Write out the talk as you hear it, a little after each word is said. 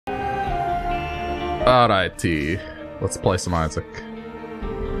Alrighty. Let's play some Isaac.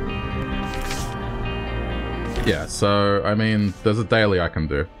 Yeah, so, I mean, there's a daily I can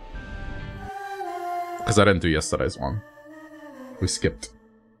do. Because I didn't do yesterday's one. We skipped.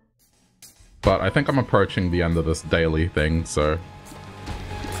 But I think I'm approaching the end of this daily thing, so...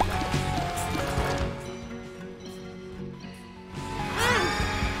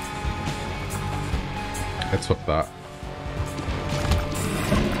 I took that.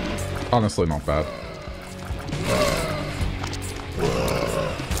 Honestly, not bad.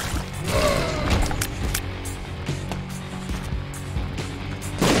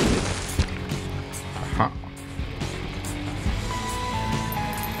 Huh.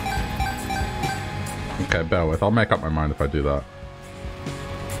 Okay, bear with. I'll make up my mind if I do that.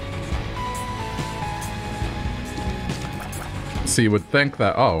 So you would think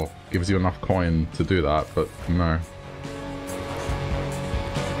that, oh, gives you enough coin to do that, but no.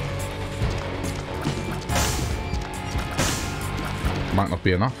 Might not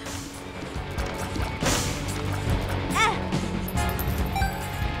be enough.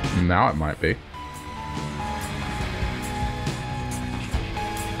 Now it might be.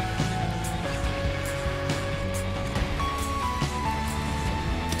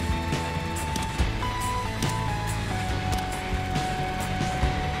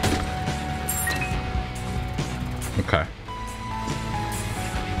 Okay.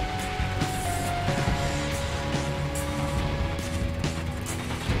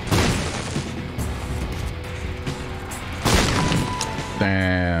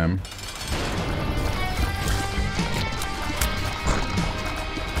 Damn.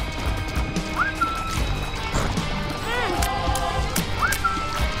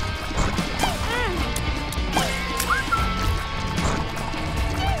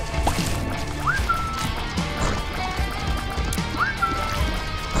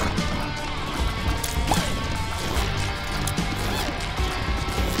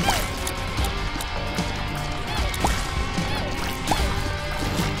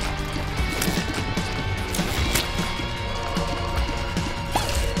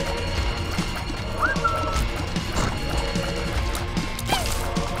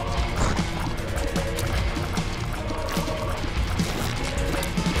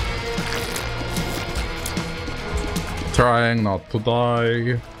 Trying not to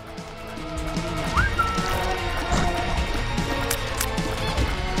die.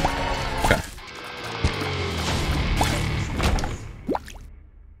 Okay.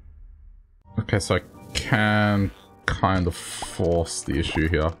 Okay, so I can kind of force the issue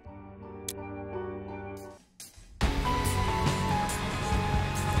here.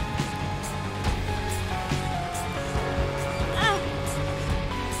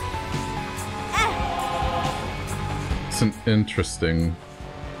 An interesting.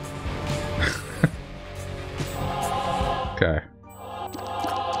 Okay.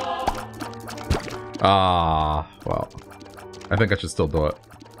 Ah, well. I think I should still do it.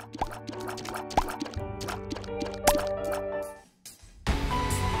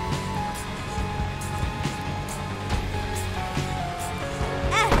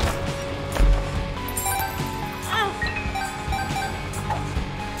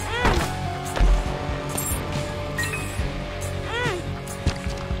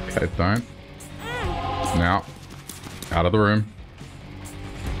 Don't. Now. Out of the room.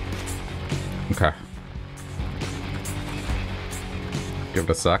 Okay. Give it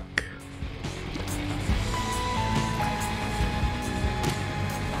a sec.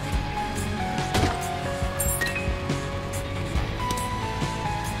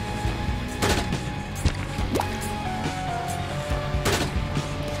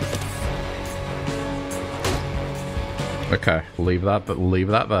 Okay, leave that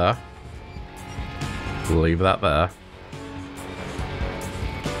there. Leave that there.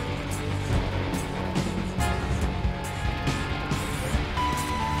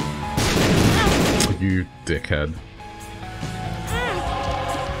 You dickhead.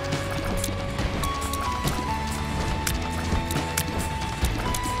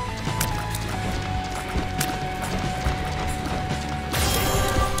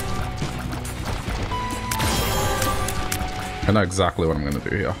 I know exactly what I'm gonna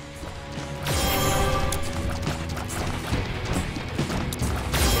do here.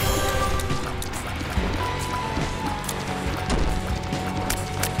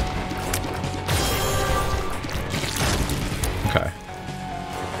 Okay.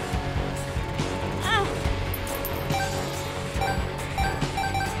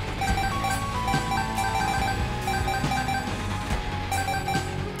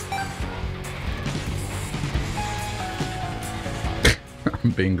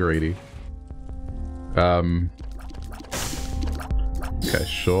 I'm being greedy. Okay,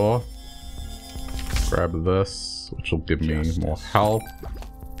 sure. Grab this, which will give me more health.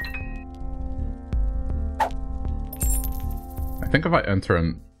 I think if I enter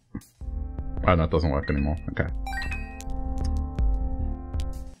in... Oh no, it doesn't work anymore. Okay.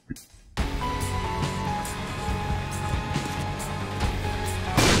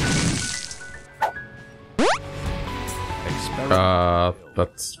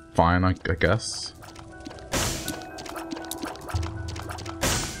 That's fine, I guess.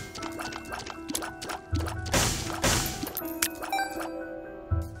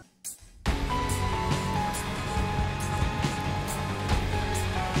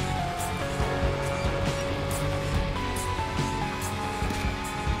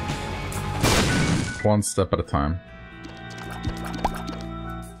 One step at a time.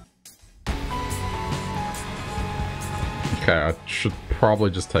 Okay, I should probably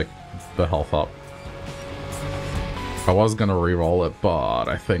just take the health up. I was gonna re-roll it, but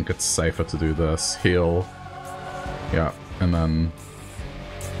I think it's safer to do this. Heal. Yeah, and then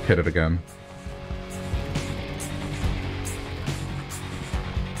hit it again.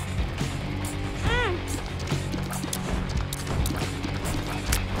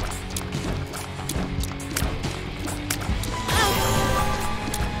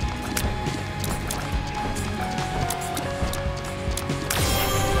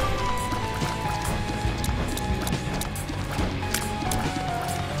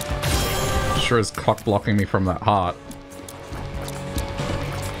 Sure is cock blocking me from that heart.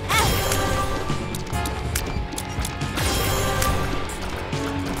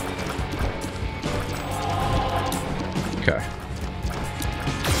 Okay.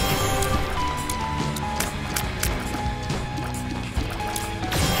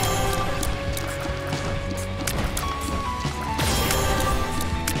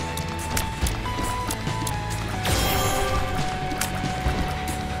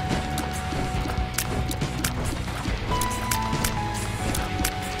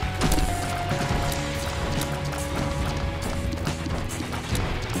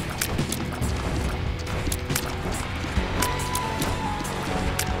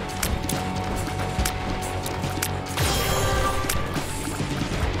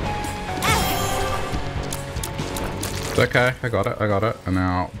 Okay, I got it, and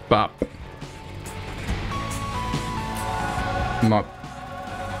now, bop. Not...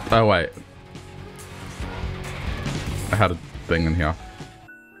 Oh, wait. I had a thing in here.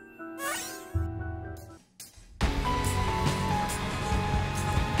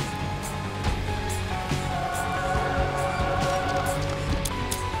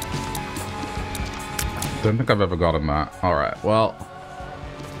 Don't think I've ever gotten that. Alright, well,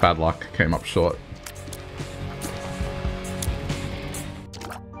 bad luck, came up short.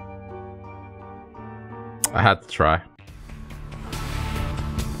 I had to try.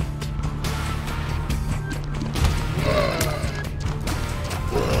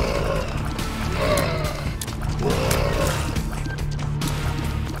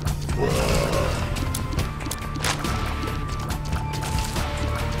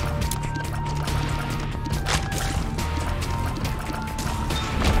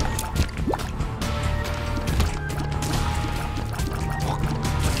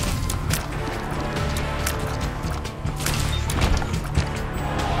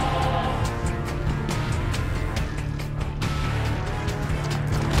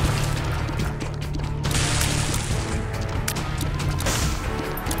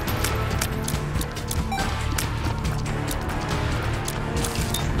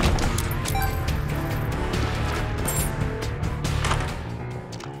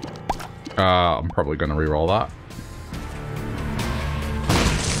 I'm probably gonna re-roll that.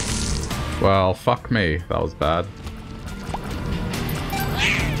 Well, fuck me. That was bad.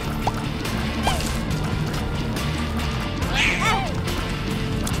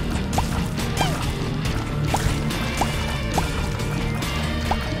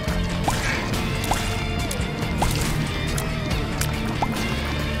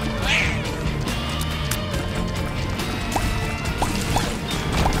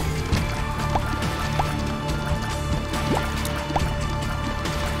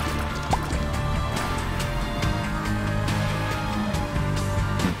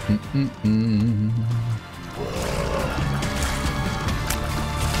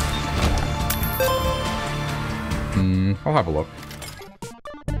 I'll have a look.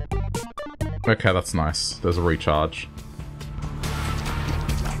 Okay, that's nice. There's a recharge.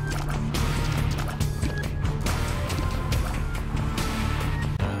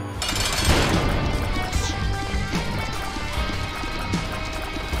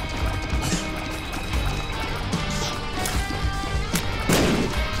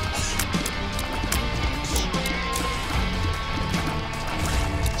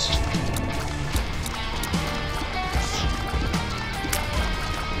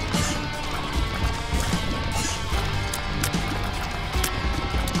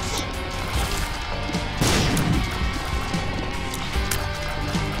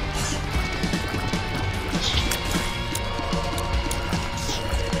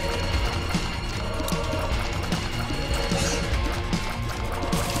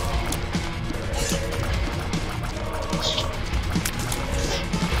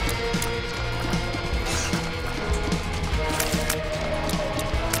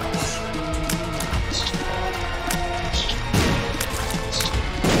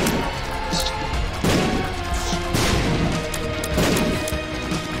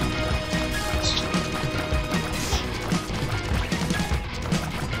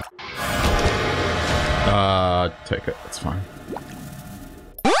 Take it. It's fine.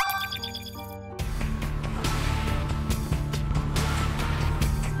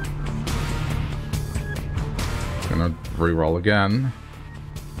 Gonna re-roll again.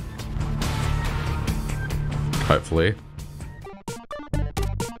 Hopefully.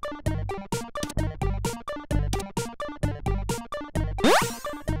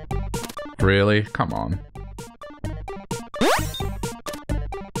 Really? Come on.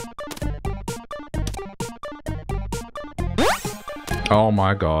 Oh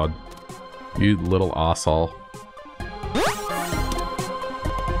my god. You little asshole.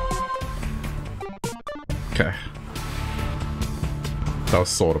 Okay. That was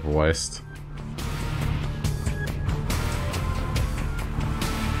sort of a waste.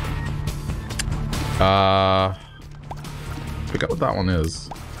 Forget what that one is.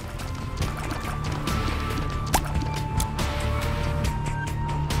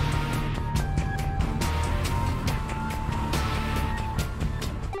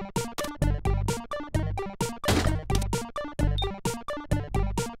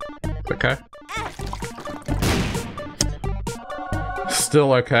 Okay.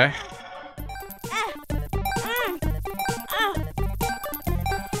 Still okay.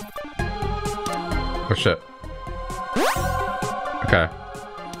 Oh shit. Okay.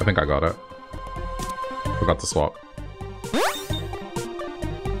 I think I got it. Forgot to swap.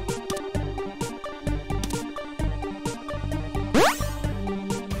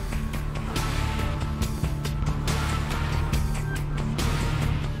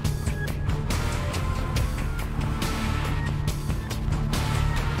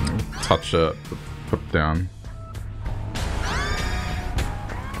 Touch it, put it down.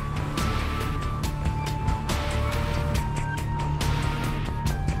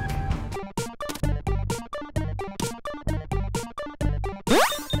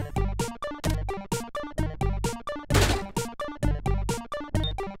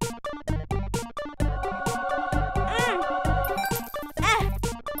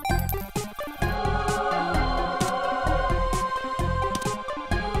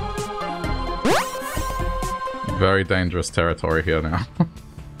 Very dangerous territory here now.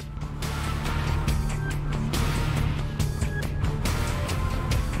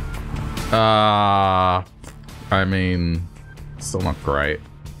 I mean, still not great.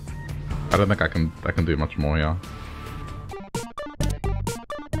 I don't think I can do much more here.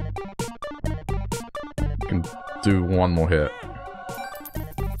 I can do one more hit.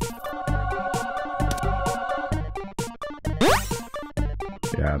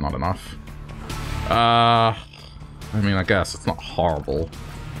 Yeah, not enough. I mean, I guess it's not horrible.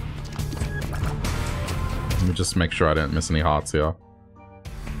 Let me just make sure I didn't miss any hearts here.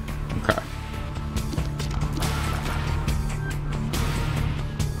 Okay.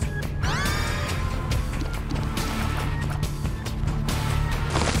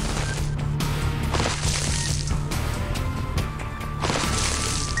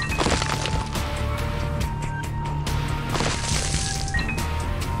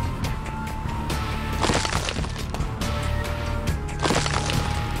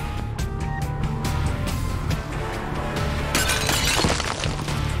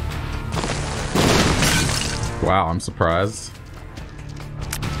 Wow, I'm surprised.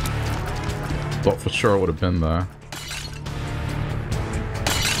 Thought for sure it would have been there.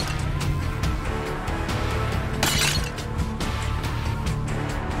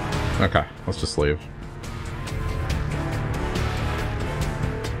 Okay, let's just leave.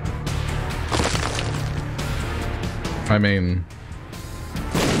 I mean...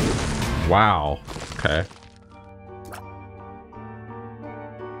 Wow. Okay.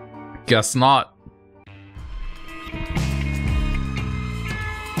 Guess not.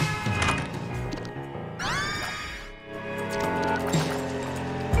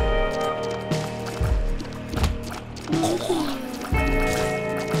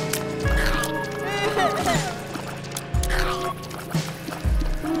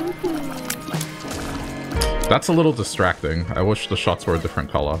 That's a little distracting. I wish the shots were a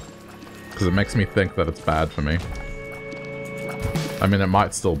different color, because it makes me think that it's bad for me. I mean, it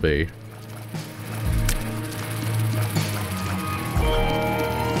might still be.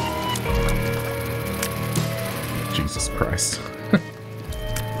 Jesus Christ.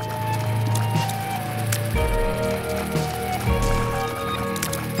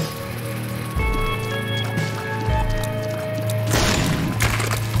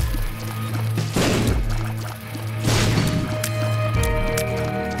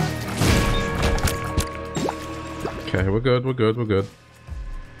 Okay, we're good, we're good, we're good.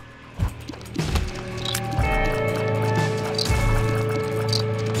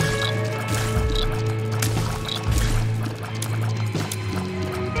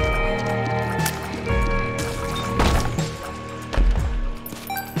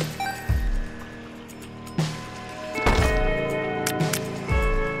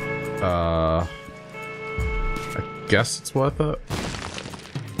 I guess it's worth it.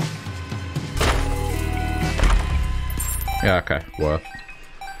 Yeah, okay, worth.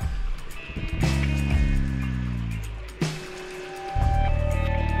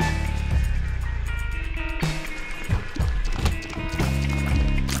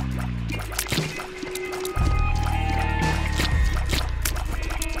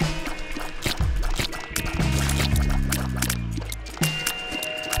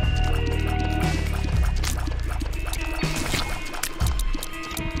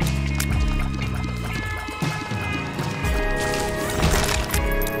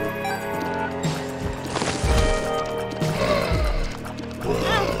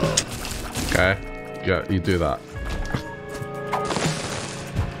 Yeah, you do that.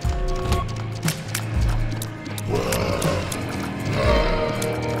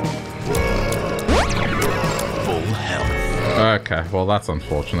 Full health. Okay, well that's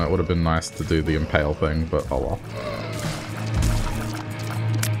unfortunate. It would have been nice to do the impale thing, but oh well.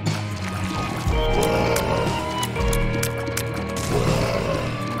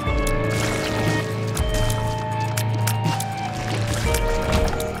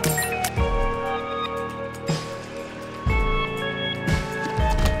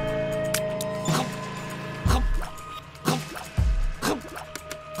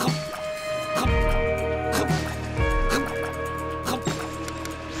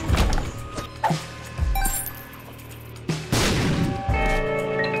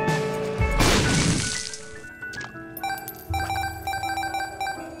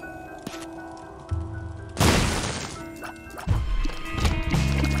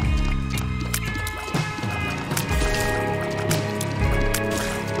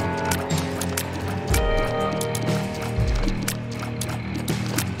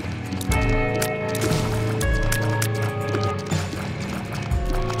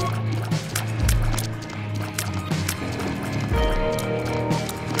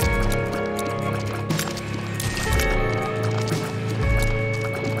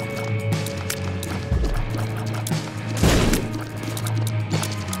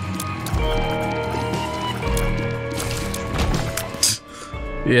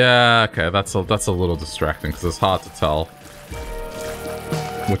 Yeah, okay, that's a little distracting because it's hard to tell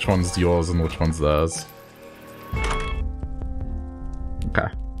which one's yours and which one's theirs. Okay.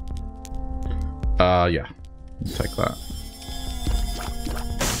 Yeah. Take that.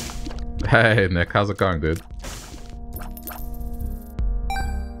 Hey, Nick, how's it going, dude?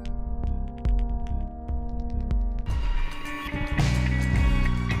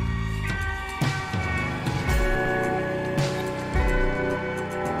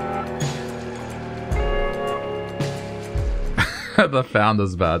 The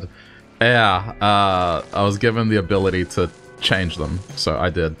founder's bad. Yeah, I was given the ability to change them, so I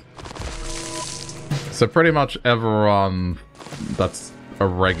did. So pretty much everyone that's a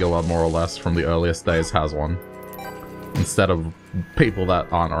regular, more or less, from the earliest days has one. Instead of people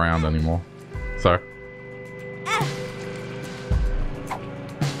that aren't around anymore. So.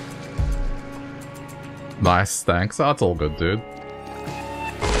 Nice, thanks. Oh, that's all good, dude.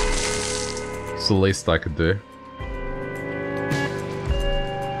 It's the least I could do.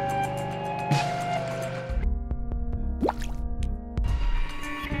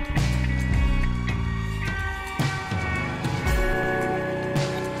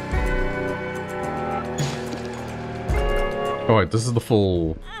 Oh wait, this is the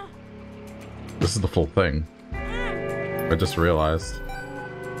full thing. I just realized.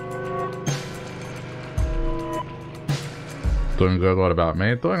 Doing good, what about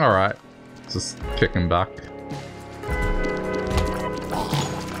me? Doing alright. Just kicking back.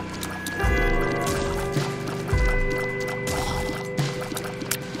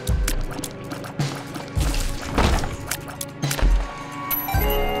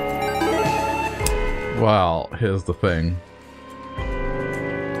 Well, here's the thing.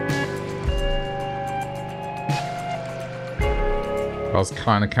 I was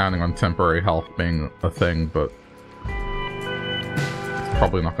kind of counting on temporary health being a thing, but it's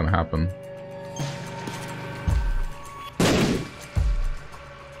probably not going to happen.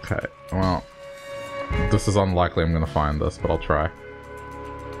 Okay, well, this is unlikely I'm going to find this, but I'll try.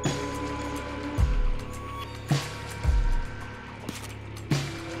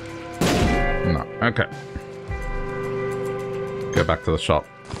 No, okay. Go back to the shop.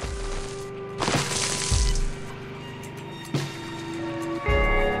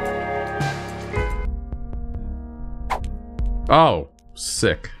 Oh,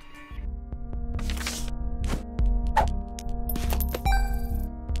 sick.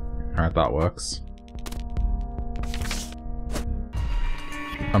 Alright, that works.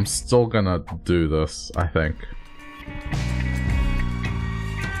 I'm still gonna do this, I think.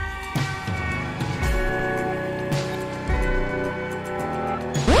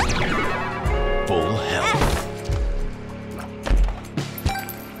 Full health.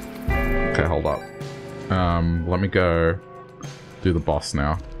 Okay, hold up. Let me go do the boss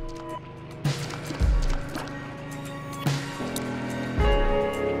now.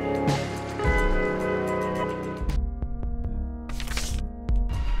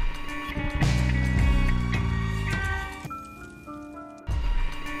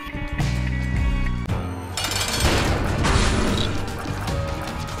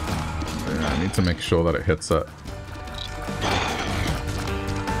 To make sure that it hits it.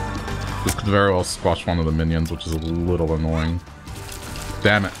 This could very well squash one of the minions, which is a little annoying.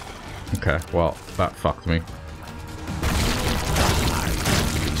 Damn it. Okay, well, that fucked me.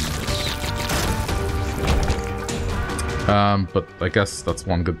 But I guess that's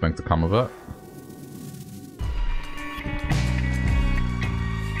one good thing to come of it.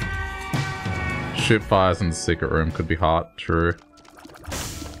 Shoot fires in the secret room could be hard, true.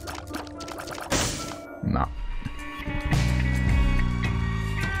 No.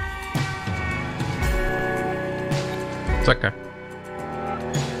 It's okay.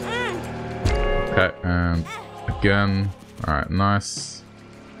 Okay, and again. Alright, nice.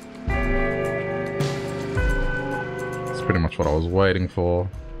 That's pretty much what I was waiting for.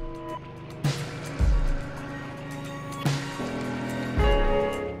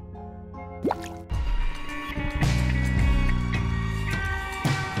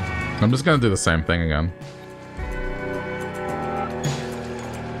 I'm just gonna do the same thing again.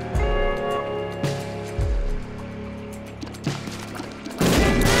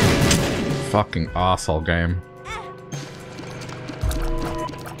 Fucking arsehole game.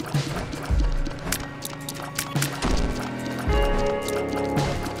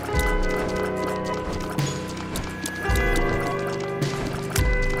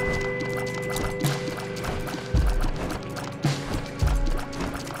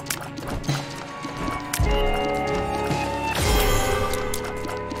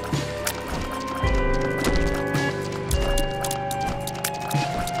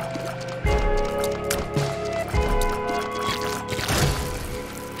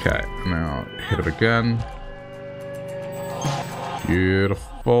 Again.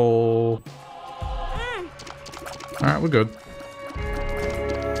 Beautiful. Alright, we're good.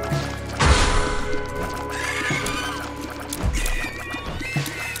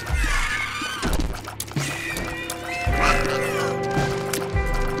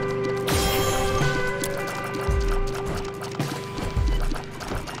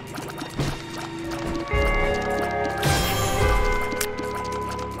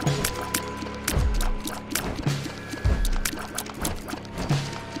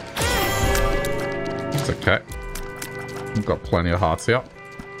 Plenty of hearts here.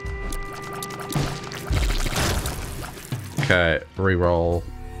 Okay, reroll.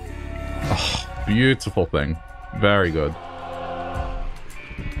 Oh, beautiful thing. Very good.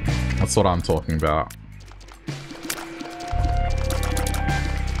 That's what I'm talking about.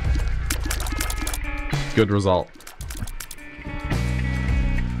 Good result.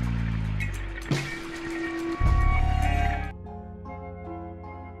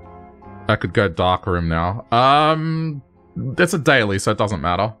 I could go dark room now. It's a daily, so it doesn't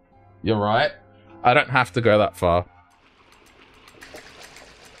matter. You're right. I don't have to go that far.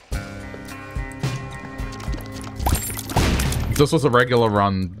 If this was a regular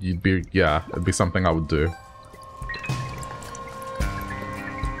run, you'd be... yeah, it'd be something I would do.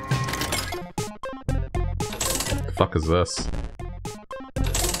 The fuck is this?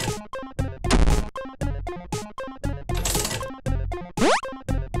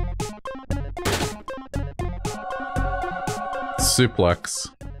 Suplex.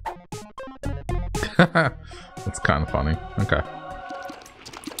 That's kind of funny. Okay.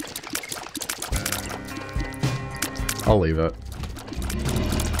 I'll leave it.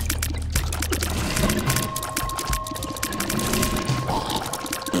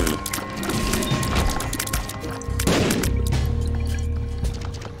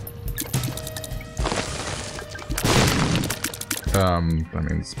 I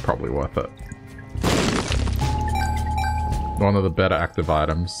mean, it's probably worth it. One of the better active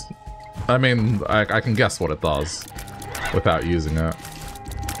items. I mean, I can guess what it does without using it.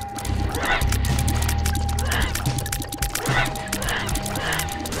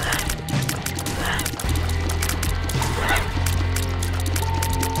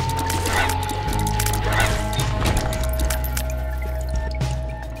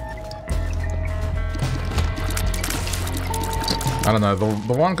 I don't know,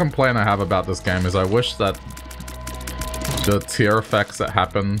 the one complaint I have about this game is I wish that the tear effects that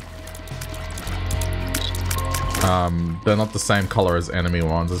happen, they're not the same color as enemy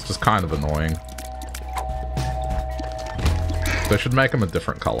ones. It's just kind of annoying. They should make them a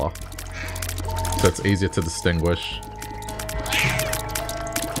different color, so it's easier to distinguish.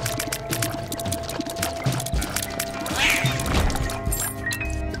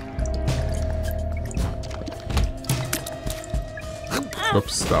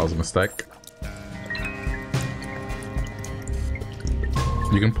 Oops, that was a mistake.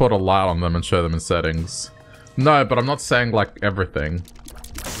 You can put a light on them and show them in settings. No, but I'm not saying, like, everything.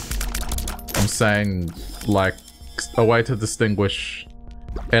 I'm saying, like, a way to distinguish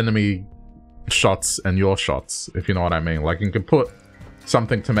enemy shots and your shots, if you know what I mean. Like, you can put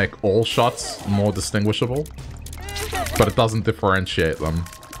something to make all shots more distinguishable, but it doesn't differentiate them.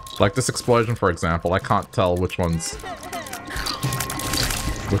 Like this explosion, for example, I can't tell which one's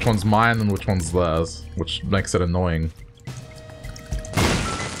mine and which one's theirs, which makes it annoying.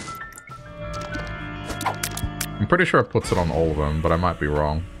 I'm pretty sure it puts it on all of them, but I might be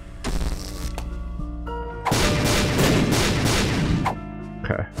wrong.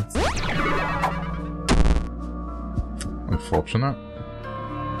 Okay. Unfortunate.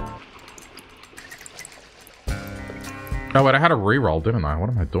 Oh wait, I had a reroll, didn't I? What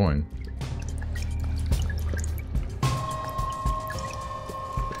am I doing?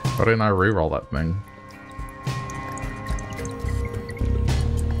 Why didn't I reroll that thing?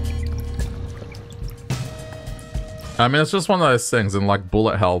 I mean, it's just one of those things in like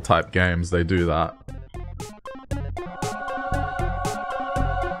bullet hell type games, they do that.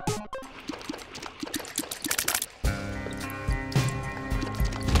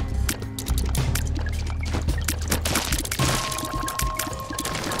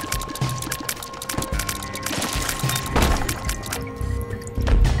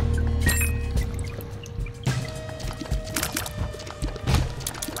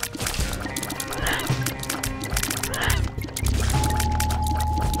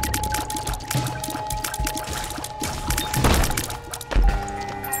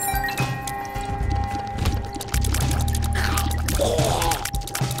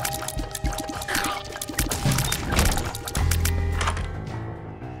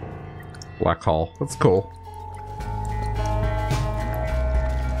 Black hole. That's cool.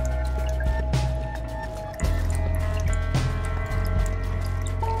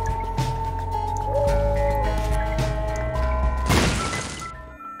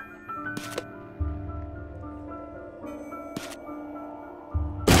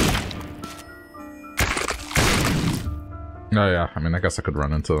 Oh yeah, I mean, I guess I could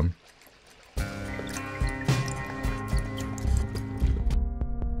run into them.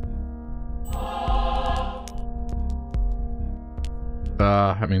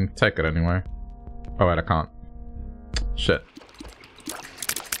 I mean, take it anyway. Oh wait, I can't. Shit.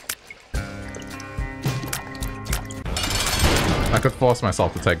 I could force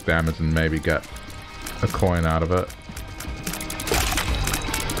myself to take damage and maybe get a coin out of it.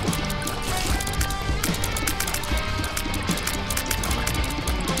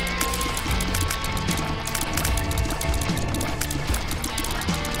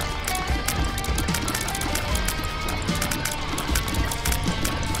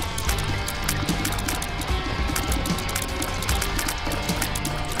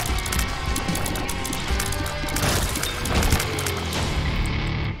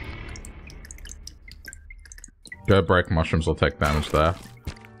 Go break mushrooms will take damage there.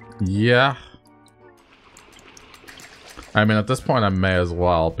 Yeah. I mean, at this point I may as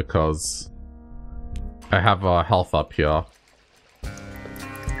well, because I have health up here.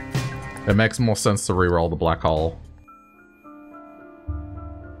 It makes more sense to reroll the black hole.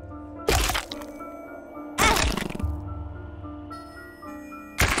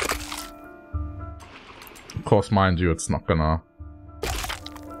 Of course, mind you, it's not gonna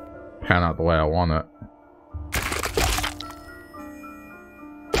pan out the way I want it.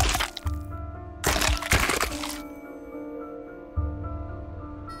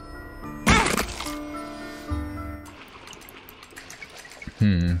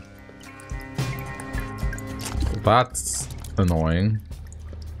 That's annoying.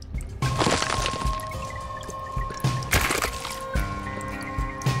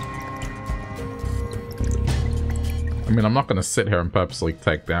 I mean, I'm not gonna sit here and purposely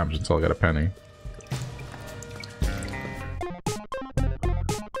take damage until I get a penny.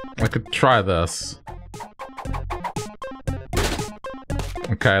 I could try this.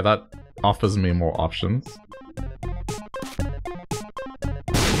 Okay, that offers me more options.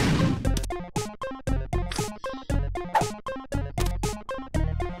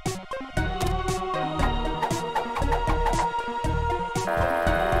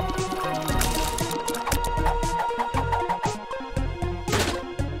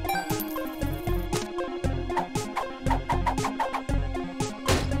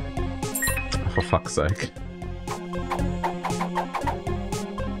 For fuck's sake.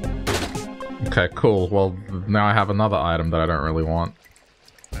 Okay, cool. Well, now I have another item that I don't really want.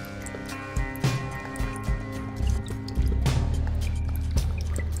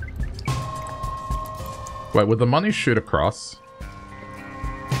 Wait, would the money shoot across?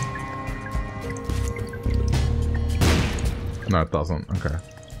 No, it doesn't. Okay.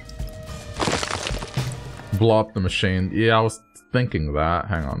 Blow up the machine. Yeah, I was thinking that.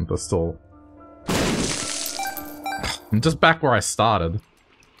 Hang on, there's still... I'm just back where I started.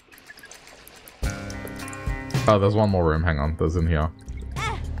 Oh, there's one more room. Hang on, there's in here.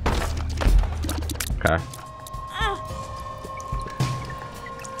 Okay.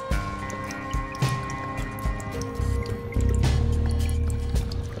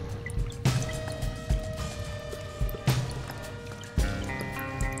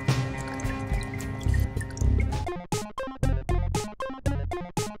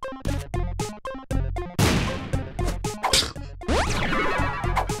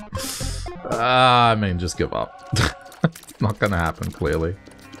 I mean, just give up. Not gonna happen, clearly.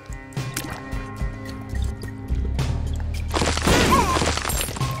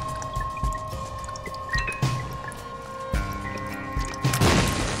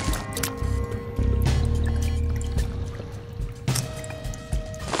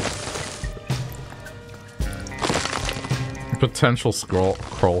 Potential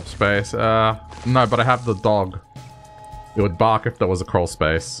crawl space. No, but I have the dog. It would bark if there was a crawl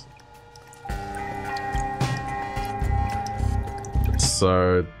space.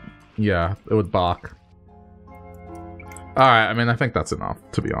 So, yeah, it would bark. Alright, I mean, I think that's enough,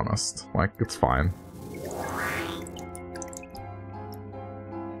 to be honest. Like, it's fine.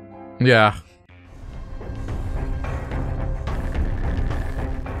 Yeah.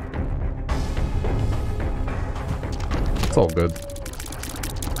 It's all good.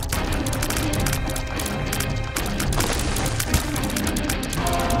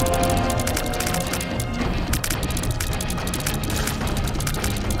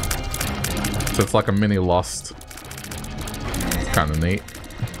 So it's like a mini Lost. It's kind of neat.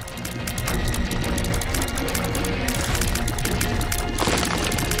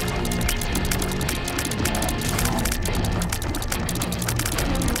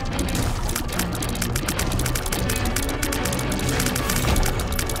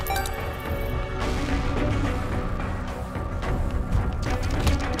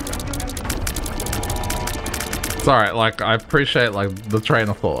 It's alright, like, I appreciate, like, the train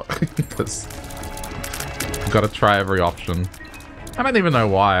of thought. Because you've got to try every option. I don't even know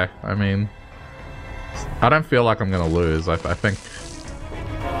why. I mean, I don't feel like I'm gonna lose. I think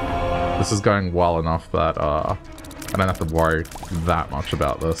this is going well enough that, I don't have to worry that much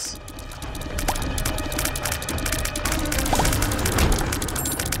about this.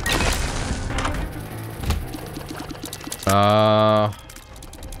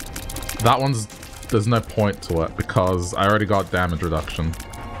 That one's... There's no point to it because I already got damage reduction.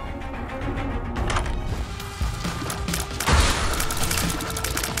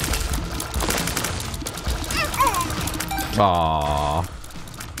 Aww.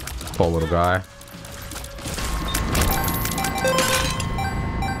 Poor little guy.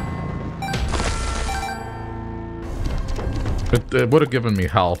 It would have given me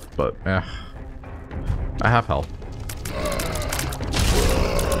health, but eh. I have health.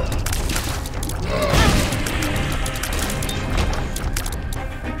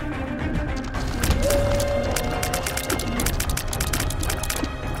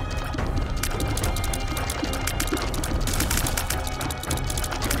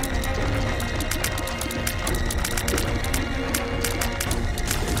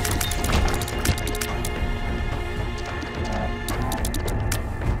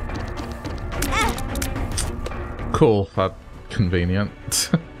 Cool, but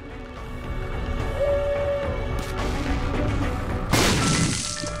convenient.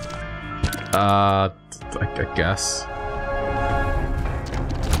 I guess.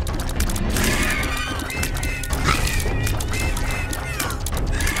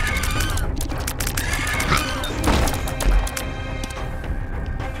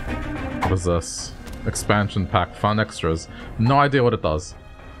 What is this? Expansion pack, fun extras. No idea what it does.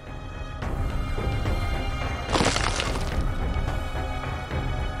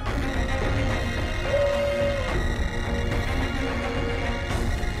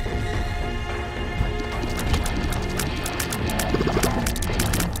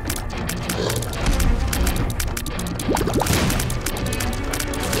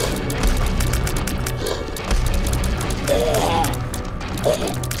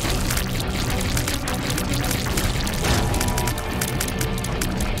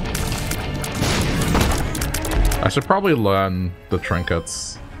 should probably learn the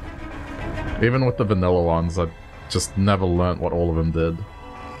trinkets. Even with the vanilla ones, I just never learnt what all of them did.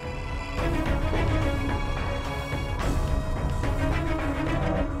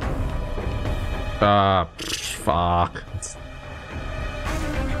 Fuck.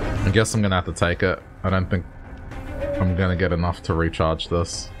 I guess I'm gonna have to take it. I don't think I'm gonna get enough to recharge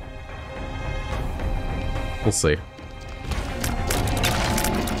this. We'll see.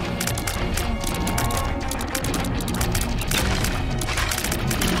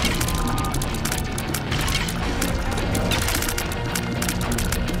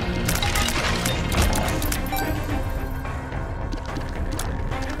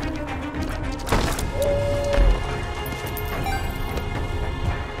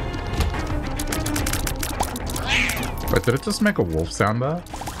 Wait, did it just make a wolf sound there?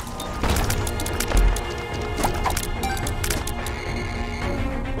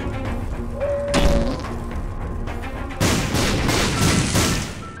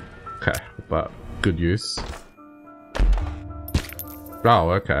 Okay, but good use.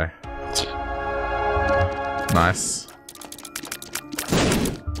 Oh, okay. Nice.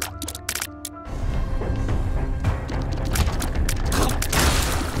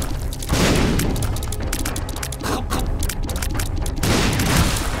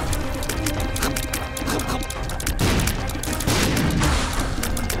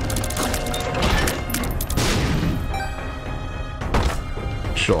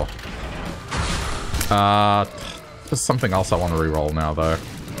 Sure. There's something else I want to reroll now, though.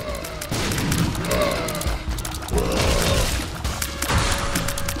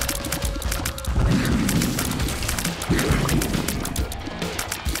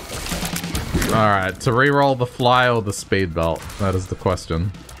 Alright, to reroll the fly or the speed belt? That is the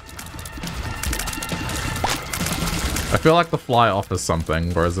question. I feel like the fly offers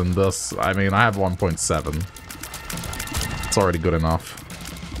something, whereas in this, I mean, I have 1.7. It's already good enough.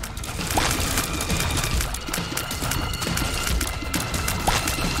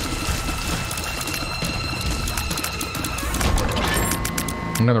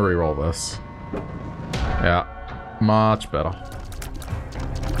 I'm gonna reroll this. Yeah, much better.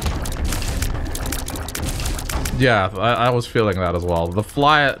 Yeah, I was feeling that as well. The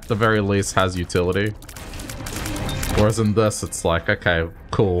fly at the very least has utility. Whereas in this, it's like, okay,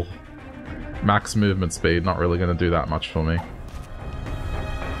 cool. Max movement speed, not really gonna do that much for me.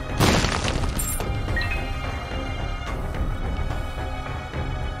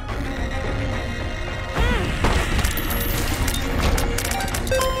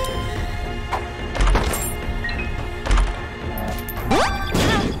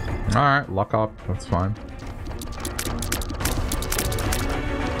 Alright, lock up, that's fine.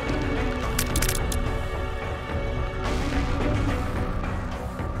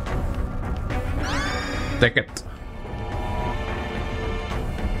 Take it.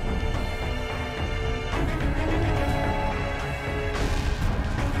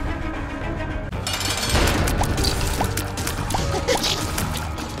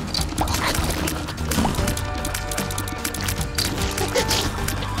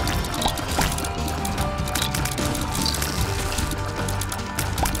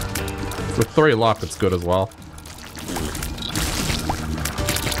 With 3 luck, it's good as well.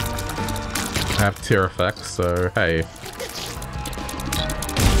 I have tier effects, so hey.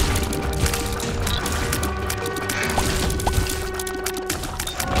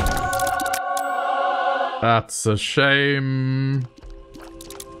 That's a shame.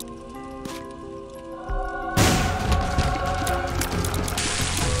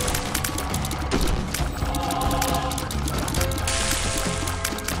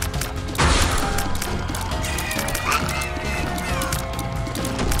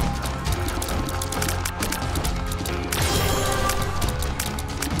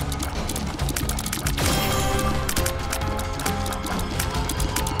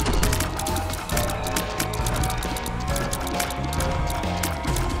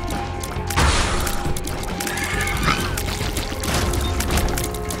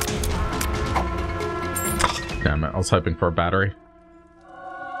 Damn it, I was hoping for a battery.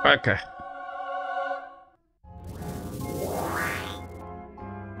 Okay.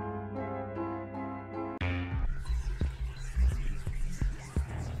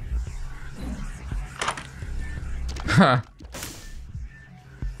 Huh.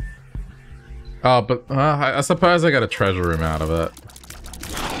 Oh, but I suppose I got a treasure room out of it.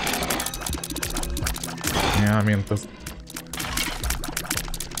 Yeah, I mean,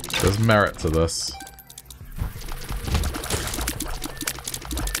 there's merit to this.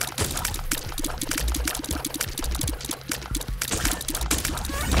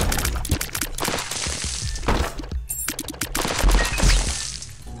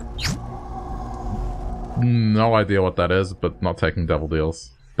 No idea what that is, but not taking double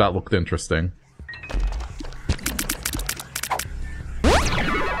deals. That looked interesting.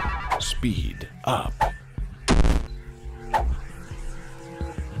 Speed up.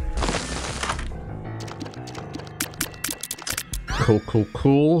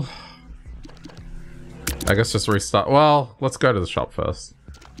 Cool. I guess just restart. Well, let's go to the shop first.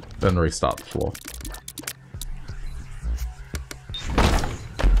 Then restart the floor.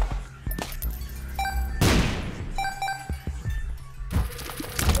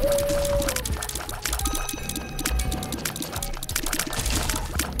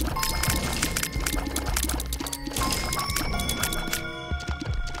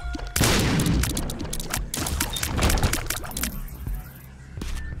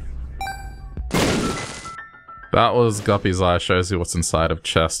 That was Guppy's Eye, shows you what's inside of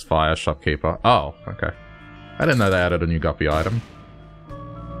chest, fire, shopkeeper. Oh, okay. I didn't know they added a new Guppy item.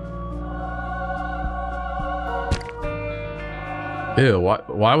 Ew,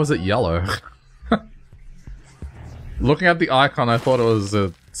 why was it yellow? Looking at the icon, I thought it was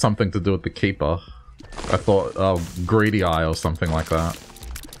something to do with the keeper. I thought, greedy eye or something like that.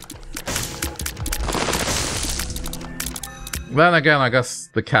 Then again, I guess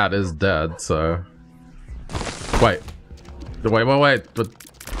the cat is dead, so... Wait, but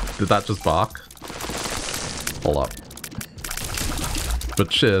did that just bark? Hold up.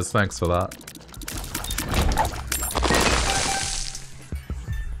 But cheers, thanks for that.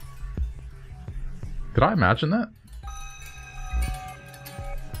 Did I imagine that?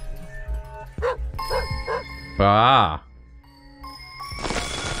 Ah!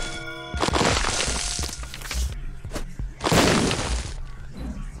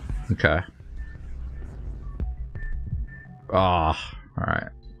 Okay. Ah, oh,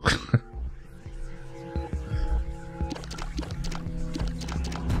 alright.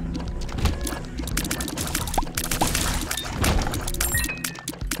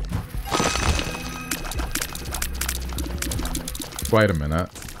 Wait a minute.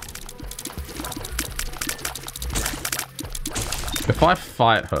 If I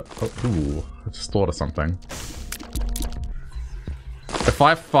fight her... Oh, ooh, I just thought of something. If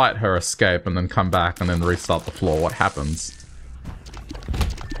I fight her, escape, and then come back and then restart the floor, what happens?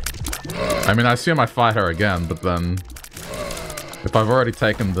 I mean, I assume I fight her again, but then... If I've already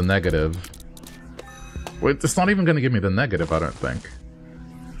taken the negative... Well, it's not even going to give me the negative, I don't think.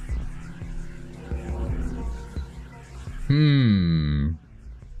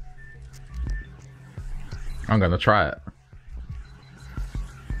 I'm gonna try it.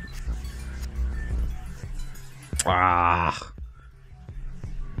 Ah.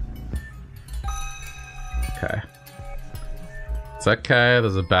 Okay. It's okay,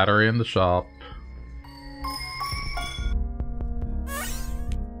 there's a battery in the shop.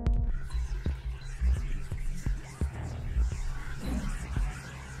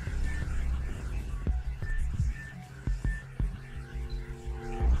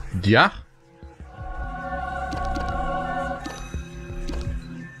 Yeah.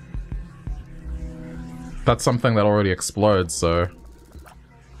 That's something that already explodes, so...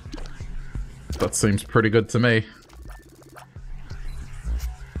 That seems pretty good to me.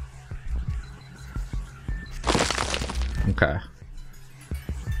 Okay.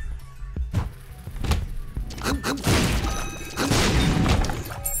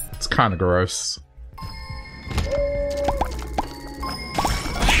 It's kind of gross.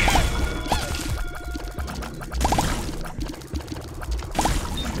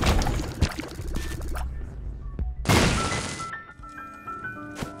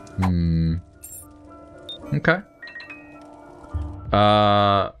 Okay.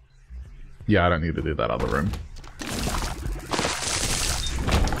 Yeah, I don't need to do that other room.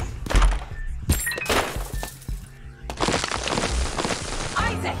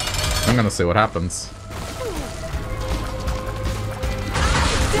 I'm gonna see what happens.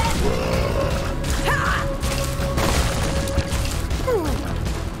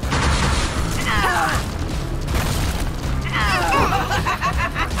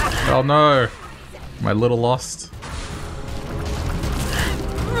 Oh no! Am I a little lost?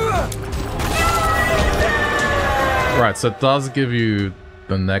 Right, so it does give you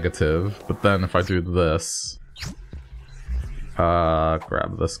the negative, but then if I do this...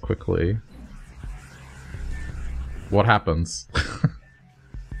 grab this quickly. What happens?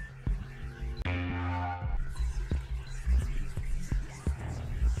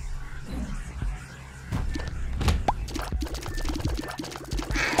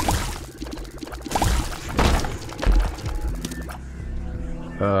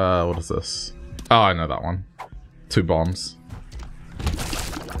 What is this? Oh, I know that one. 2 bombs.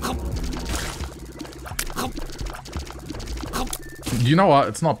 You know what?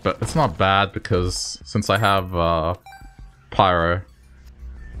 It's not bad because since I have pyro,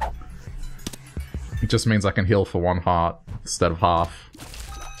 it just means I can heal for 1 heart instead of half.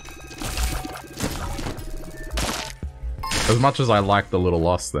 As much as I like the little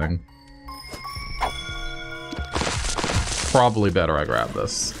loss thing, probably better I grab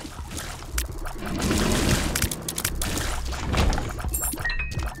this.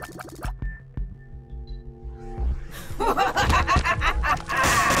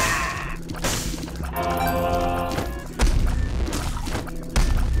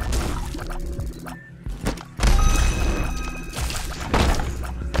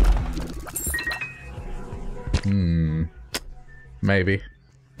 Maybe.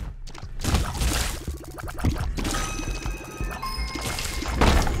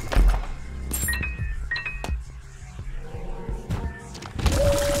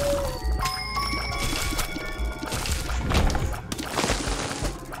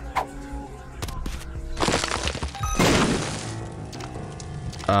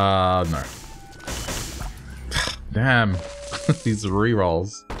 No. Damn. These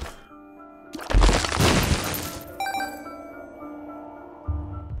rerolls.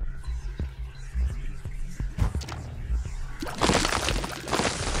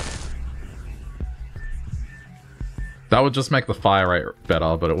 That would just make the fire rate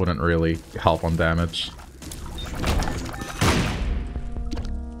better, but it wouldn't really help on damage.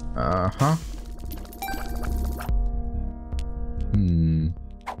 Uh-huh.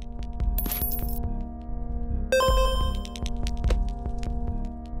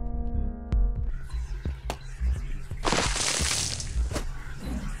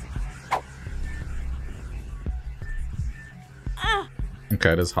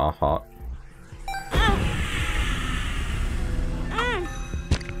 Okay, it is half heart.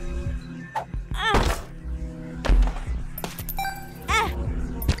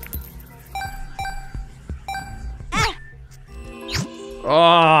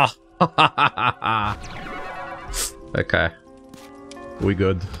 Oh! Okay. We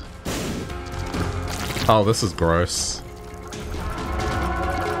good. Oh, this is gross.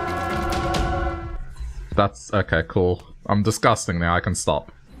 That's... okay, cool. I'm disgusting now, I can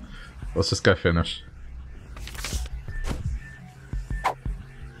stop. Let's just go finish.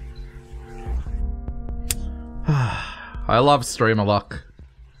 I love streamer luck.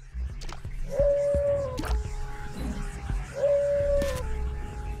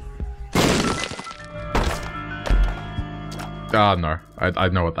 Ah, no. I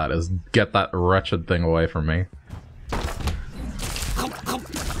know what that is. Get that wretched thing away from me.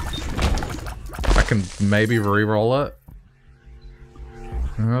 I can maybe re-roll it.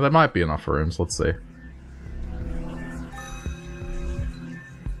 There might be enough rooms, let's see.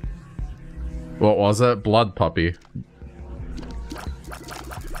 What was it? Blood puppy.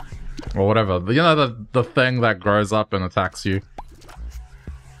 Or whatever. You know, the thing that grows up and attacks you.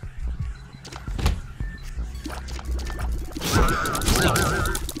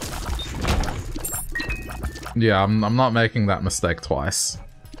 Yeah, I'm not making that mistake twice.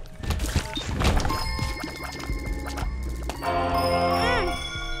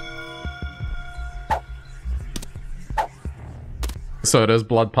 So it is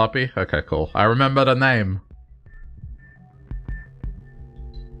Blood Puppy? Okay, cool. I remember the name.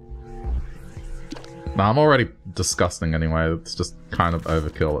 Nah, I'm already disgusting anyway. It's just kind of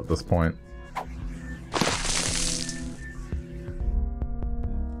overkill at this point.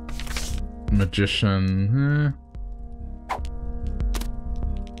 Magician.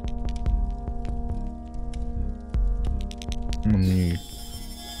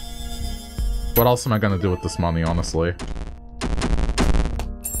 What else am I gonna do with this money, honestly?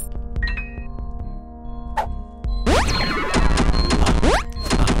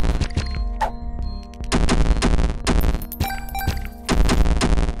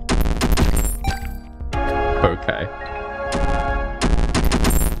 Okay.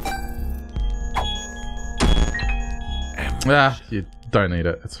 Yeah, you don't need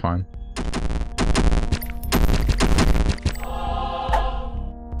it. It's fine.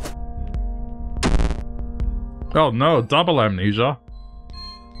 Oh no, double amnesia.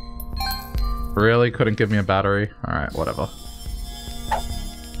 Really? Couldn't give me a battery? Alright, whatever.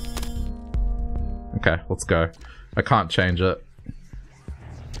 Okay, let's go. I can't change it.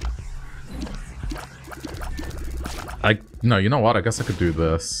 No, you know what? I guess I could do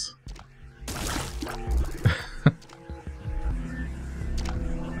this.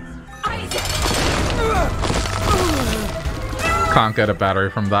 Can't get a battery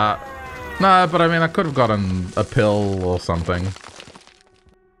from that. Nah, but I mean, I could have gotten a pill or something.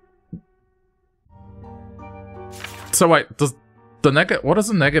 So wait, What does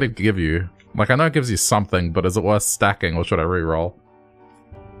the negative give you? Like, I know it gives you something, but is it worth stacking or should I reroll?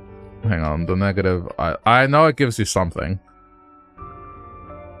 Hang on, the negative... I know it gives you something.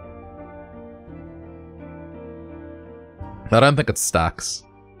 I don't think it stacks.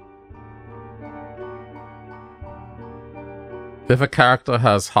 If a character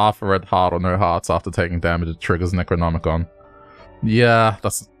has half a red heart or no hearts after taking damage, it triggers Necronomicon. Yeah,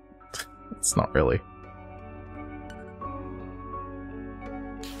 that's... It's not really.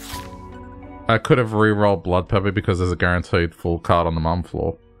 I could have re-rolled Blood Pepper because there's a guaranteed full card on the mum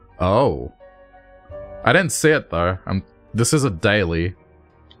floor. Oh. I didn't see it though. This is a daily.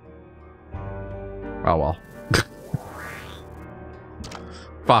 Oh well.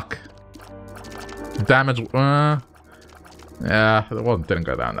 Fuck. Damage... yeah, it didn't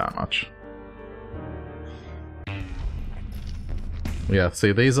go down that much. Yeah,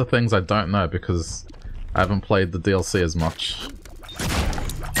 see, these are things I don't know because I haven't played the DLC as much.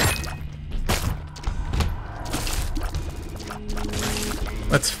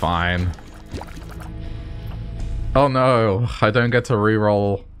 That's fine. Oh no, I don't get to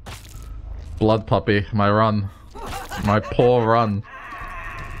reroll Blood Puppy, my run. My poor run.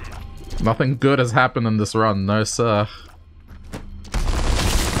 Nothing good has happened in this run, no sir.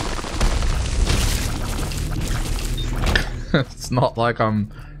 It's not like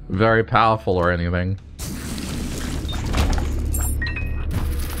I'm very powerful or anything.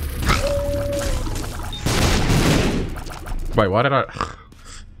 Wait, why did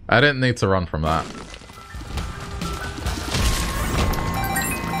I didn't need to run from that.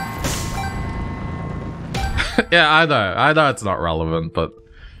 Yeah, I know it's not relevant, but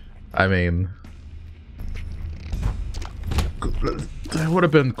I mean, it would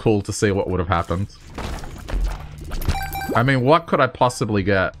have been cool to see what would have happened. I mean, what could I possibly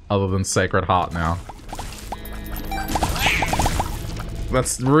get other than Sacred Heart now?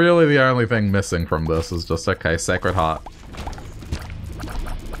 That's really the only thing missing from this, is just, okay, Sacred Heart.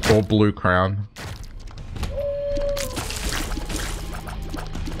 Or Blue Crown.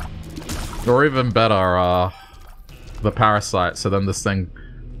 Or even better, the Parasite, so then this thing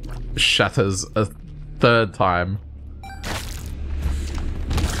shatters a third time.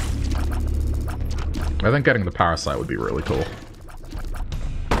 I think getting the Parasite would be really cool.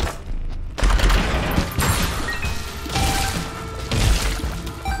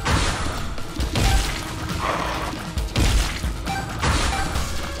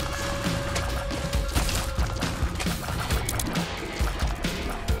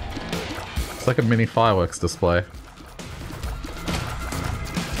 It's like a mini fireworks display.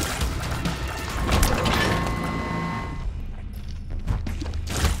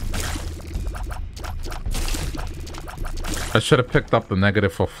 I should have picked up the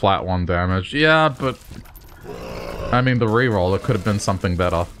negative for flat 1 damage. Yeah, but... I mean, the reroll, it could have been something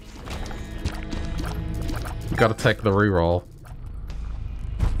better. You gotta take the reroll.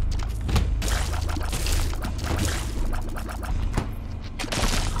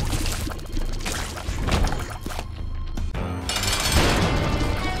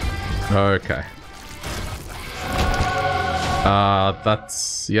 Okay.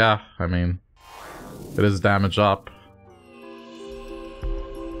 That's... yeah, I mean... it is damage up.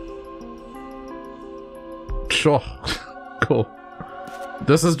 Sure. Cool.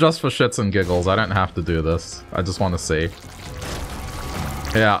 This is just for shits and giggles. I don't have to do this. I just want to see.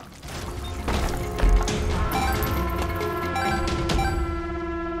 Yeah.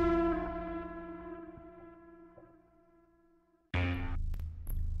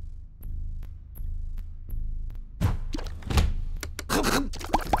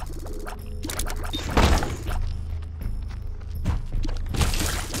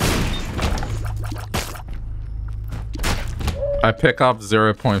 I pick up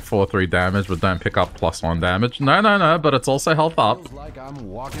 0.43 damage, but don't pick up +1 damage. No, but it's also health up.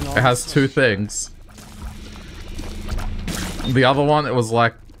 It has 2 things. The other one, it was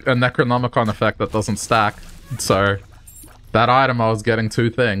like a Necronomicon effect that doesn't stack. So, that item I was getting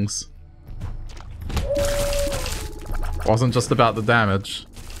 2 things. Wasn't just about the damage.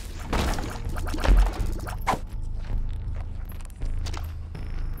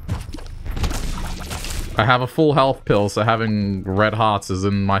 I have a full health pill, so having red hearts is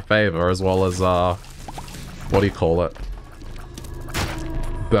in my favor, as well as, what do you call it?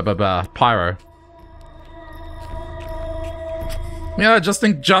 Pyro. Yeah, just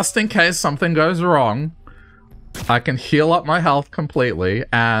in case something goes wrong, I can heal up my health completely,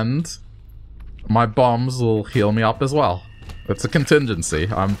 and my bombs will heal me up as well. It's a contingency.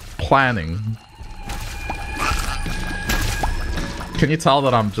 I'm planning. Can you tell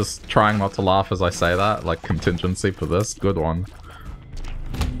that I'm just trying not to laugh as I say that? Like, contingency for this? Good one.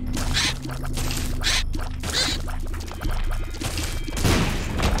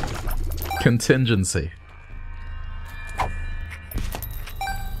 Contingency.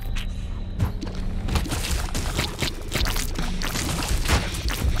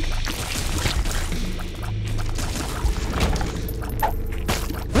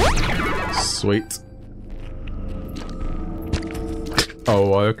 Sweet.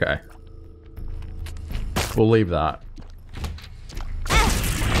 Oh, okay. We'll leave that.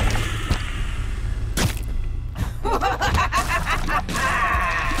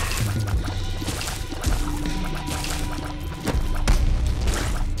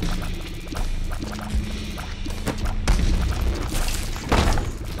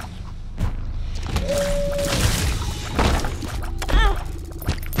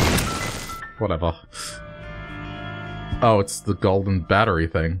 Whatever. Oh, it's the golden battery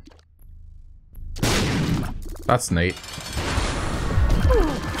thing. That's neat.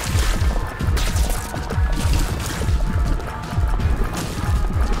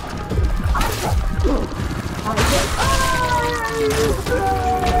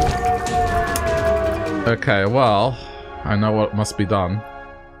 Okay, well, I know what must be done.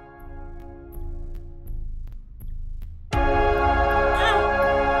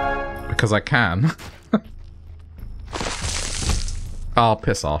 Because I can. Oh,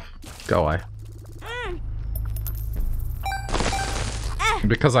 piss off. Go away.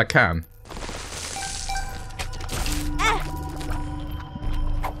 Because I can.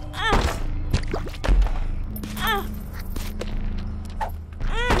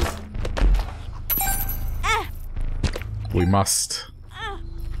 We must.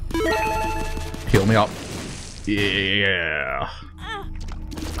 Heal me up. Yeah.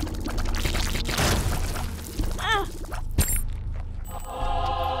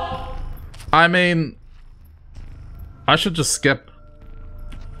 I mean, I should just skip.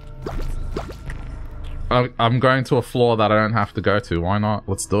 I'm going to a floor that I don't have to go to. Why not?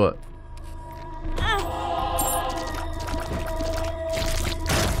 Let's do it.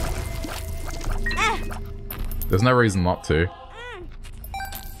 There's no reason not to.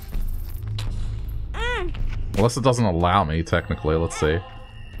 Unless it doesn't allow me, technically. Let's see.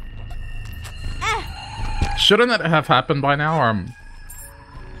 Shouldn't it have happened by now, or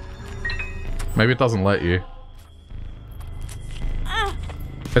maybe it doesn't let you.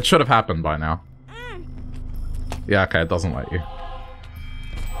 It should have happened by now. Yeah, okay, it doesn't let you.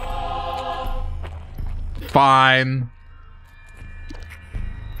 Fine.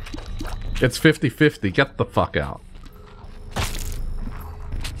 It's 50-50. Get the fuck out.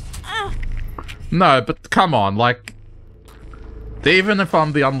 No, but come on, like... Even if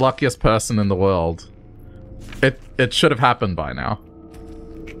I'm the unluckiest person in the world, it should have happened by now.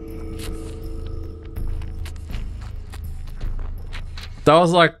 That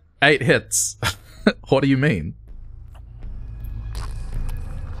was like 8 hits. What do you mean?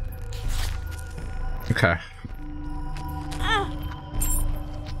 Okay.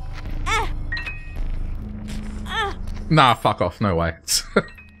 Nah, fuck off. No way.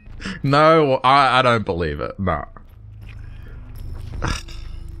 No, I don't believe it. Nah.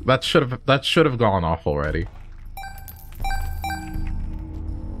 That should have gone off already.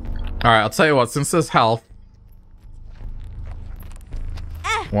 Alright, I'll tell you what, since there's health.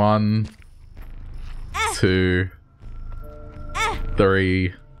 1, 2,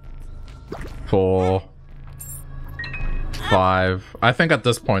 3, 4, 5. I think at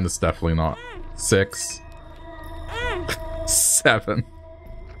this point it's definitely not. 6, 7.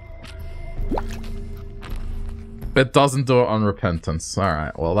 It doesn't do it on repentance.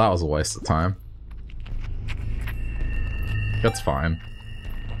 Alright, well that was a waste of time. It's fine.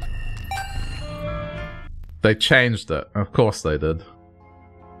 They changed it. Of course they did.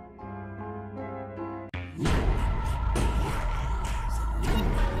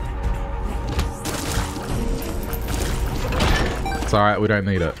 It's alright, we don't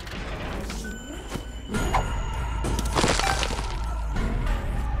need it.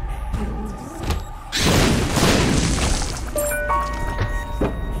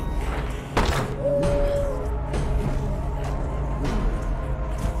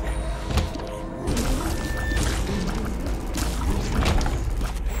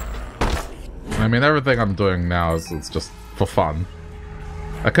 I mean, everything I'm doing now is just for fun.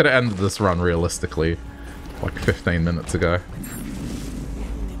 I could have ended this run realistically like 15 minutes ago.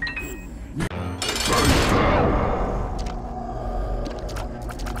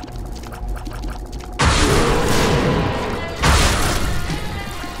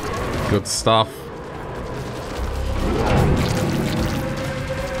 Good stuff.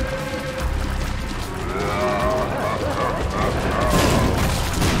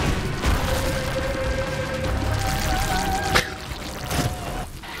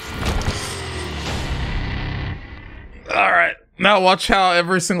 Now watch how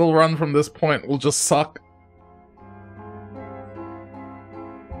every single run from this point will just suck.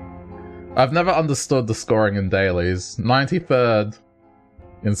 I've never understood the scoring in dailies. 93rd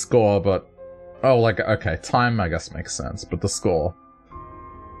in score, but... Oh, like, okay, time I guess makes sense, but the score...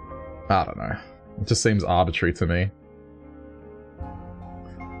 I don't know. It just seems arbitrary to me.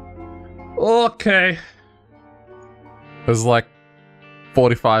 Okay. There's like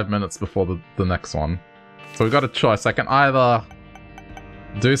 45 minutes before the next one. So we've got a choice. I can either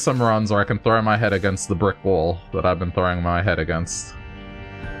do some runs or I can throw my head against the brick wall that I've been throwing my head against.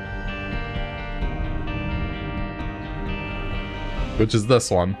 Which is this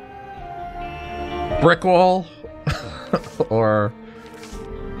one. Brick wall or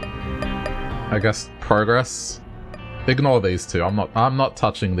I guess progress. Ignore these two. I'm not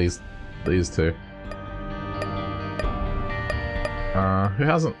touching these two. Who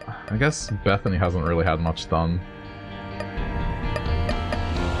hasn't... I guess Bethany hasn't really had much done.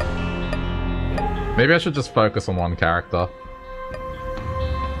 Maybe I should just focus on one character.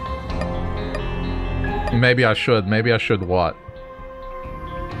 Maybe I should. Maybe I should what?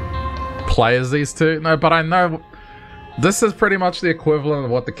 Play as these two? No, but I know... This is pretty much the equivalent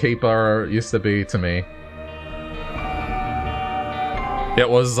of what the Keeper used to be to me. It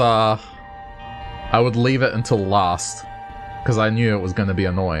was, I would leave it until last. Because I knew it was going to be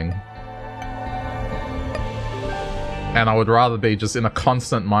annoying. And I would rather be just in a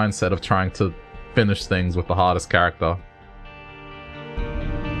constant mindset of trying to finish things with the hardest character.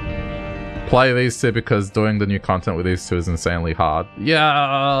 Play these two because doing the new content with these two is insanely hard.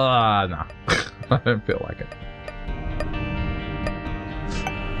 Yeah, nah. I don't feel like it.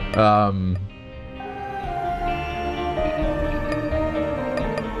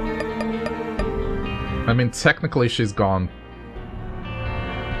 I mean, technically she's gone.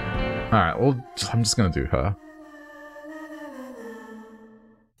 Alright, well, I'm just gonna do her.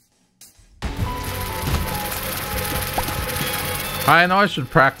 I know I should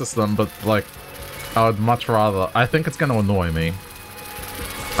practice them, but, like, I would much rather... I think it's gonna annoy me.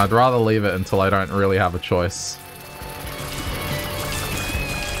 I'd rather leave it until I don't really have a choice.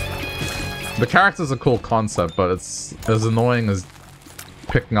 The character's a cool concept, but it's as annoying as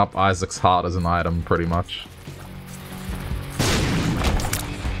picking up Isaac's heart as an item, pretty much.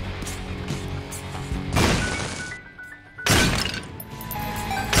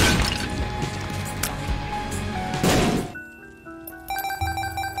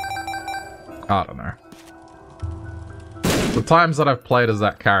 I don't know. The times that I've played as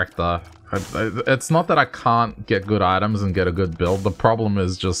that character, it's not that I can't get good items and get a good build. The problem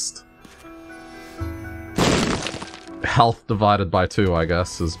is just... health divided by 2, I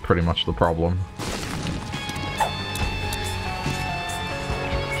guess, is pretty much the problem.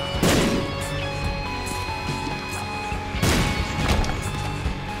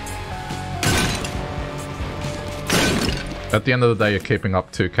 At the end of the day, you're keeping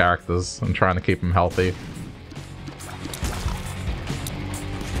up 2 characters and trying to keep them healthy.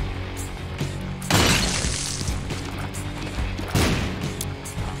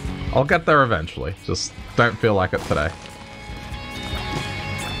 I'll get there eventually, just don't feel like it today.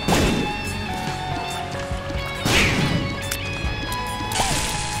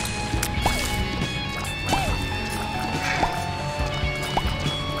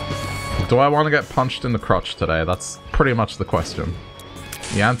 Do I want to get punched in the crotch today? That's pretty much the question.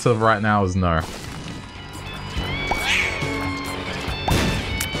 The answer right now is no.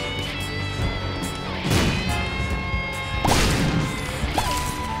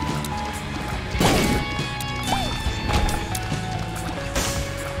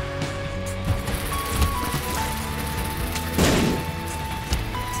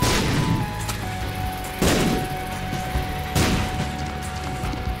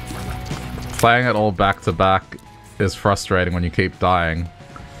 Playing it all back to back is frustrating when you keep dying.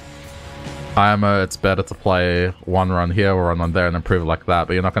 IMO, it's better to play one run here or one run there and improve it like that,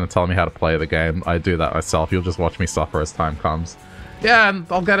 but you're not going to tell me how to play the game. I do that myself. You'll just watch me suffer as time comes. Yeah, and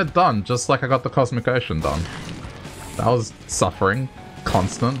I'll get it done, just like I got the Cosmic Ocean done. That was suffering,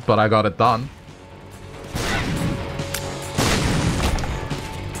 constant, but I got it done.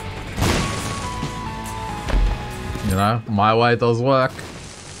 You know, my way does work.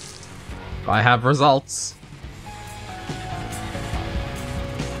 I have results.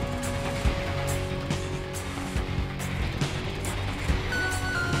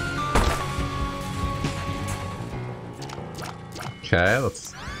 Okay,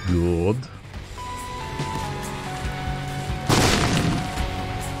 that's good.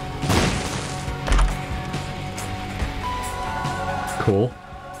 Cool.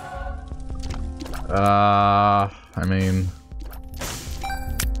 I mean...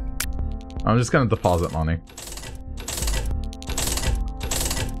 I'm just gonna deposit money.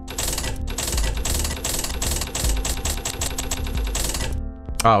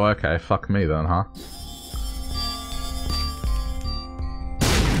 Oh, okay. Fuck me then, huh?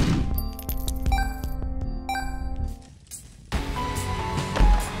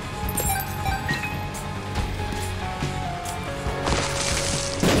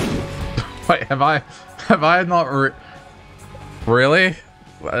 Wait, have I not really?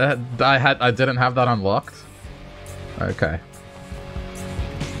 I didn't have that unlocked? Okay.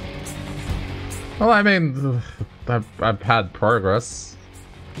 Well, I mean, I've had progress.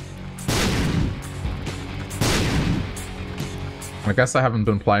 I guess I haven't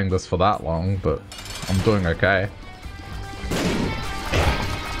been playing this for that long, but I'm doing okay.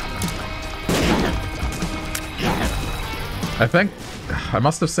 I think I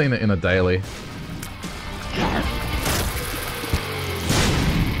must have seen it in a daily.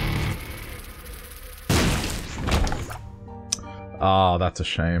 Oh, that's a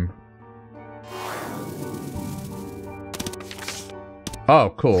shame.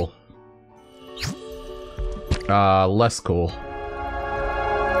 Oh, cool. Less cool.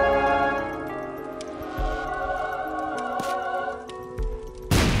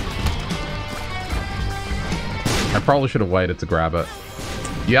 I probably should have waited to grab it.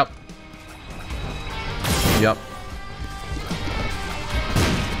 Yep. Yep.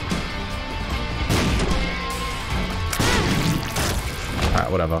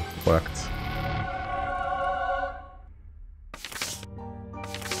 Alright, whatever. Worked.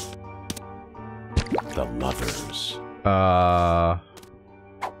 The mothers. Yeah,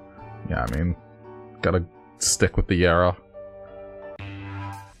 I mean, gotta stick with the era.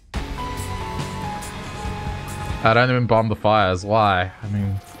 I don't even bomb the fires. Why? I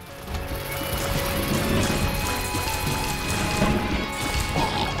mean...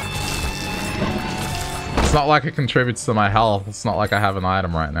 It's not like it contributes to my health. It's not like I have an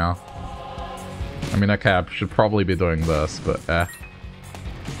item right now. I mean, okay, I should probably be doing this, but eh.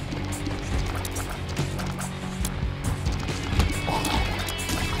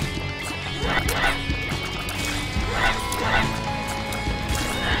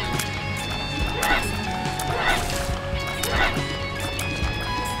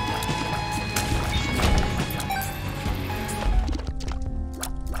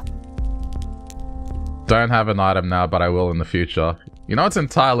 Don't have an item now, but I will in the future. You know, it's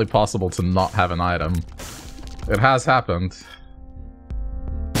entirely possible to not have an item. It has happened.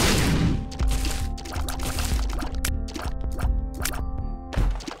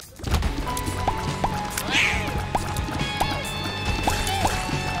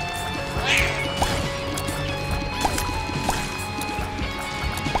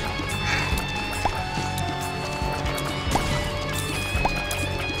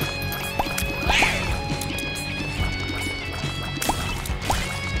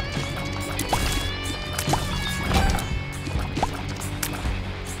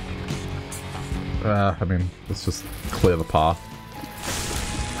 I mean, let's just clear the path.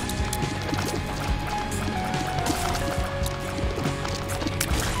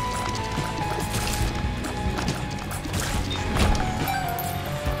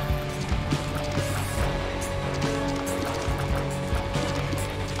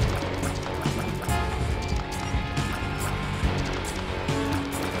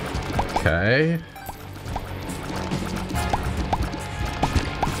 Okay.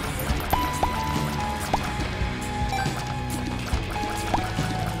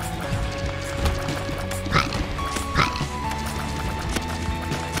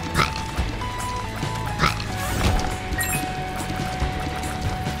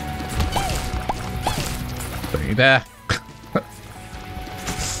 There.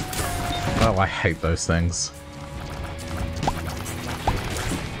 Oh, I hate those things.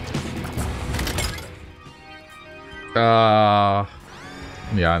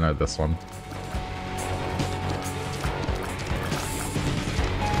 Yeah, I know this one.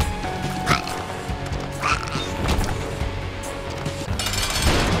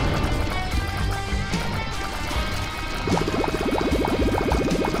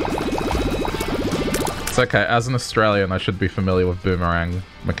 It's okay, as an Australian I should be familiar with boomerang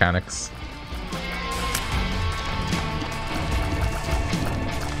mechanics.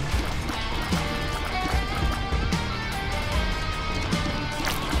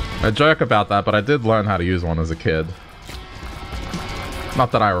 I joke about that, but I did learn how to use one as a kid.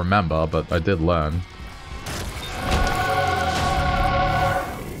 Not that I remember, but I did learn.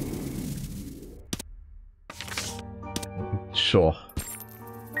 Sure.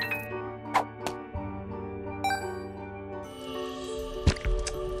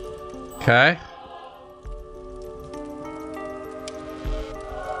 Okay.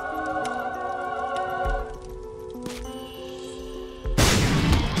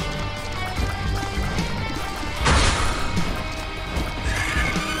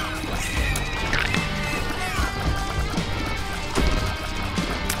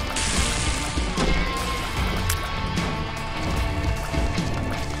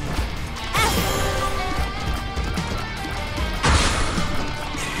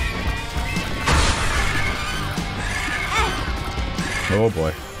 Oh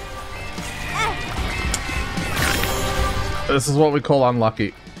boy. This is what we call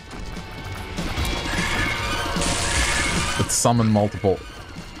unlucky. It's summoned multiple.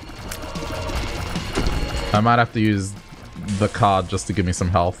 I might have to use the card just to give me some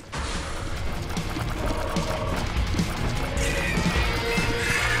health.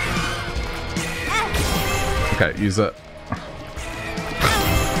 Okay, use it.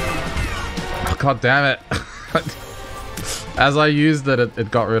 Oh, God damn it. As I used it,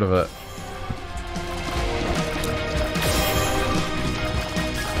 it got rid of it.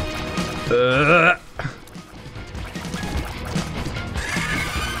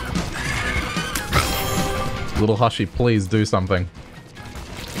 Little Hushy, please do something.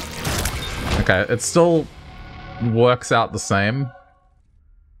 Okay, it still works out the same.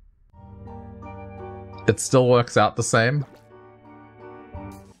 It still works out the same.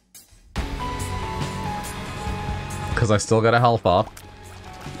 Because I still get a health up.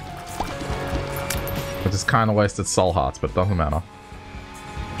 I just kind of wasted soul hearts, but it doesn't matter.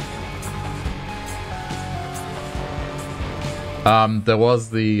 There was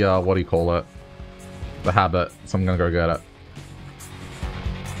the, what do you call it? The habit, so I'm gonna go get it.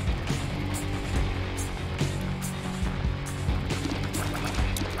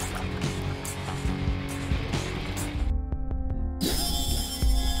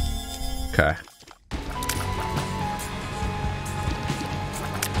 Okay.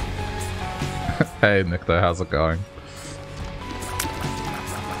 Hey, Nicto, how's it going?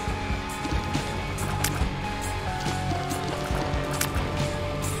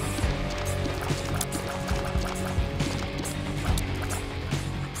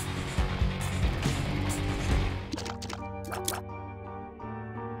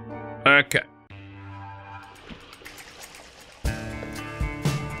 Okay.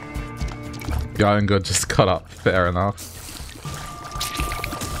 Going good, just got up. Fair enough.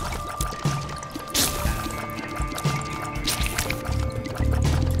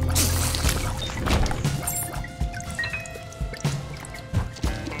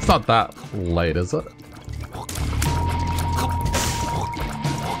 It's not that late, is it?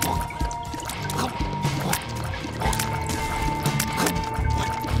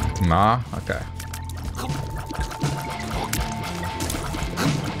 Nah? Okay.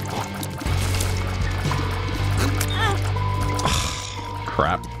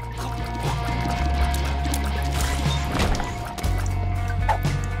 Crap.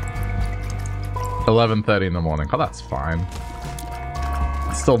 $11:30 in the morning. Oh, that's fine.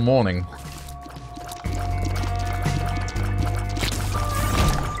 It's still morning.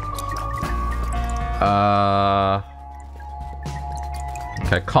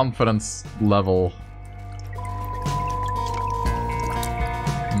 Okay, confidence level.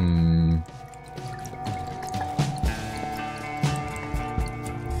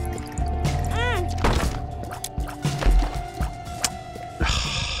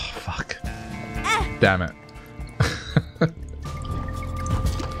 Fuck. Damn it.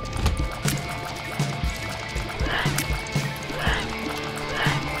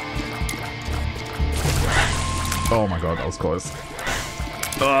 Oh my god, that was close.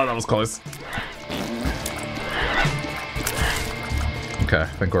 Oh, that was close. Okay, I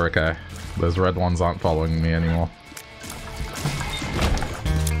think we're okay. Those red ones aren't following me anymore.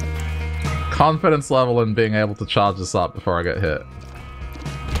 Confidence level in being able to charge this up before I get hit.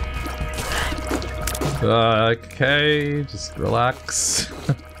 Okay, just relax.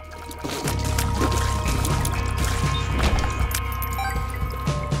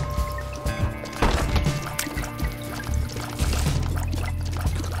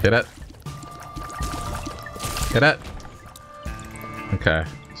 Hit it. Hit it. Okay,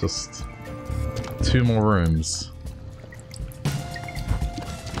 just 2 more rooms.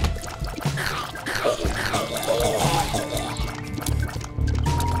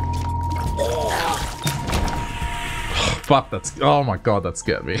 Fuck, that's... Oh my god, that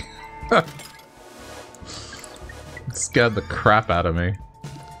scared me. It scared the crap out of me.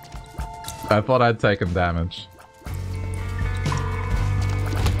 I thought I'd taken damage.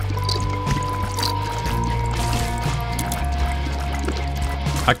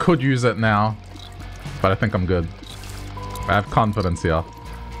 I could use it now, but I think I'm good. I have confidence here.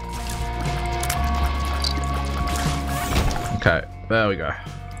 Okay, there we go.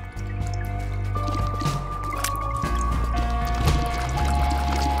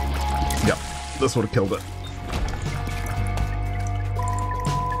 Yep, this would have killed it.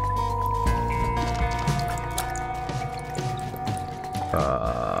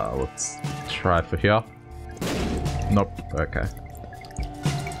 Let's try for here. Nope, okay.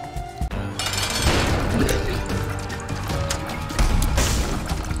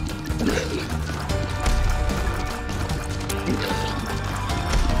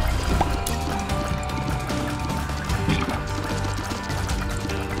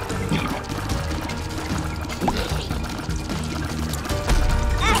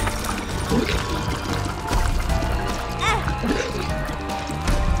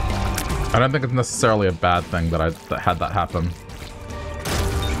 I don't think it's necessarily a bad thing that I had that happen.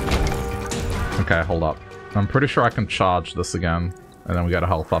 Okay, hold up. I'm pretty sure I can charge this again, and then we get a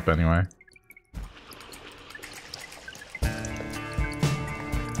health up anyway.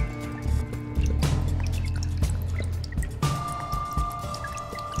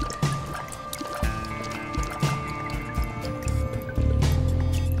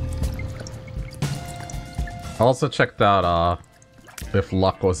 I also checked out, If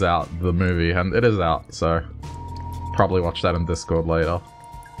Luck Was Out, the movie, and it is out, so probably watch that in Discord later.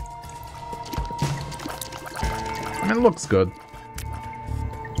 I mean, it looks good.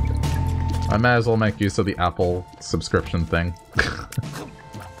 I may as well make use of the Apple subscription thing.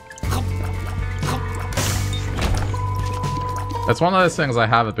 It's one of those things I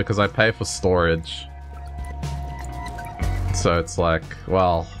have it because I pay for storage. So it's like,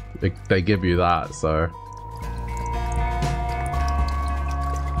 well, they give you that, so...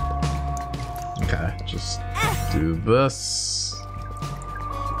 Okay, just do this.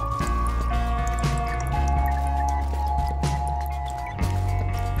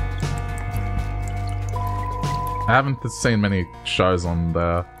 I haven't seen many shows on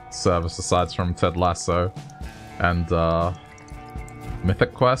the service aside from Ted Lasso and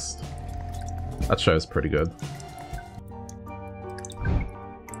Mythic Quest. That show's pretty good.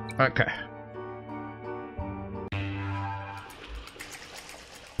 Okay.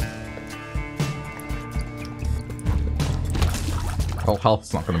 Well,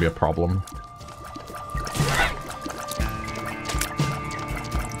 health's not going to be a problem.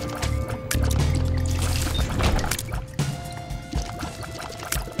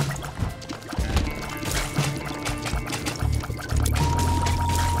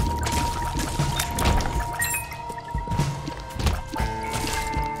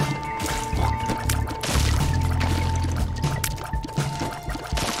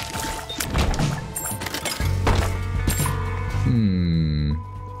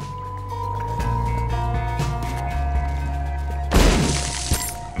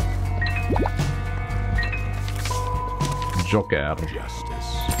 Joker.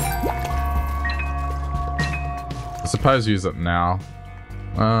 Justice. I suppose use it now.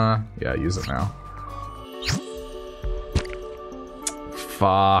 Yeah, use it now.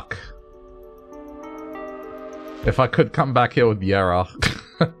 Fuck. If I could come back here with the error.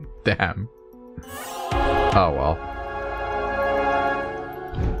 Damn. Oh well.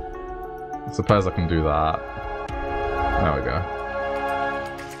 I suppose I can do that. There we go.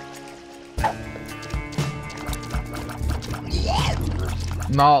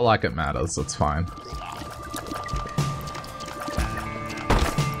 Not like it matters, it's fine.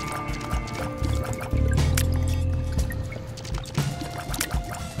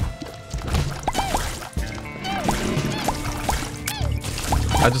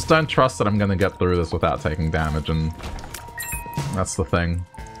 I just don't trust that I'm gonna get through this without taking damage, and that's the thing.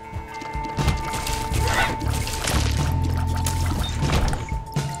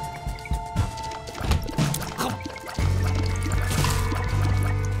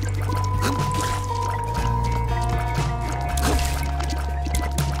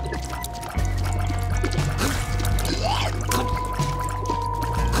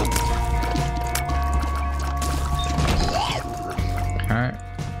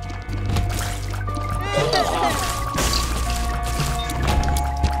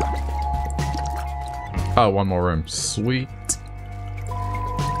 Oh, one more room. Sweet.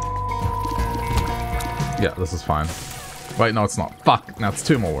 Yeah, this is fine. Wait, no, it's not. Fuck! Now it's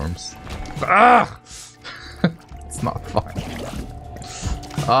two more rooms. Ah! It's not fine.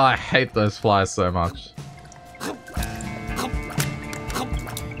 Oh, I hate those flies so much.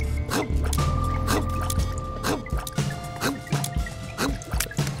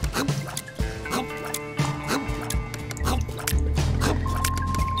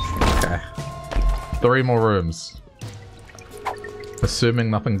 3 more rooms. Assuming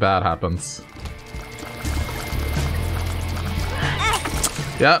nothing bad happens.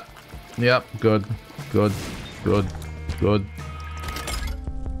 Yep. Yep. Good. Good. Good. Good.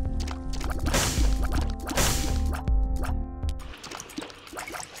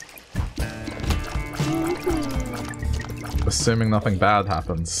 Assuming nothing bad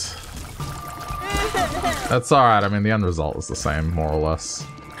happens. That's alright, I mean the end result is the same, more or less.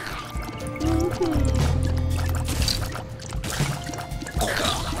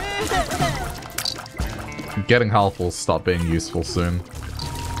 Getting health will stop being useful soon.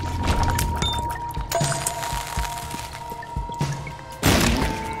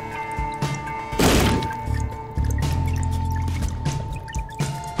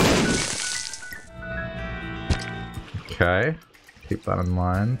 Okay, keep that in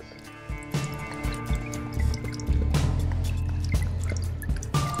mind.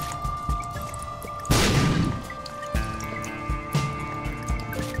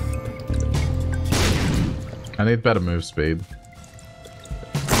 I need better move speed.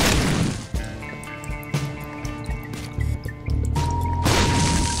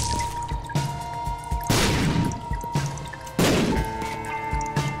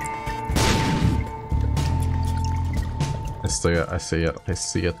 I see it, I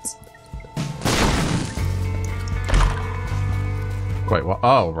see it. Wait, what?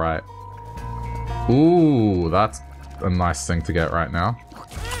 Oh, right. Ooh, that's a nice thing to get right now.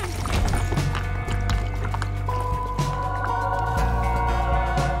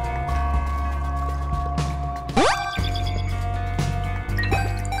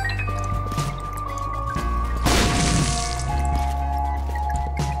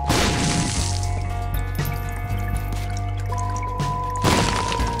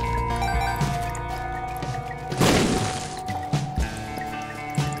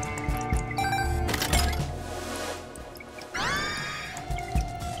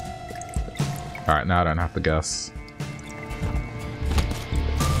 Alright, now I don't have to guess.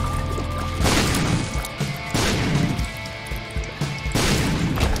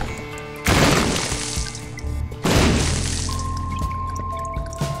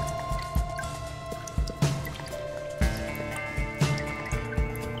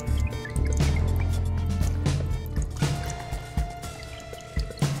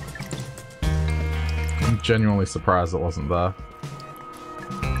 I'm genuinely surprised it wasn't there.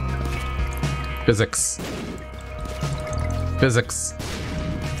 Physics. Physics.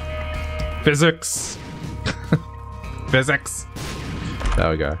 Physics. Physics. There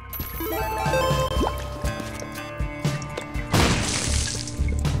we go.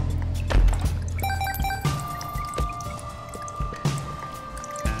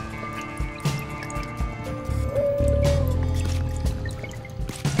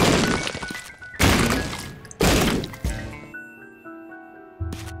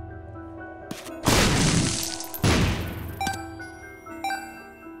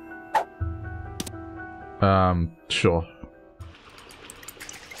 Sure.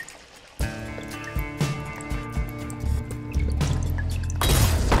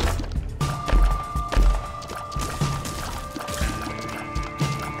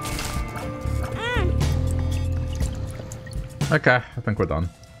 Okay, I think we're done.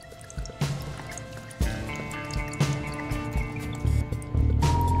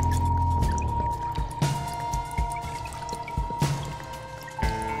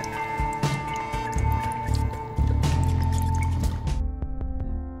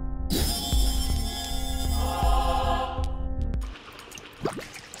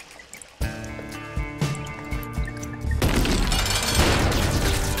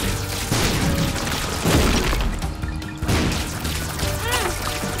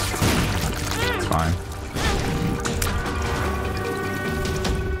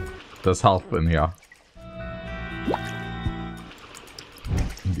 There's health in here.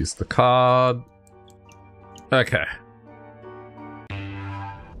 Use the card. Okay.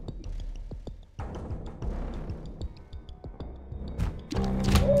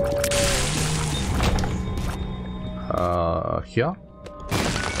 Here?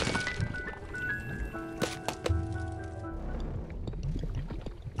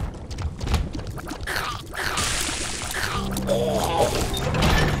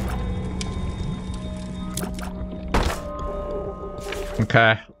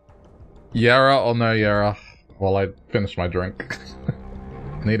 Okay. Yara or no Yara? While I finish my drink.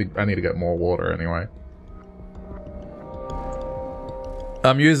 I need to get more water anyway.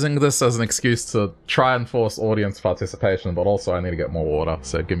 I'm using this as an excuse to try and force audience participation, but also I need to get more water,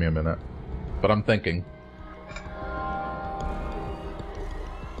 so give me a minute. But I'm thinking.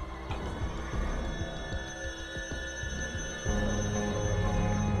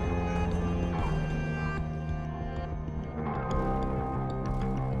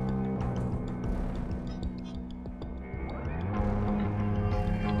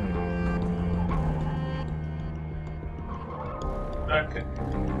 Okay.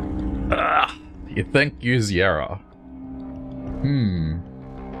 You think use Yera?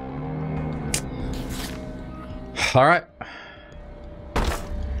 Alright.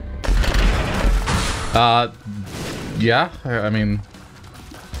 Yeah, I mean...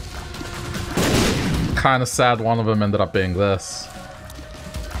 Kinda sad one of them ended up being this.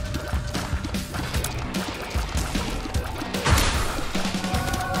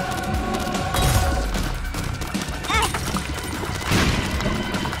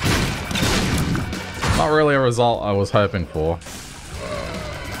 Not really a result I was hoping for.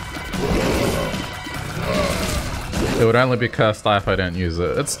 It would only be cursed if I didn't use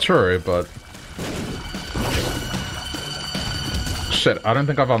it. It's true, but... Shit, I don't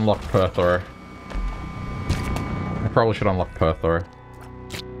think I've unlocked Perthro. I probably should unlock Perthro.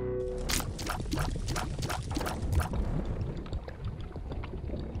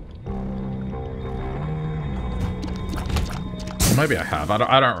 Maybe I have.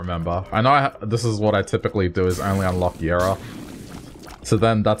 I don't remember. I know this is what I typically do, is only unlock Yera. So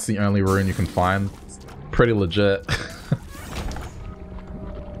then that's the only rune you can find. It's pretty legit.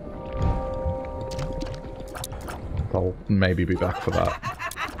 I'll maybe be back for that.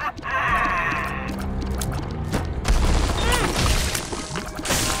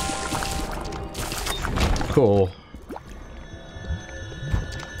 Cool.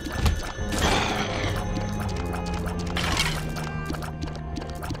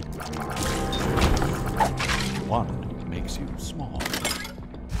 One makes you small.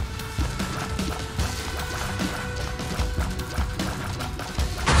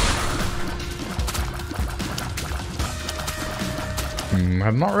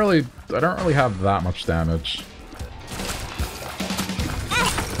 I don't really have that much damage.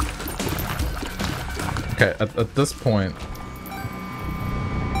 Okay, at this point...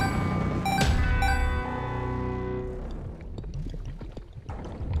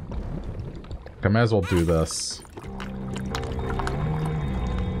 I may as well do this.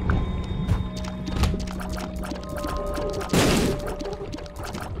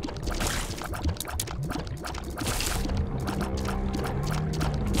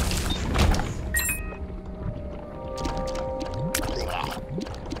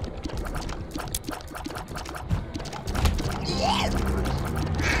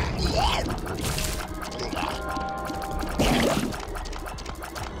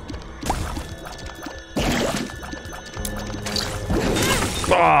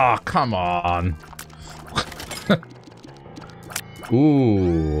 Oh, come on.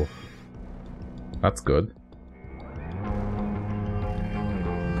 Ooh. That's good.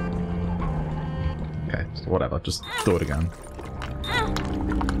 Okay, so whatever, just do it again.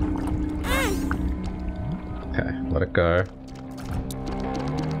 Okay, let it go.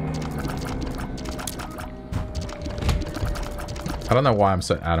 I don't know why I'm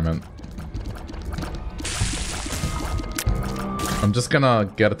so adamant. I'm just gonna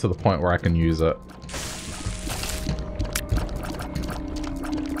get it to the point where I can use it.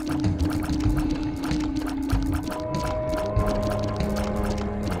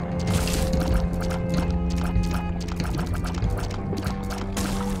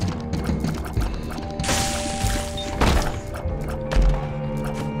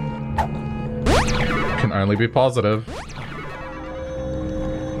 Can only be positive.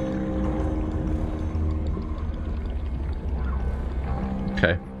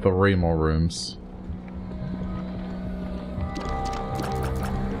 Okay, 3 more rooms.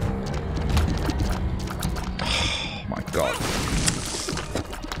 Oh my god.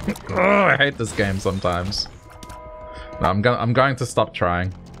 Oh, I hate this game sometimes. No, I'm going to stop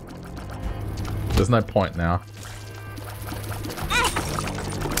trying. There's no point now.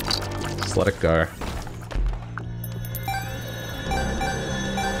 Just let it go.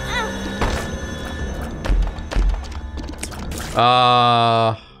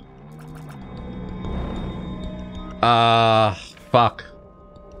 Fuck.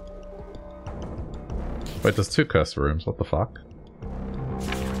 Wait, there's 2 curse rooms, what the fuck?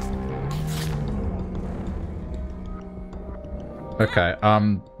 Okay,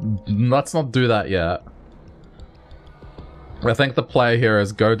 let's not do that yet. I think the play here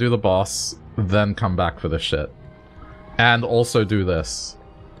is go do the boss, then come back for this shit. And also do this.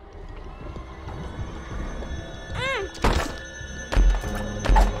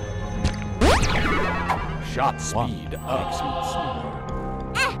 Shot speed up.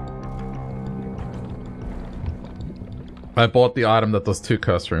 I bought the item that does 2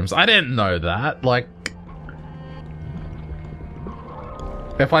 curse rooms. I didn't know that. Like,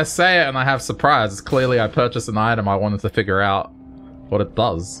 if I say it and I have surprise, it's clearly I purchased an item I wanted to figure out what it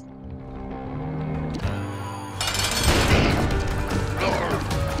does.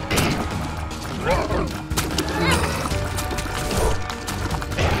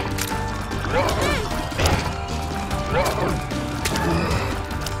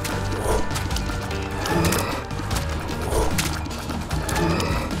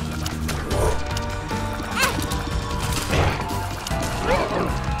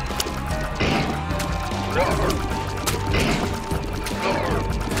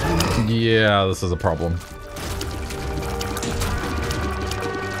 Yeah, this is a problem.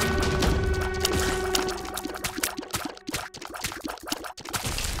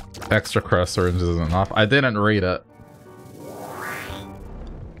 Extra cross syringes isn't enough. I didn't read it.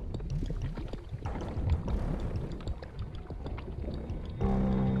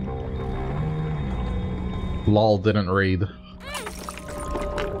 Lol, didn't read.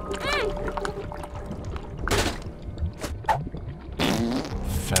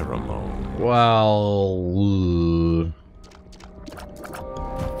 Pheromone. Well...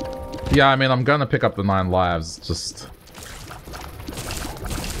 yeah, I mean, I'm gonna pick up the 9 lives, just...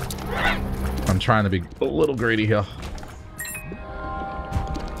 I'm trying to be a little greedy here.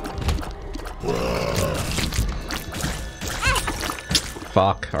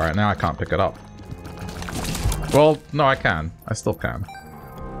 Fuck. Alright, now I can't pick it up. Well, no, I can. I still can.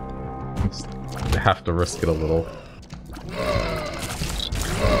 Just have to risk it a little. Ugh,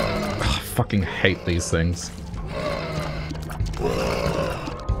 I fucking hate these things.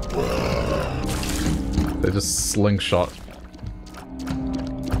 They just slingshot.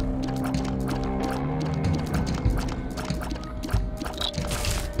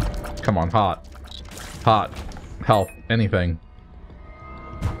 Come on, heart. Heart. Health. Anything.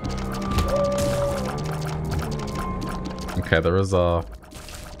 Okay, there's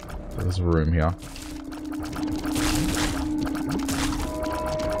room here.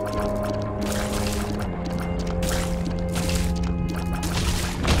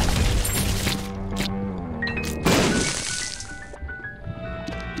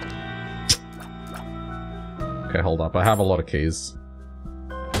 Okay, hold up. I have a lot of keys.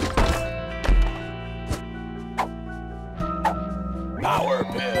 Power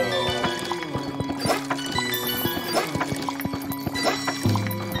pill.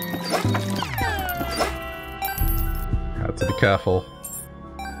 Had to be careful.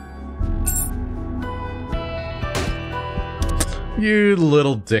 You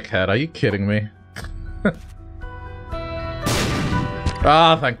little dickhead, are you kidding me?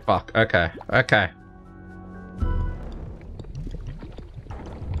 Ah, thank fuck. Okay, okay.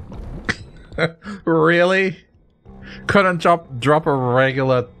 Really? Couldn't drop a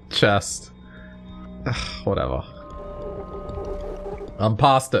regular chest. Ugh, whatever. I'm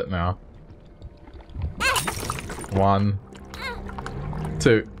past it now. 1,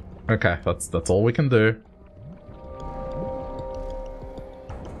 2. Okay, that's all we can do.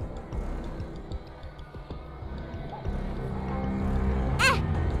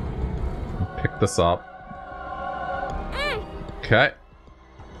 Pick this up. Okay.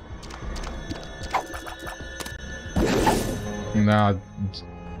 Now,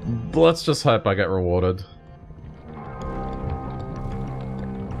 let's just hope I get rewarded.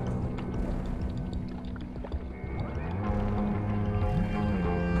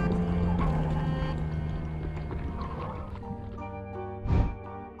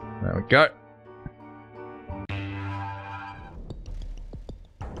 There we go.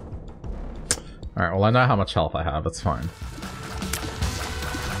 Alright, well I know how much health I have, it's fine.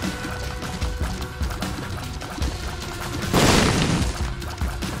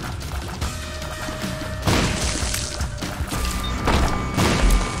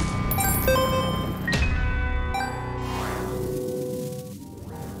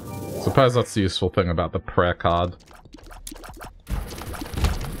 Suppose that's the useful thing about the prayer card.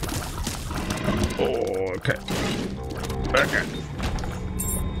 Oh, okay. Okay.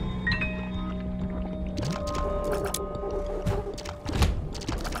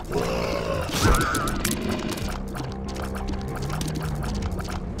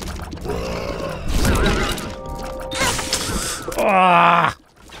 Ah!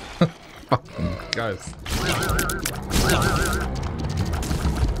 Fucking guys.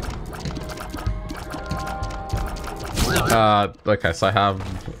 Okay, so I have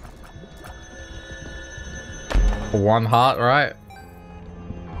 1 heart, right?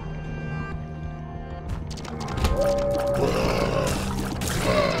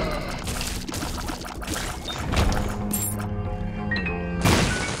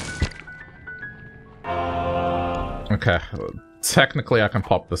 Okay, technically I can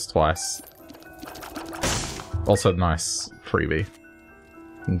pop this twice. Also nice, freebie. You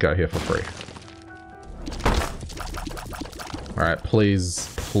can go here for free. Alright, please,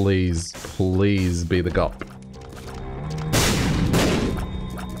 please, please be the GOP.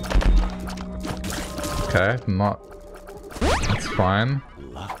 Okay, not... That's fine.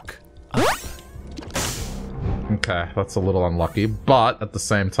 Luck. Okay, that's a little unlucky, but at the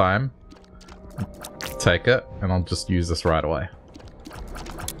same time, take it, and I'll just use this right away.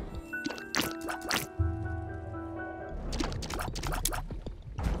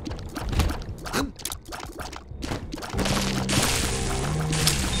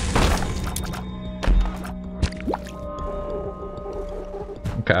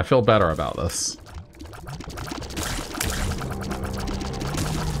 Okay, I feel better about this.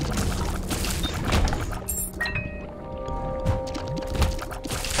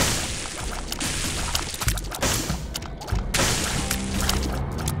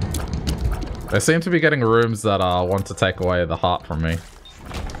 They seem to be getting rooms that want to take away the heart from me.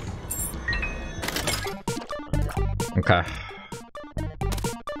 Okay.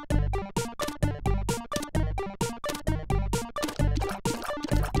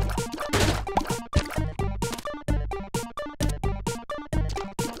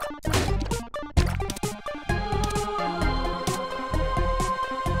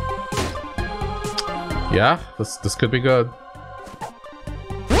 Yeah, this could be good.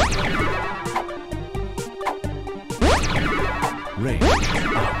 Range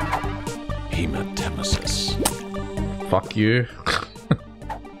up. Hematemesis. Fuck you.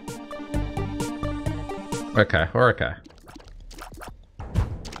 Okay, we're okay.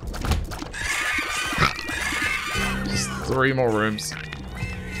 Just 3 more rooms.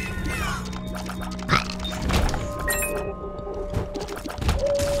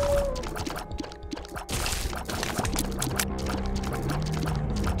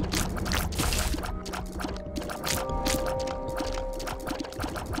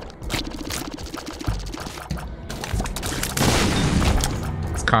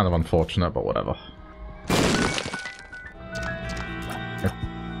 Kind of unfortunate, but whatever.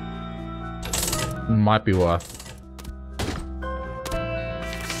 It might be worth.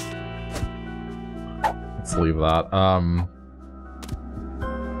 Let's leave that.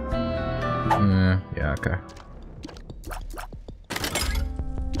 Yeah, okay.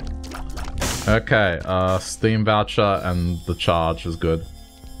 Okay, Steam voucher and the charge is good.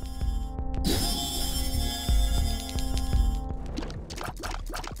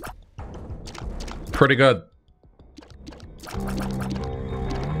 Pretty good.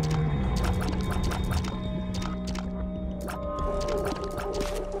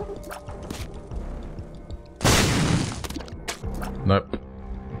 Nope.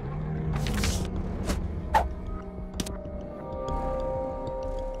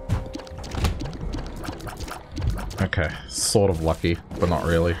 Okay, sort of lucky, but not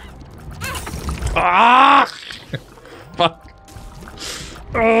really. Ah! Fuck.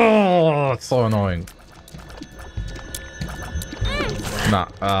 Oh, it's so annoying. Nah,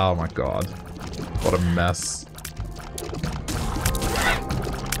 oh my god. What a mess.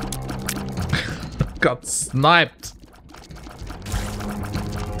 Got sniped.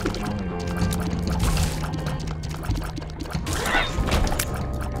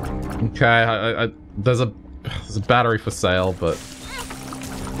 Okay, there's a battery for sale, but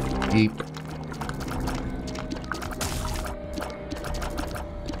yeep.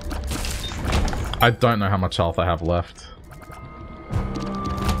 I don't know how much health I have left.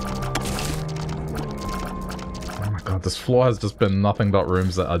 Oh my god, this floor has just been nothing but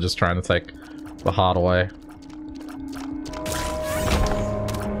rooms that are just trying to take the heart away.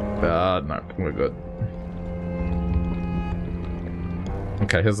 No, we're good.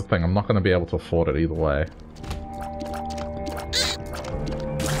 Okay, here's the thing. I'm not going to be able to afford it either way.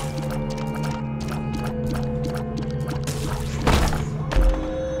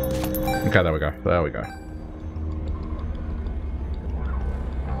 Okay, there we go. There we go.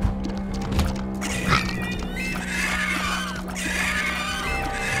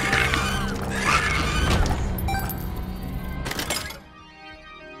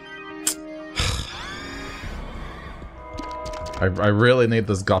 I really need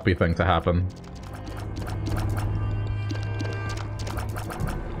this guppy thing to happen.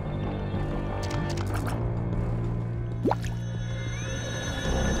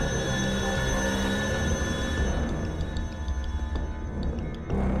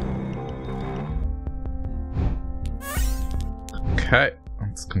 Okay,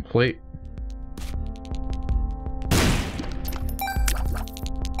 that's complete.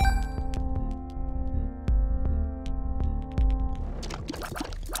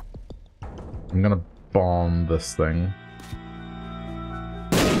 I'm gonna bomb this thing.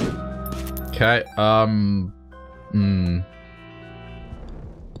 Okay,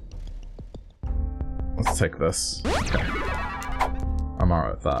 let's take this. Okay. I'm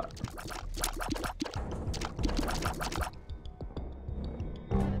alright with that.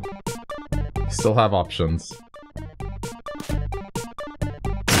 Still have options.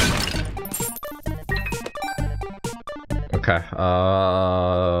 Okay,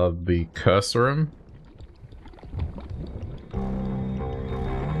 the curse room.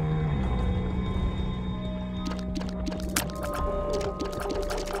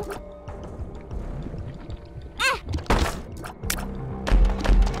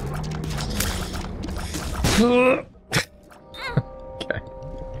 Okay.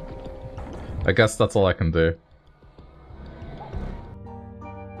 I guess that's all I can do.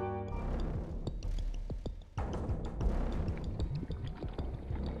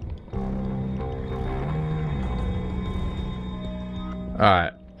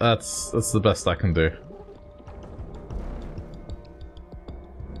 Alright, that's the best I can do.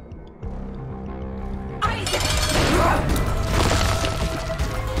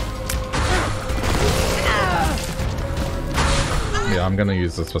 Yeah, I'm gonna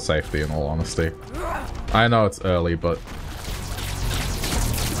use this for safety in all honesty. I know it's early, but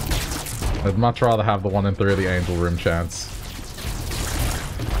I'd much rather have the 1 in 3 of the Angel Room chance.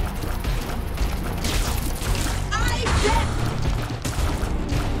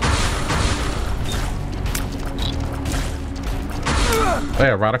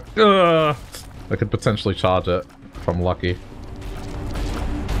 Yeah, right. I could potentially charge it if I'm lucky.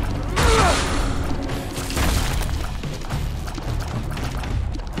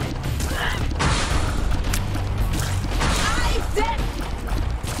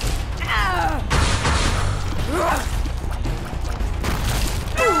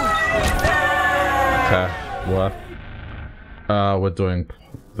 Okay, what? We're doing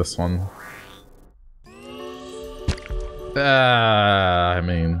this one. I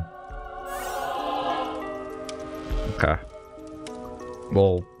mean... Okay.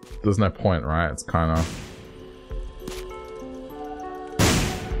 Well, there's no point, right? It's kinda...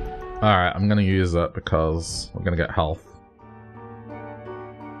 Alright, I'm gonna use it because we're gonna get health.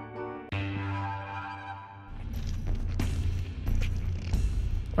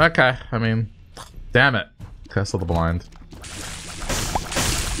 Okay, I mean... Damn it! Curse of the Blind.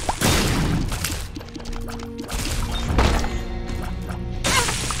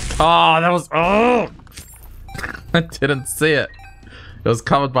 Oh, that was... Oh! I didn't see it. It was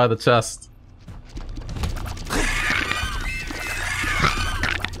covered by the chest.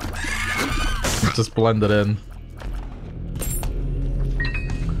 It just blended in.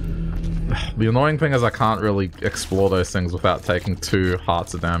 The annoying thing is I can't really explore those things without taking 2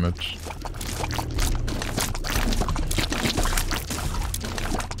 hearts of damage.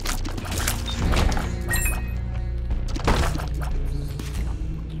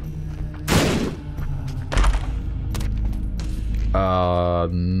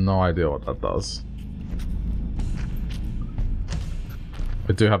 No idea what that does.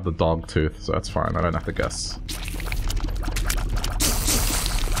 I do have the dog tooth, so that's fine. I don't have to guess.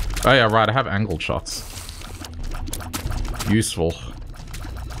 Oh yeah, right, I have angled shots. Useful.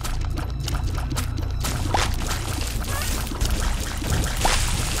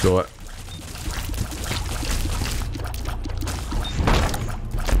 Do it.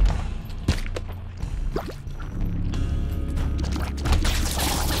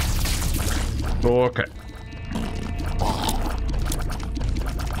 Okay.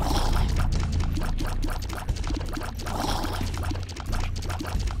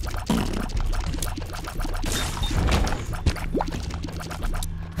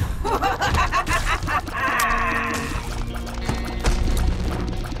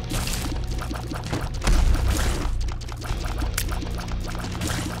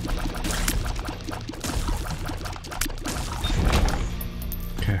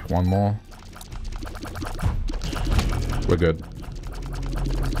 Okay, one more. We're good.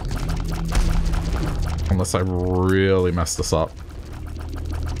 Unless I really mess this up.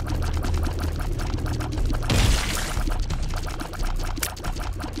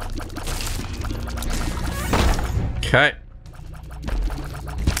 Okay.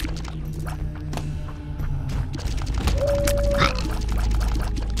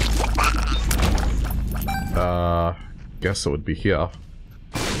 Guess it would be here.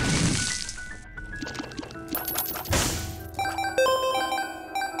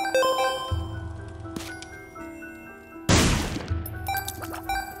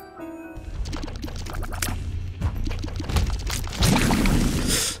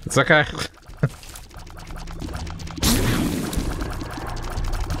 It's okay.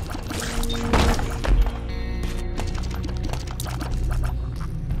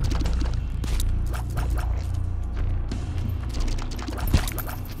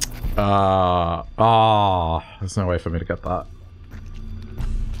 There's no way for me to get that.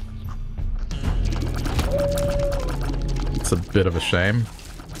 It's a bit of a shame.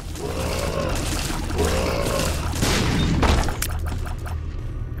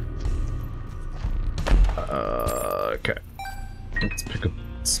 Okay. Let's pick a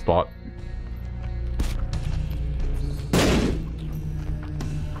spot.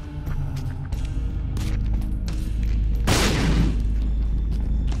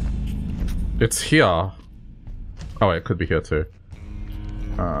 It's here. Oh wait, it could be here too.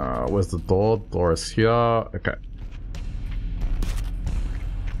 Where's the door? Door is here. Okay.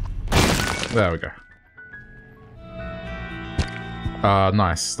 There we go.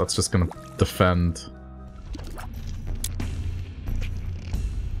 Nice. That's just gonna defend.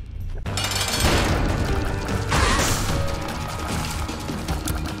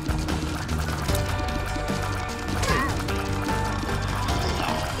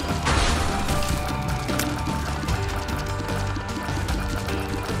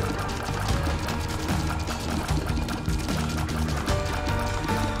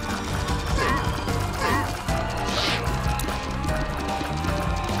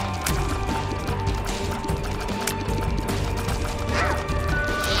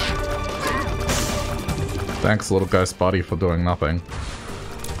 Thanks, little ghost body, for doing nothing.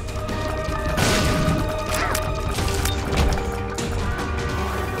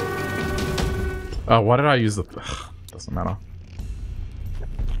 Oh, why did I use the... Ugh, doesn't matter.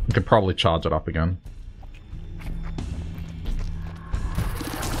 I could probably charge it up again.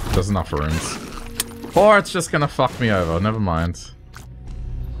 There's enough runes. Or it's just gonna fuck me over, never mind.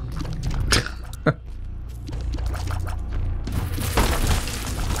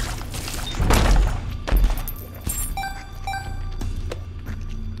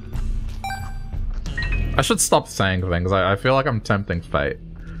 I should stop saying things. I feel like I'm tempting fate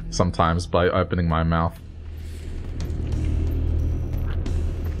sometimes by opening my mouth.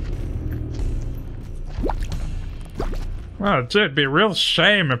 Oh, gee, it'd be a real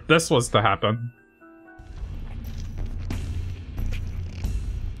shame if this was to happen.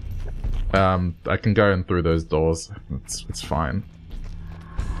 I can go in through those doors. It's fine.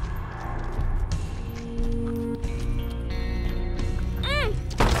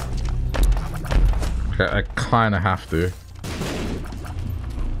 I kinda have to.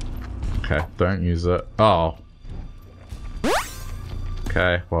 Okay, don't use it. Oh.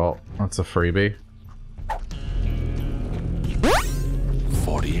 Okay, well, that's a freebie.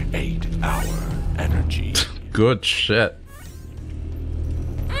 48-hour energy. Good shit.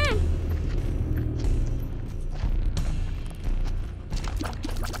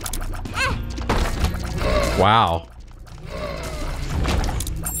 Wow.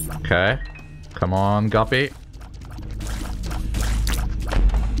 Okay. Come on, Guppy.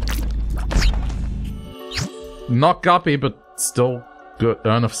 Not Guppy, but still good.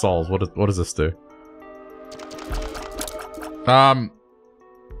 Urn of Souls. What does this do? Card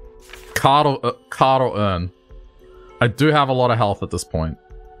or urn. I do have a lot of health at this point.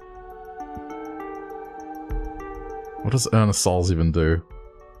 What does Urn of Souls even do?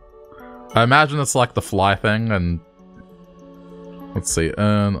 I imagine it's like the fly thing, and... Let's see,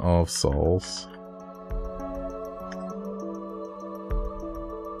 Urn of Souls.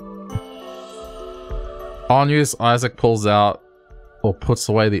 On use, Isaac pulls out or puts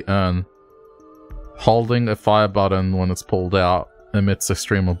away the urn. Holding a fire button when it's pulled out emits a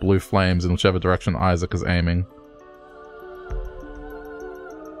stream of blue flames in whichever direction Isaac is aiming.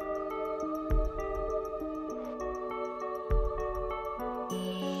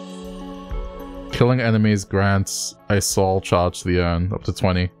 Killing enemies grants a soul charge to the urn, up to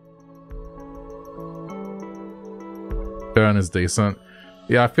 20. Urn is decent.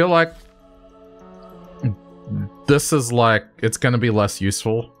 Yeah, I feel like this is like, it's gonna be less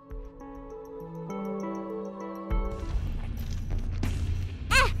useful.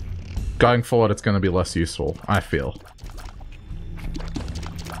 Going forward, it's gonna be less useful, I feel.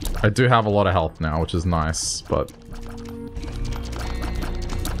 I do have a lot of health now, which is nice, but...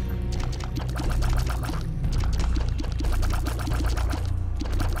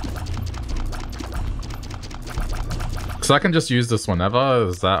 So I can just use this whenever?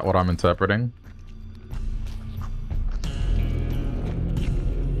 Is that what I'm interpreting?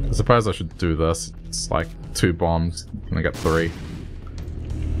 I suppose I should do this. It's like 2 bombs, and I get 3.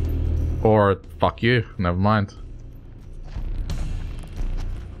 Or, fuck you, never mind.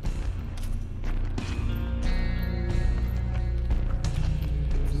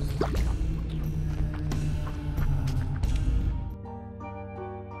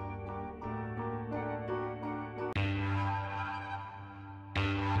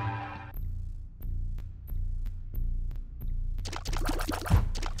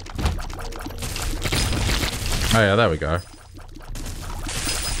 Oh yeah, there we go.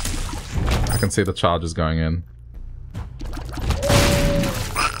 I can see the charges going in.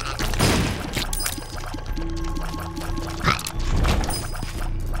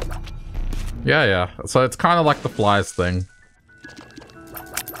 Yeah. So it's kind of like the flies thing.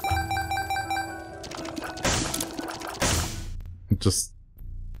 Just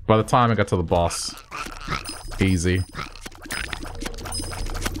by the time I get to the boss, Easy.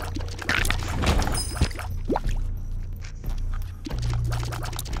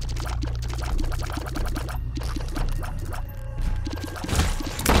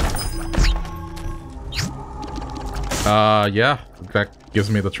 Yeah, that gives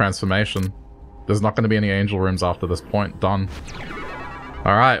me the transformation. There's not going to be any angel rooms after this point. Done.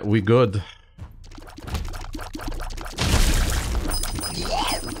 Alright, we good.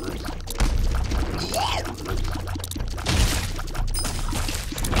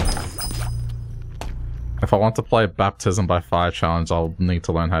 If I want to play Baptism by Fire Challenge, I'll need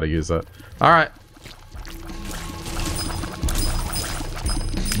to learn how to use it. Alright.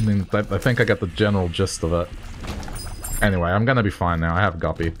 I mean, I think I get the general gist of it. Anyway, I'm gonna be fine now. I have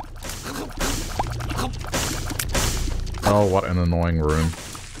Guppy. Oh, what an annoying room.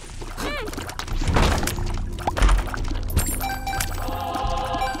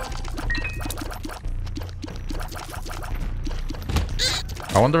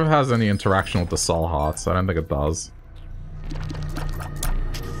 I wonder if it has any interaction with the soul hearts. I don't think it does.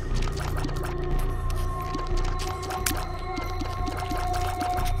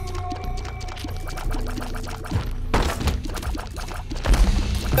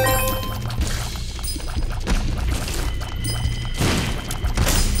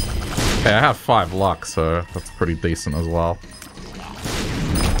 Okay, I have 5 luck, so that's pretty decent as well.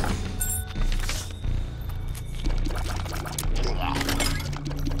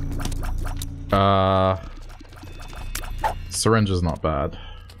 Syringe is not bad.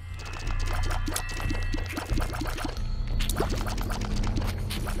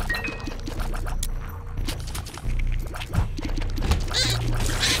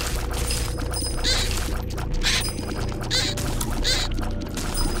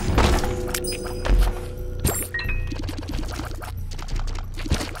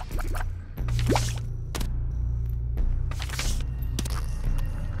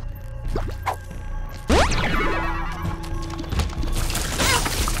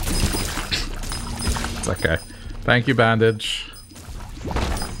 Thank you, bandage.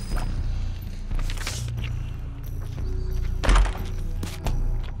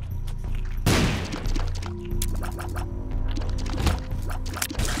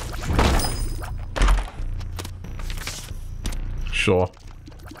 Sure.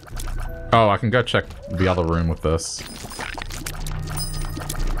 Oh, I can go check the other room with this.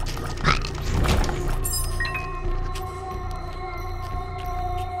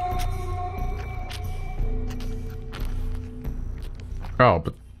 Oh,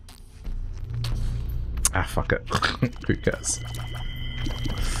 but... ah, fuck it. Who cares?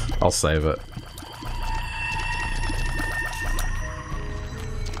 I'll save it.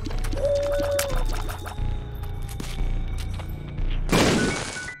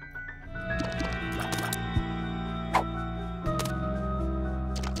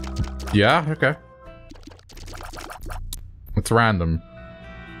 Yeah, okay. It's random.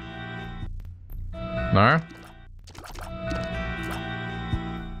 No?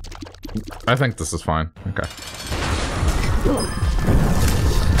 I think this is fine. Okay.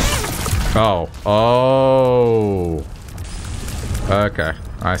 Oh. Oh. Okay.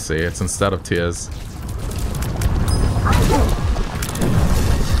 I see. It's instead of tears.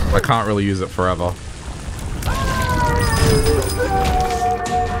 I can't really use it forever.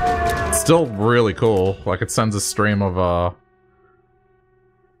 It's still really cool. Like, it sends a stream of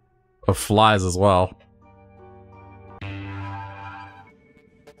flies as well.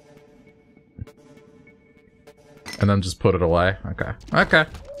 And then just put it away. Okay. Okay.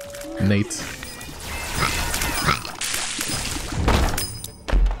 Neat.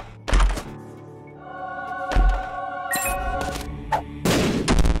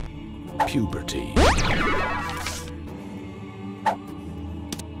 Puberty.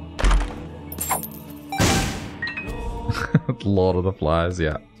 Lord of the Flies,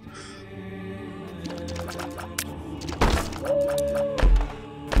 yeah.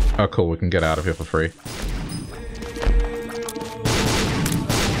 Oh, cool. We can get out of here for free.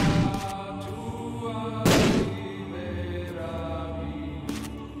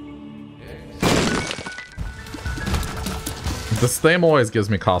 This theme always gives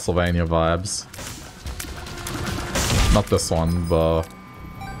me Castlevania vibes. Not this one, but...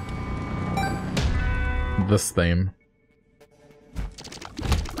 this theme.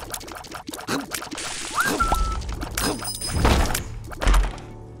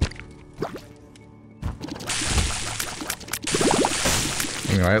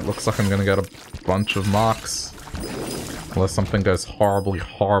 Anyway, it looks like I'm gonna get a bunch of marks. Unless something goes horribly,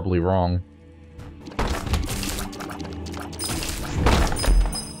 horribly wrong.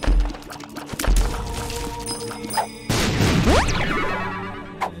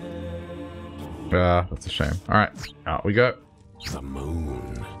 Yeah, that's a shame. Alright, out we go. The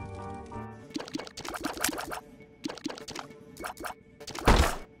moon.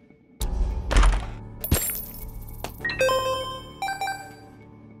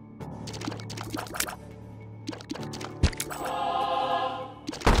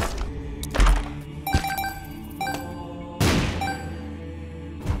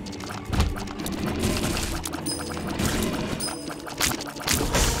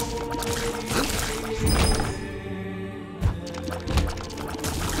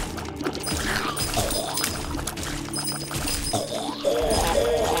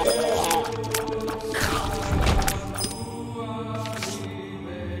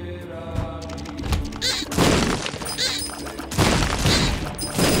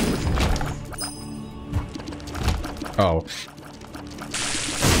 Oh.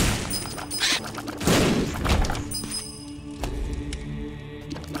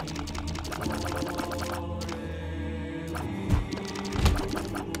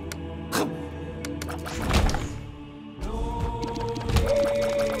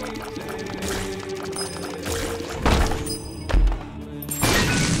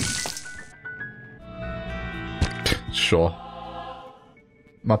 Sure.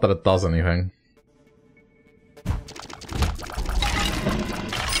 Not that it does anything.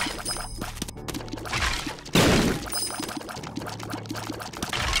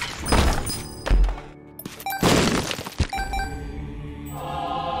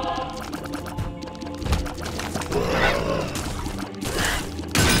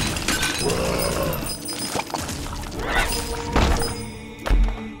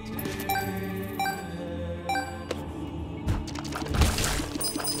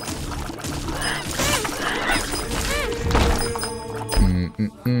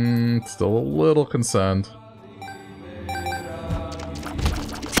 Still a little concerned.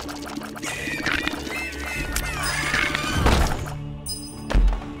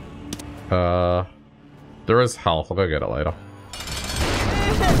 There is health. I'll go get it later.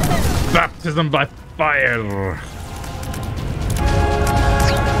 Baptism by fire!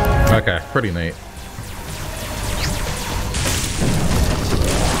 Okay, pretty neat.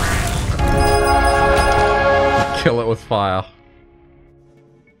 Kill it with fire.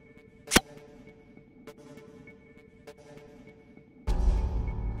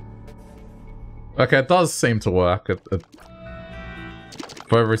 Okay, it does seem to work.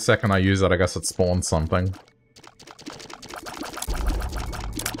 For every second I use it, I guess it spawns something.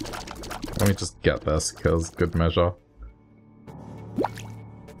 Let me just get this, because good measure.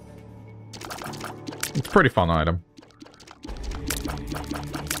 It's a pretty fun item.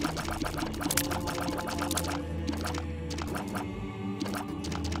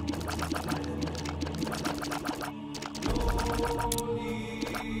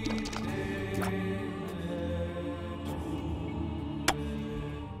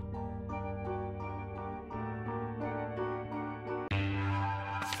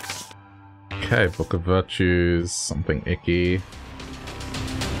 Okay, Book of Virtues, something icky. I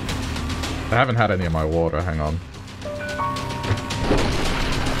haven't had any of my water, hang on.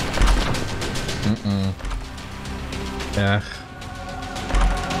 Yeah.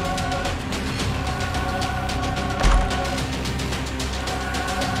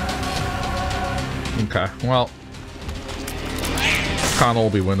 Okay, well. Can't all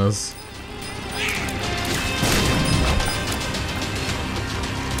be winners.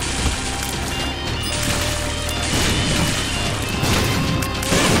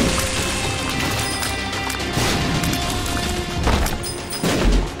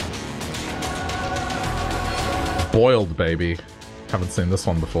 Boiled baby. Haven't seen this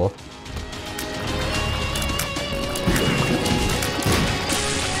one before.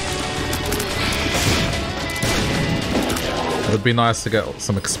 It would be nice to get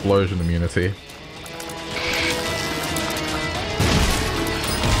some explosion immunity.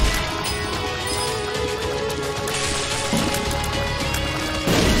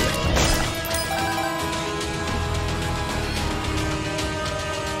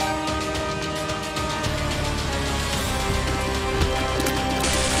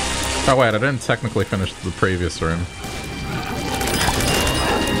 Oh wait, I didn't technically finish the previous room.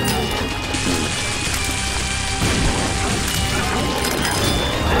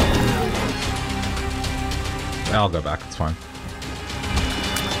 I'll go back, it's fine.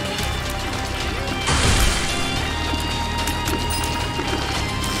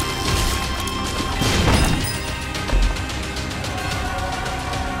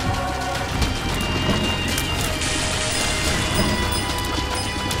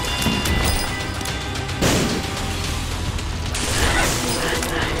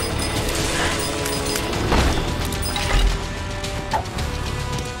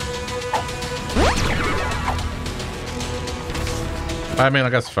 I mean,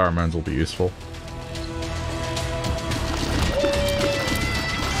 I guess pheromones will be useful.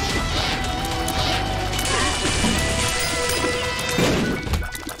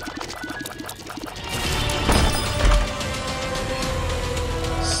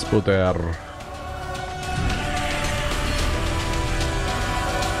 Spuder.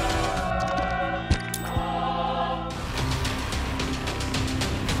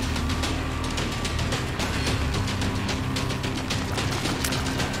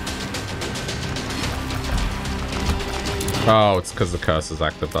 Oh, it's because the curse is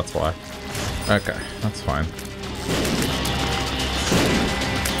active, that's why. Okay, that's fine.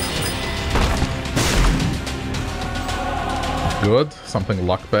 Good, something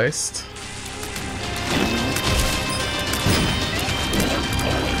luck-based.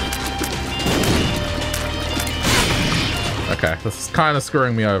 Okay, this is kind of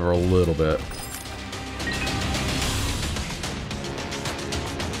screwing me over a little bit.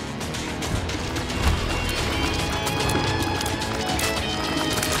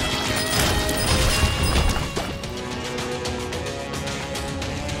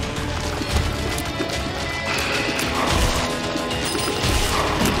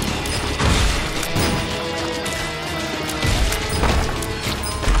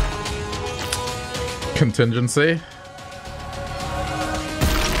 Contingency.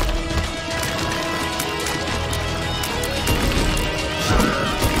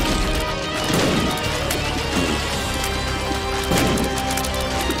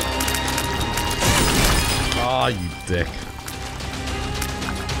 Ah, you dick.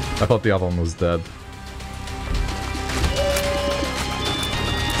 I thought the other one was dead.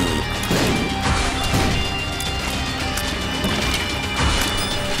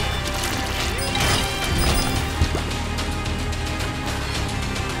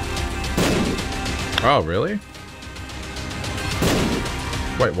 Oh, really?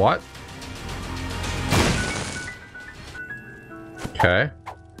 Wait, what? Okay.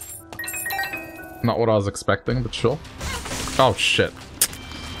 Not what I was expecting, but sure. Oh, shit.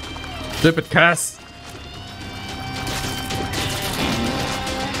 Stupid cast!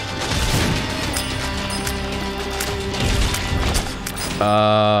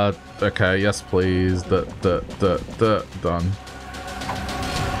 Okay, yes please. Done.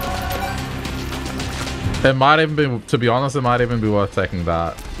 It might even be, to be honest, it might even be worth taking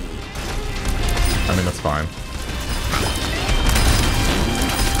that. I mean, that's fine.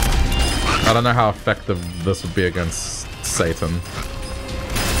 I don't know how effective this would be against Satan.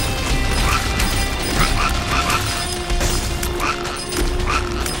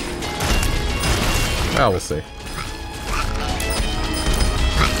 Well, we'll see.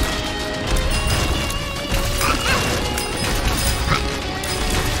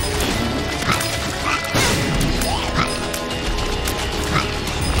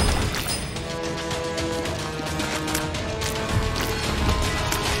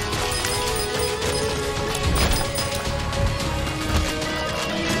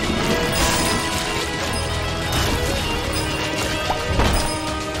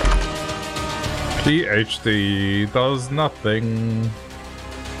 PhD does nothing.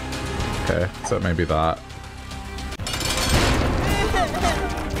 Okay, so maybe that.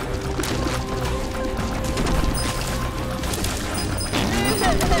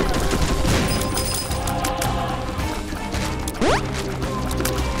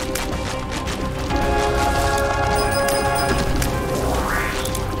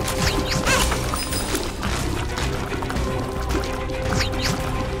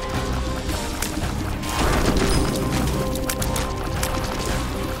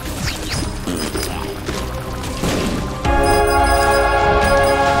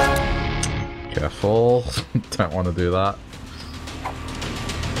 Don't want to do that.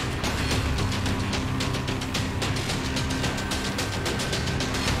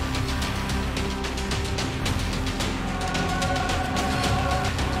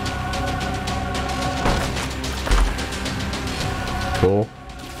 Cool.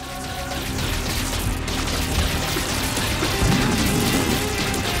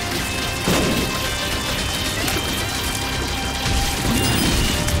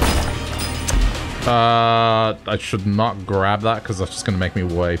 I should not grab that because that's just going to make me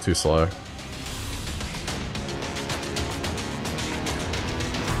way too slow.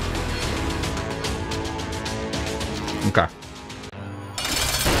 Okay.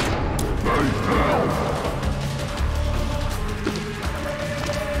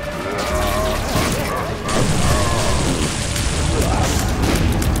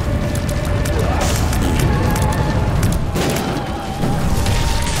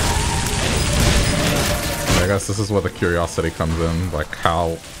 this is where the curiosity comes in. Like,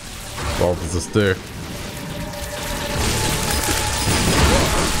 how well does this do?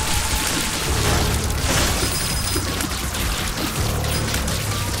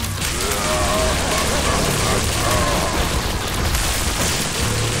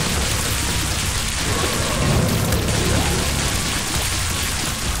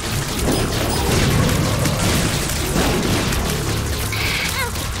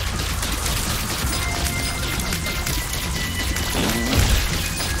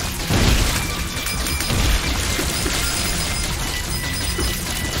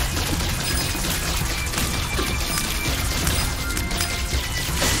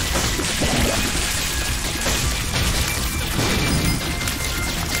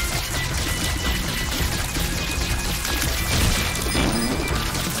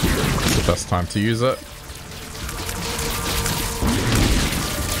 Time to use it.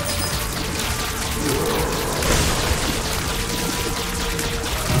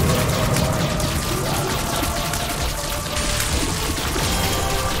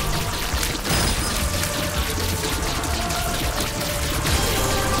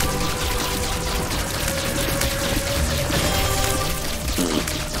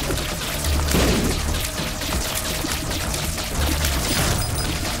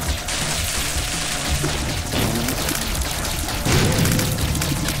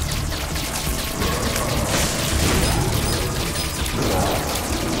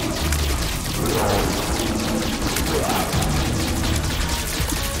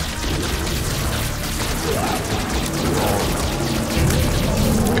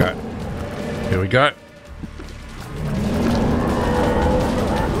 Go.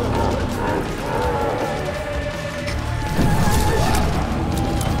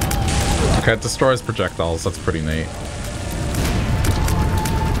 Okay, it destroys projectiles. That's pretty neat.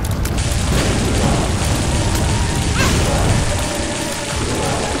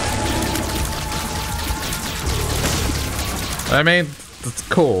 I mean, it's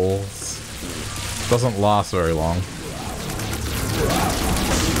cool. It doesn't last very long.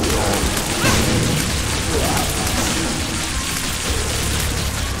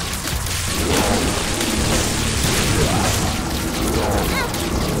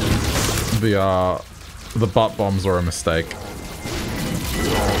 The butt bombs were a mistake.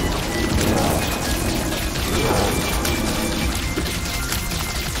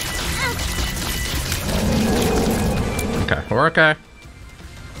 Okay, we're okay.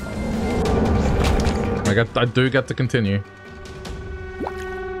 I do get to continue.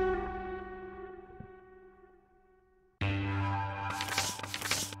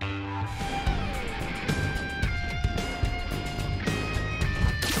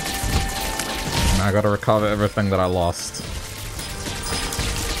 I gotta recover everything that I lost.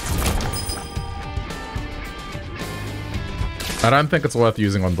 I don't think it's worth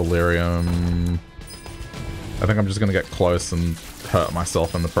using on Delirium. I think I'm just gonna get close and hurt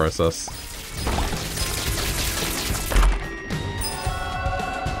myself in the process.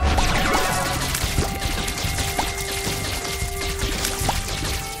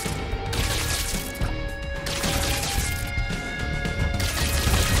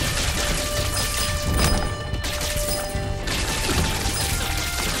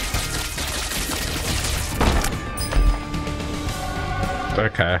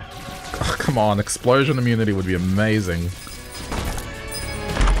 Okay. Oh, come on, explosion immunity would be amazing.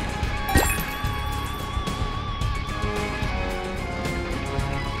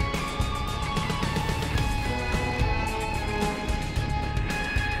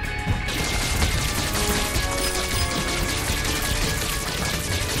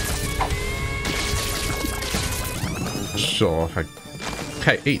 Sure,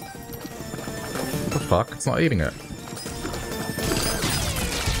 okay, eat. What the fuck? It's not eating it.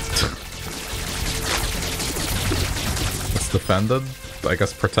 Defended? I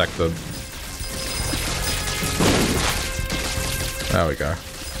guess protected. There we go.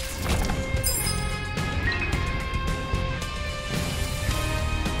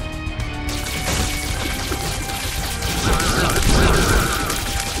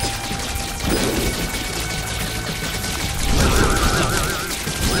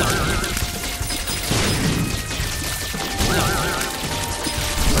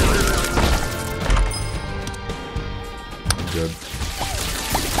 Good.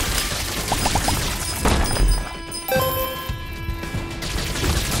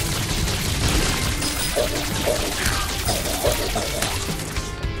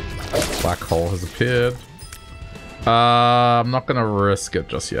 Black hole has appeared. I'm not gonna risk it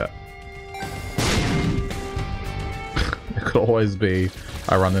just yet. It could always be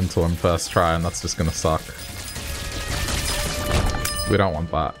I run into him first try and that's just gonna suck. We don't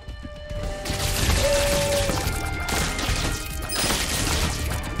want that.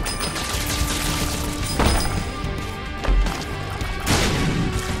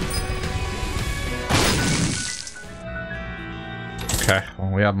 Okay,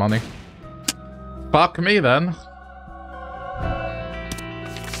 well, we have money. Fuck me then.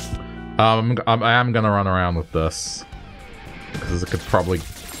 I am gonna run around with this because it could probably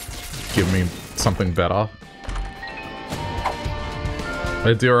give me something better.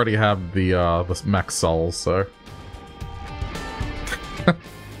 I do already have the max souls, so.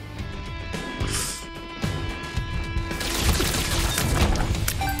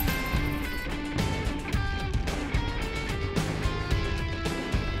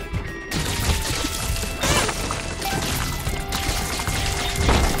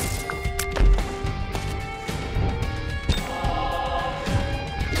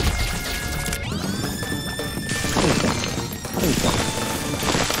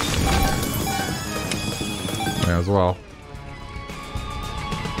 As well.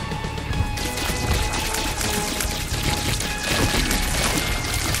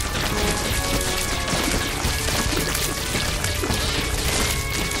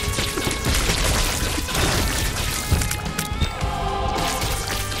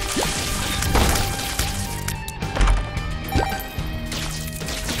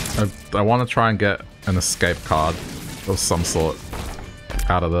 I want to try and get an escape card of some sort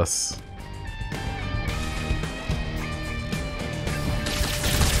out of this.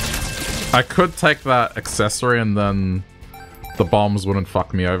 I could take that accessory and then the bombs wouldn't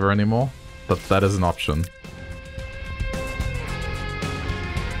fuck me over anymore, but that is an option.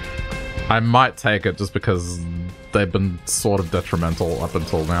 I might take it just because they've been sort of detrimental up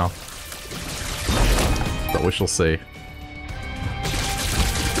until now. But we shall see.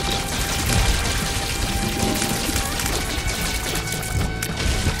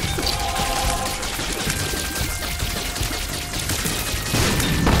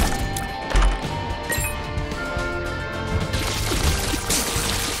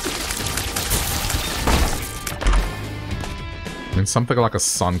 Something like a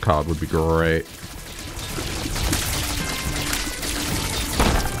sun card would be great.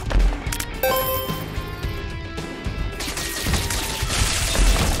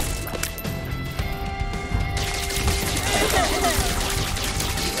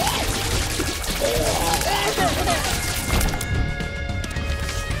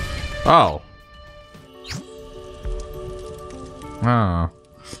 Oh. Ah.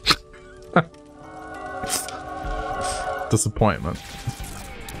 Disappointment.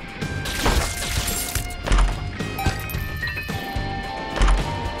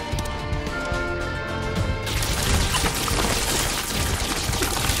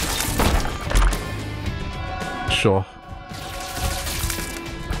 Sure.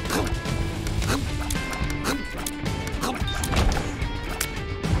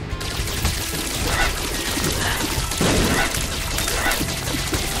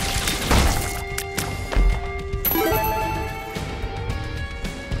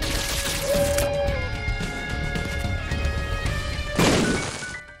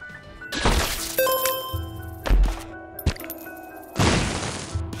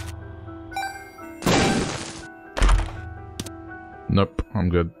 Nope, I'm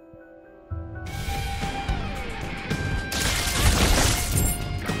good.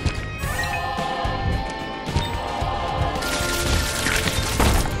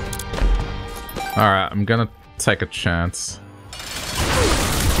 Alright, I'm gonna take a chance.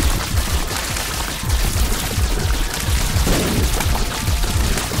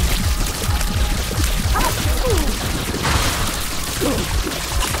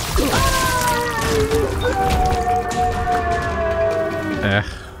 Eh.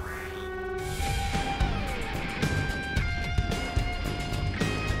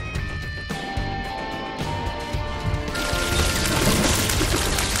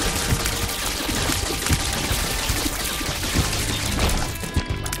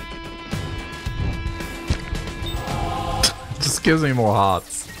 Just gives me more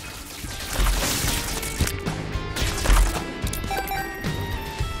hearts.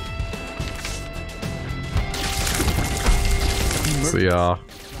 So yeah.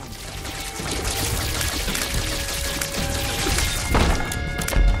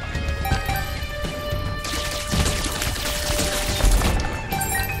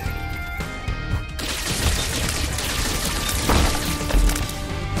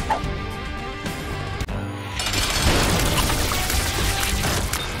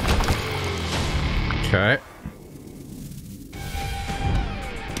 Okay.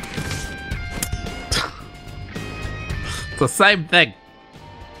 It's the same thing.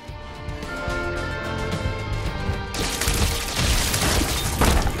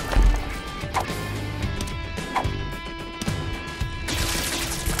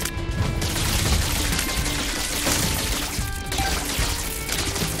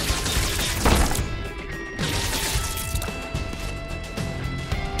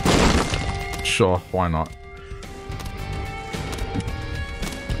 Sure, why not?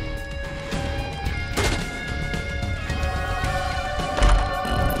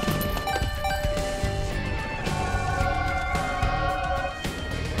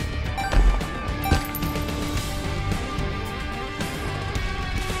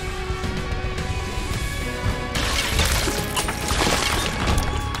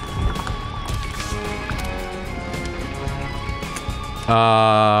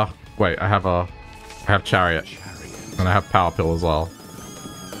 Wait, I have Chariot. And I have Power Pill as well.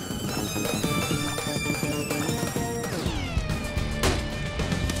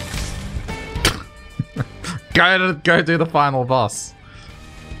 Go do the final boss.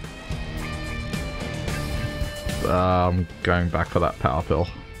 I'm going back for that Power Pill.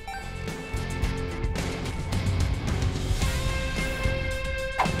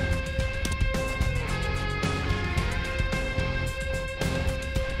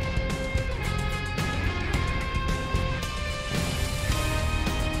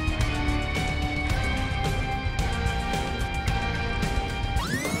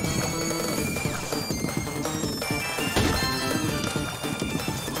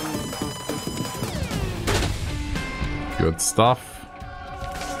 Good stuff.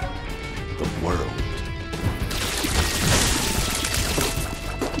 The world.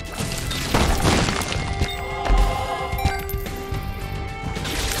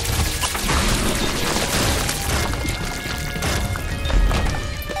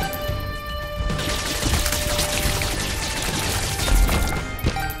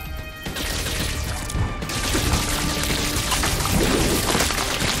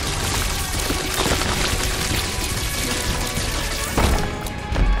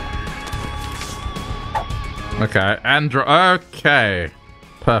 Okay, okay.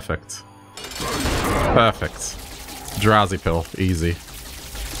 Perfect. Perfect. Drowsy pill, easy.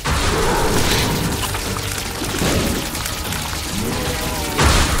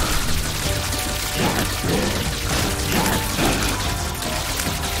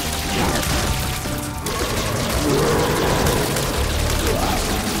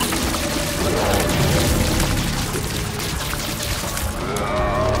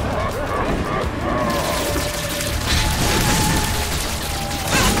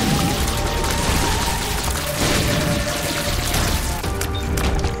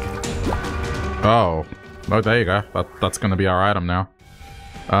 Oh, there you go. That's gonna be our item now.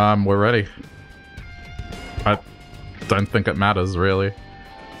 We're ready. I don't think it matters, really.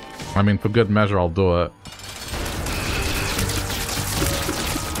 I mean, for good measure, I'll do it.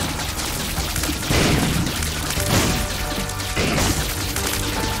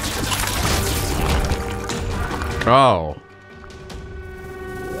 Oh.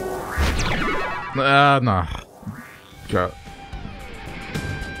 No. Go.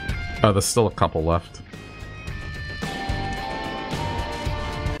 Oh, there's still a couple left.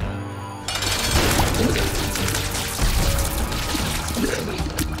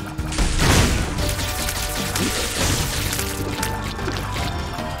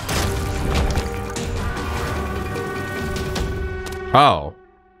 Oh.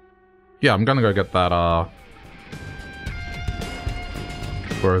 Yeah, I'm gonna go get that,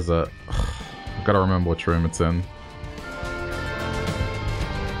 where is it? I've gotta remember which room it's in.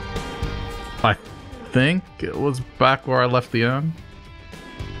 I think it was back where I left the urn.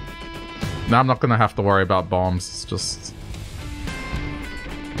 Now I'm not gonna have to worry about bombs, it's just...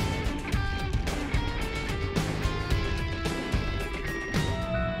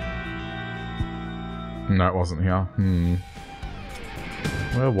 No, it wasn't here.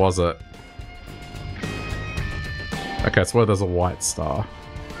 Where was it? Okay, it's where there's a white star.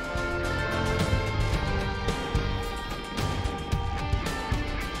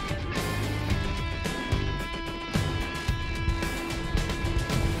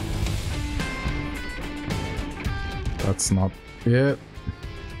 That's not it.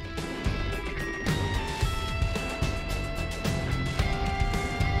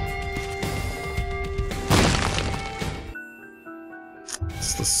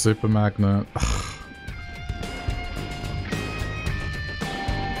 It's the super magnet.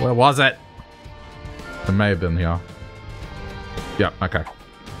 Where was it? It may have been here. Yeah, okay.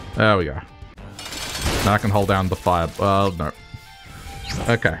 There we go. Now I can hold down the fire. No.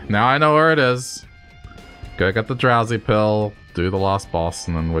 Okay, now I know where it is. Go get the drowsy pill, do the last boss,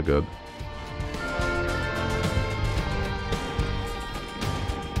 and then we're good.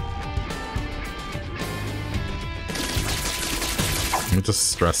 Let me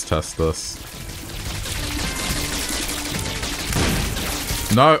just stress test this.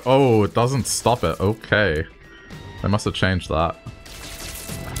 No! Oh, it doesn't stop it. Okay. They must have changed that.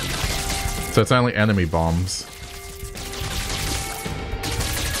 So it's only enemy bombs.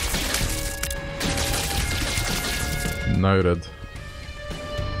 Noted.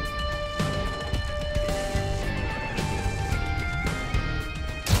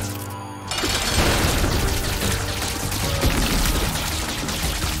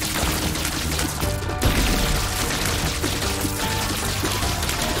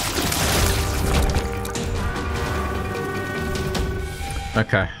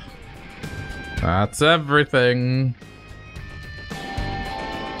 Okay. That's everything.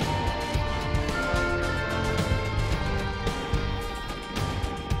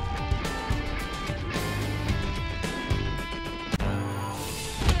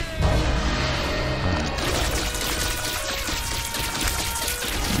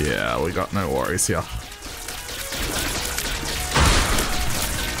 Yeah, we got no worries here.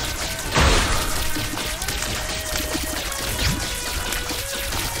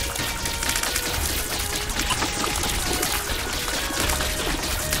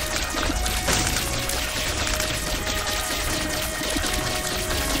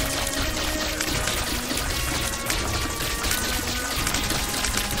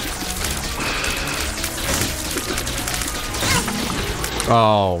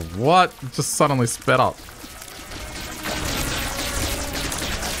 Oh, what? It just suddenly sped up.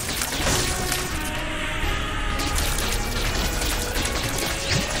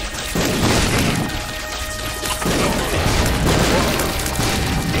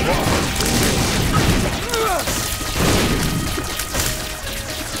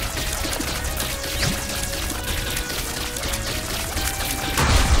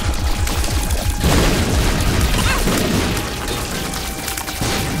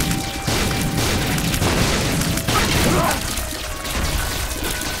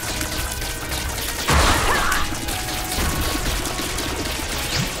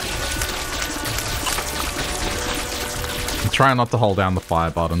 Try not to hold down the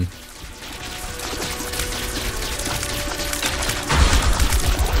fire button.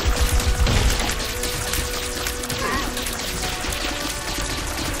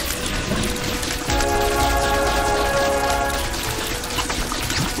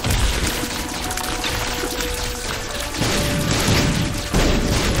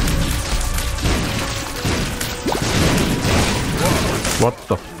 What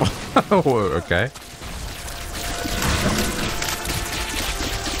the fuck? Okay.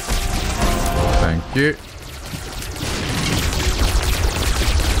 Thank you.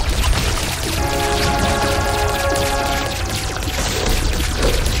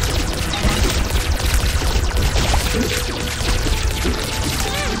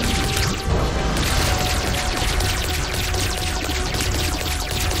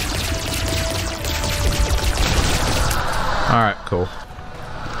 Alright, cool.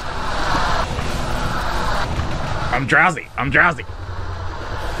 I'm drowsy. I'm drowsy.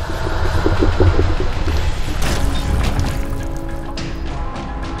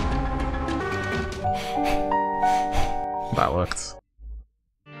 That works.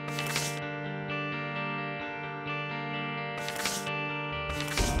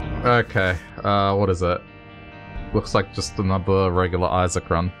 Okay, what is it? Looks like just another regular Isaac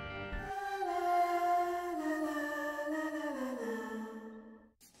run.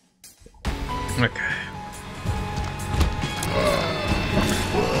 Okay.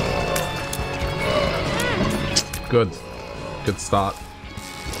 Good. Good start.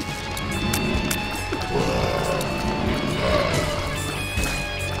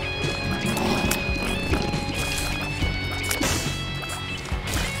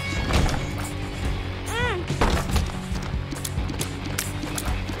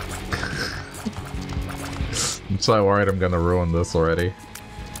 I'm so worried I'm gonna ruin this already.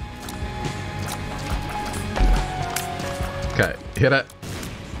 Okay, hit it.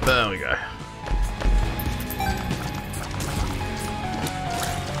 There we go.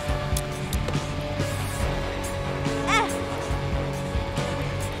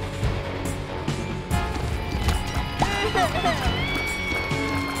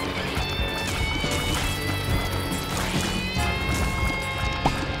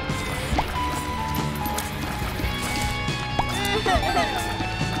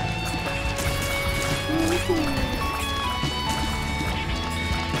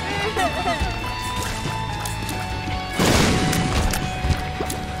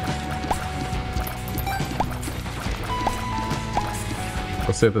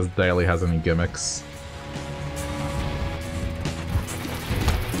 Let's see if this daily has any gimmicks.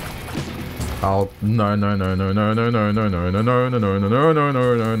 Oh, no, no, no, no, no, no, no, no, no, no, no, no, no, no, no, no,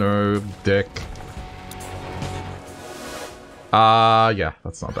 no, no, no, dick. Yeah,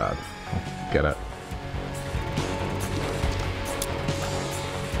 that's not bad. Get it.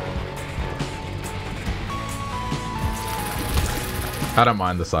 I don't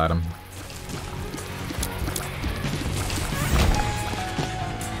mind this item.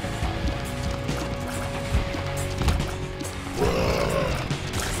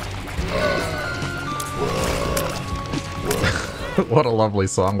 What a lovely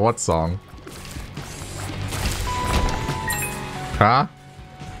song. What song? Huh?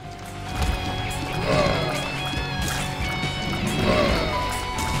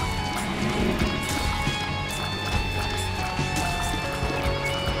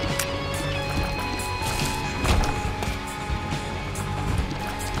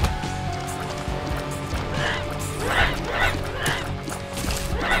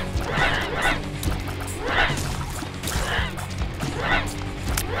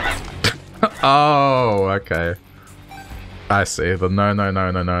 Oh, okay. I see. The no,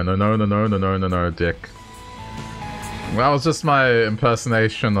 dick. That was just my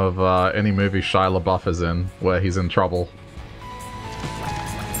impersonation of any movie Shia LaBeouf is in, where he's in trouble.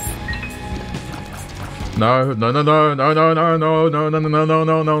 No,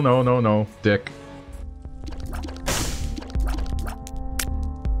 dick.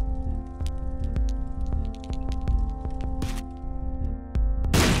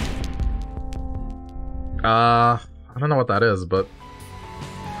 I don't know what that is, but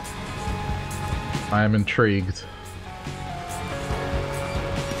I am intrigued.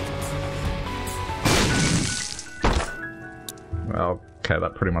 Well, okay,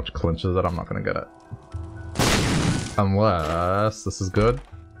 that pretty much clinches it. I'm not gonna get it. Unless this is good.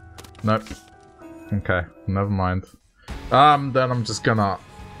 Nope. Okay, never mind. Then I'm just gonna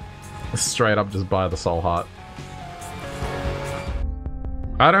straight up just buy the soul heart.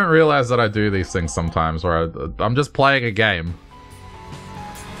 I don't realize that I do these things sometimes where I'm just playing a game.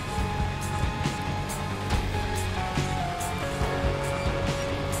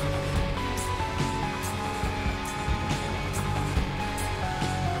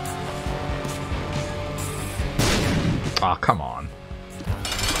 Aw, come on.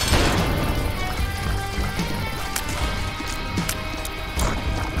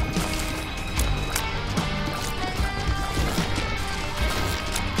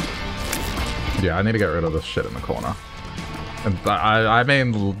 Yeah, I need to get rid of this shit in the corner. And I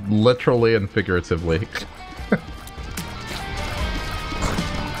mean literally and figuratively.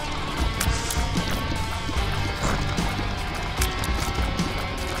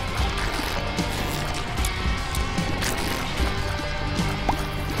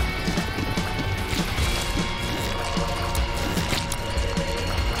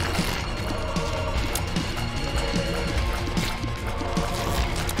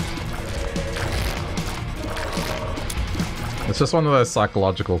 It's just one of those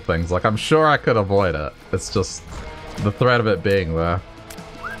psychological things. Like, I'm sure I could avoid it. It's just the threat of it being there.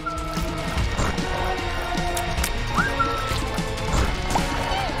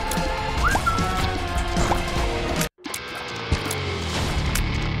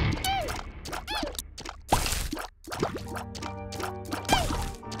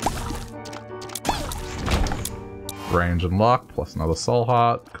 Range and luck, plus another soul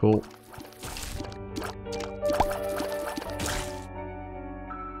heart. Cool.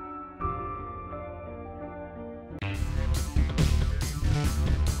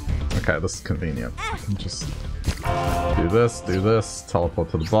 Okay, this is convenient. Just do this,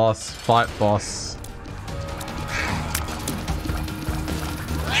 teleport to the boss, fight boss.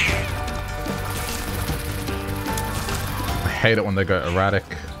 I hate it when they go erratic.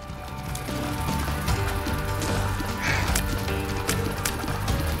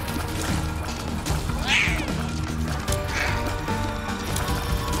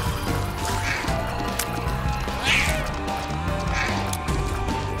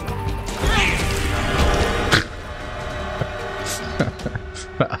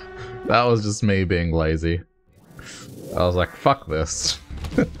 That was just me being lazy. I was like, fuck this.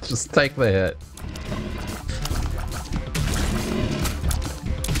 Just take the hit.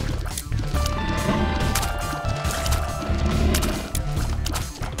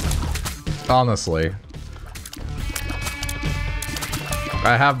 Honestly.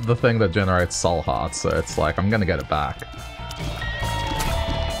 I have the thing that generates soul hearts, so it's like, I'm gonna get it back.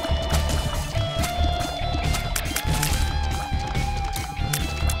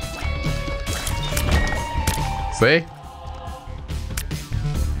 See?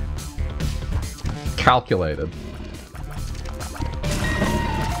 Calculated.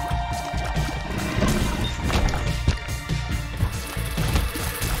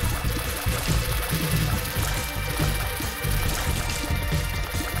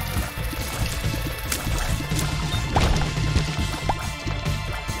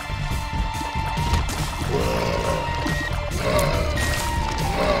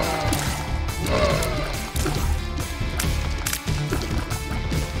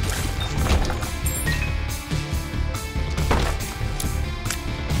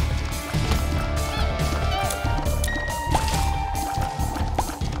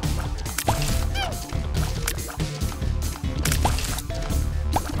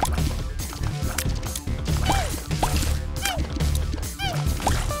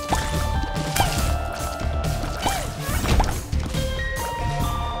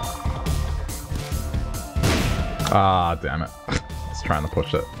 Ah, damn it. I was trying to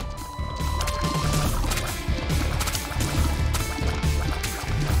push it.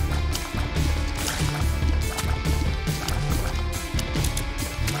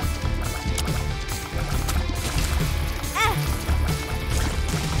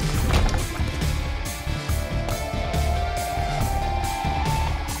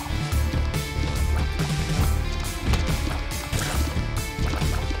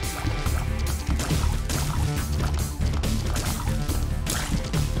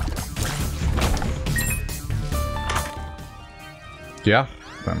 Yeah,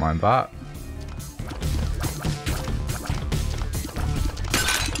 don't mind that.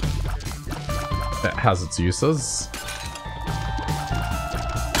 It has its uses.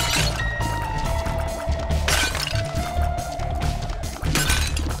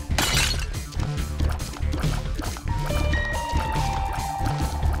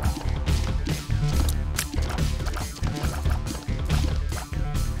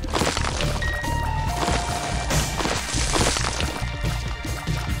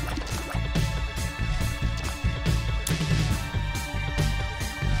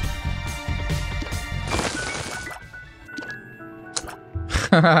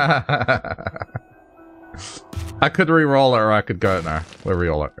 I could re-roll it or I could go. No, we'll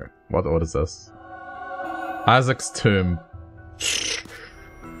re-roll it. What is this? Isaac's tomb.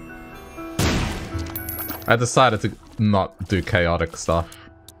 I decided to not do chaotic stuff.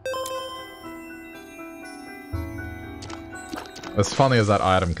 As funny as that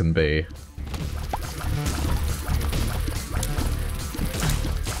item can be.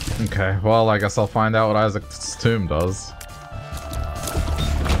 Okay, well, I guess I'll find out what Isaac's tomb does.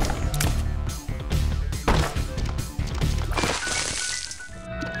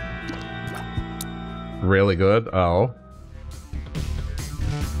 Really good? Oh.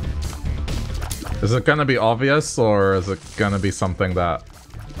 Is it gonna be obvious, or is it gonna be something that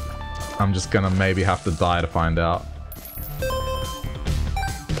I'm just gonna maybe have to die to find out?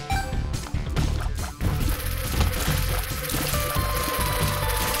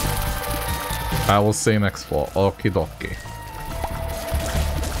 I will see you next floor. Okie dokie.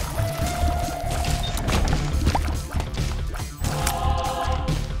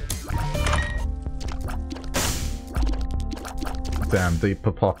 Damn,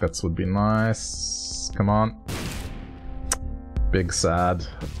 deeper pockets would be nice. Come on. Big sad.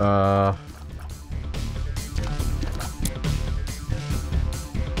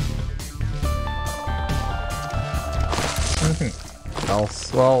 Anything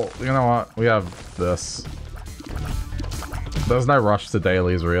else? Well, you know what? We have this. There's no rush to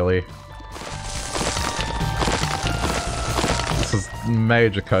dailies, really. This is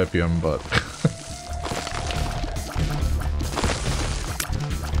major copium, but...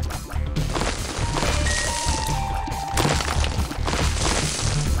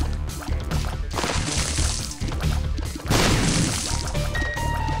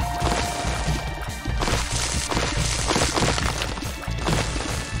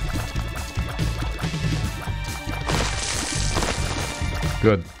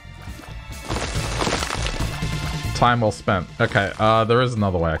 Good. Time well spent. Okay, there is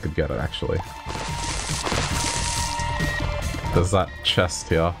another way I could get it, actually. There's that chest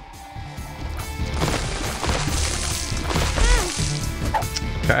here.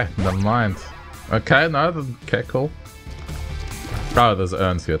 Okay, never mind. Okay, no, okay, cool. Oh, there's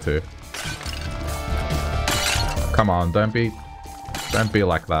urns here too. Come on, don't be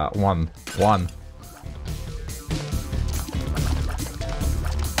like that. One.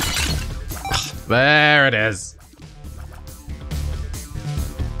 There it is.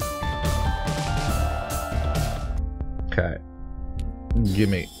 Okay.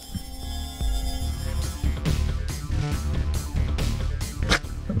 Gimme.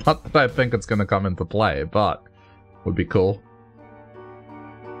 Not that I think it's gonna come into play, but would be cool.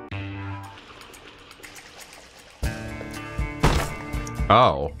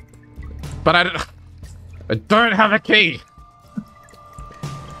 Oh. But I don't have a key!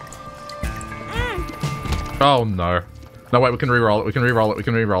 Oh no. No, wait, we can re-roll it, we can re-roll it, we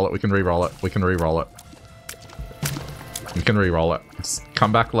can re-roll it, we can re-roll it, we can re-roll it. We can re-roll it. Just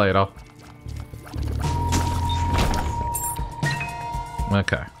come back later.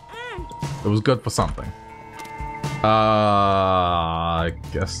 Okay. It was good for something. I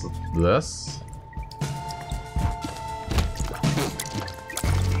guess this?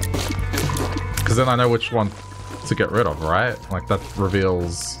 Because then I know which one to get rid of, right? Like, that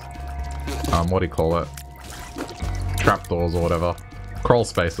reveals... what do you call it? Trapdoors or whatever. Crawl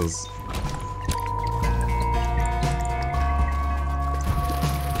spaces.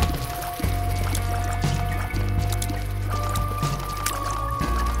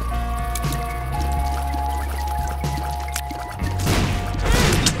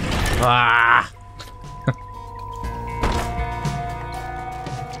 Ah!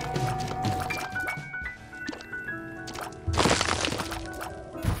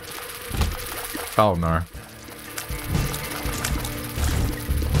 Oh no.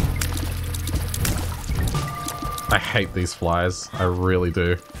 I hate these flies. I really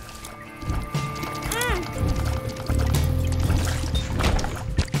do.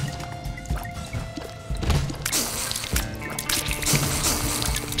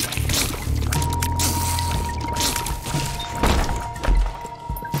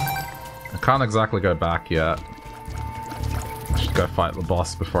 I can't exactly go back yet. I should go fight the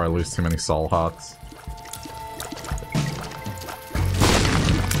boss before I lose too many soul hearts.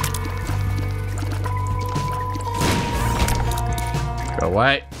 Go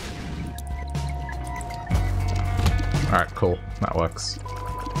away. Alright, cool. That works.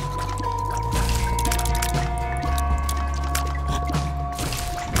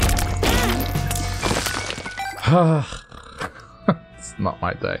 It's not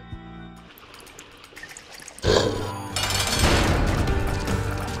my day.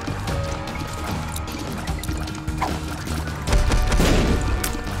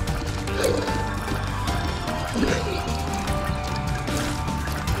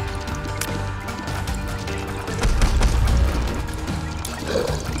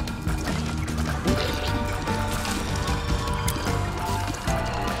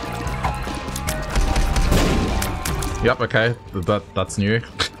 Yep, okay. That's new.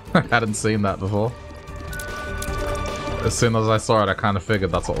 I hadn't seen that before. As soon as I saw it, I kind of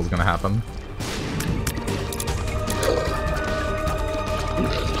figured that's what was going to happen.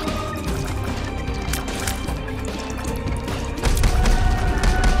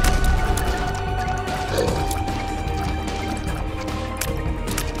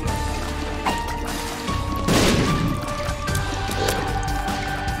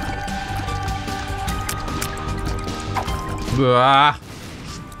 Ah.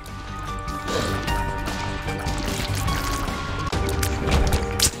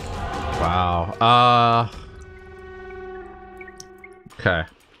 Wow. Okay.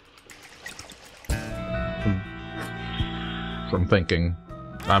 I'm thinking.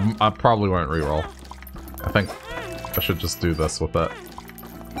 I probably won't reroll. I think I should just do this with it.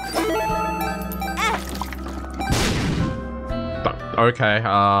 Okay,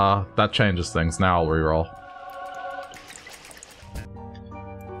 that changes things. Now I'll reroll.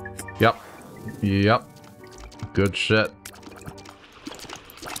 Yep. Yep. Good shit.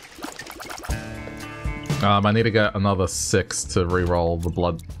 I need to get another 6 to reroll the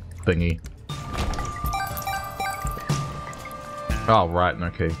blood thingy. Oh, right,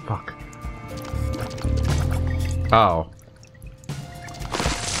 no key. Fuck. Oh.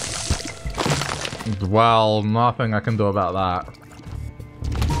 Well, nothing I can do about that.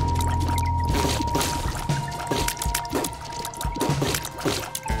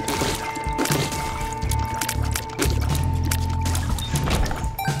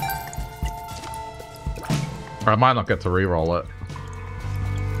 I might not get to reroll it.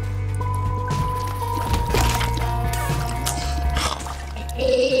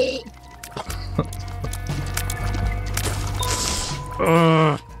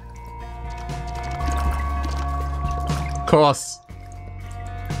 Of course.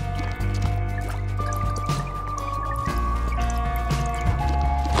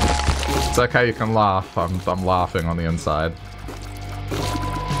 It's okay, you can laugh. I'm laughing on the inside.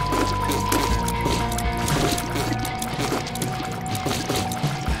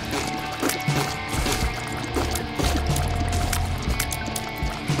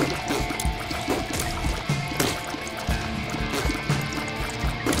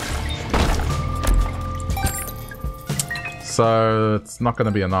 So, it's not going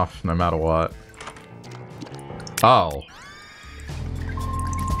to be enough no matter what. Oh.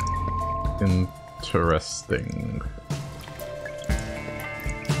 Interesting.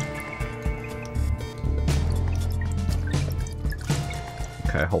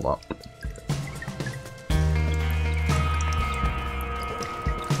 Okay, hold up.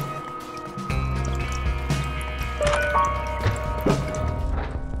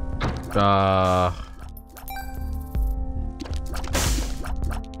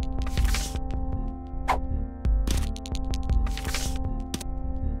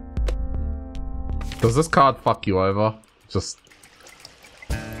 Does this card fuck you over? Just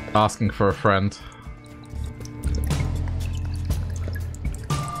asking for a friend.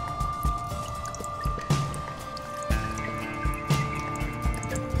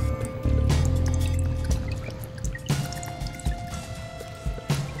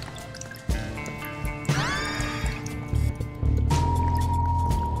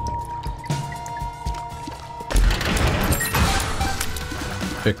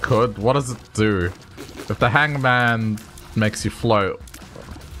 It could? What does it do? If the hangman makes you float,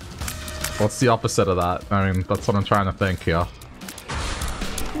 what's the opposite of that? I mean, that's what I'm trying to think here.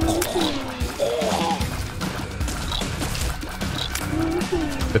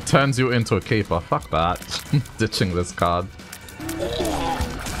 It turns you into a keeper. Fuck that. Ditching this card.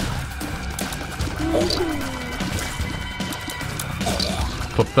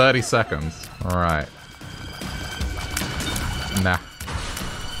 For 30 seconds. Alright. Nah.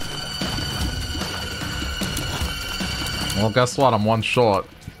 Well, guess what? I'm one short.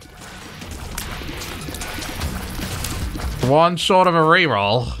 One short of a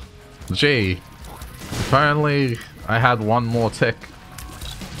reroll. Gee. If only I had one more tick.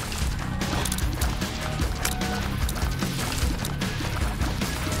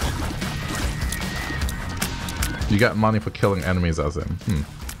 You get money for killing enemies as in.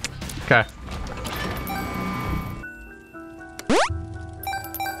 Okay.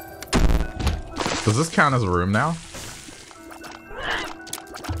 Does this count as a room now?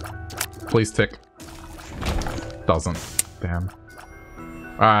 Please tick. Doesn't. Damn.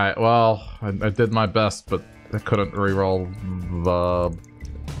 Alright, well, I did my best, but I couldn't reroll the...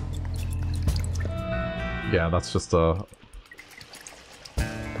 Yeah, that's just a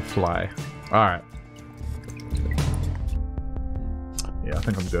fly. Alright. Yeah, I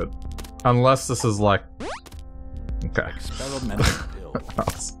think I'm good. Unless this is like... Okay. Experimental pill. I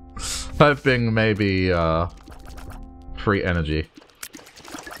was hoping maybe, free energy.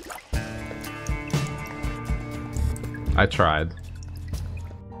 I tried.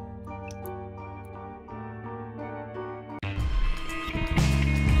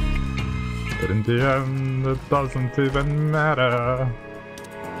 But in the end, it doesn't even matter.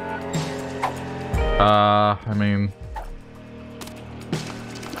 I mean...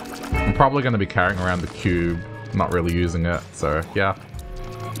 I'm probably going to be carrying around the cube, not really using it, so yeah.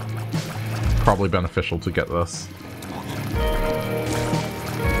 Probably beneficial to get this.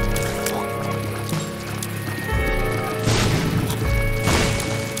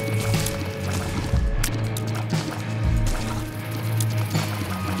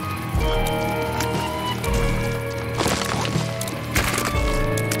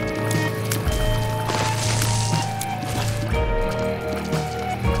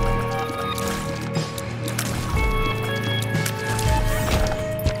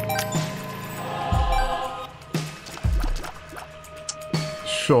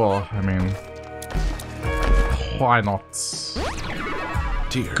 Sure, I mean, why not?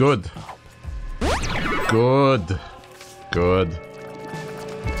 Tears. Good. Good. Good.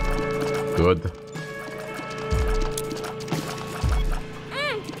 Good.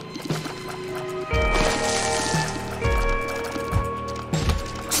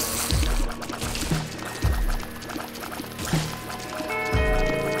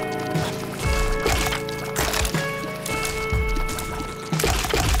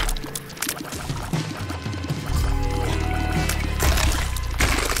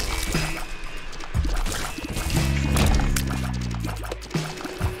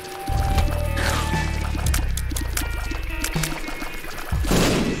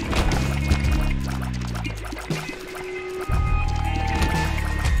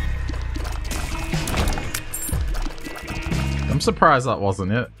 I'm surprised that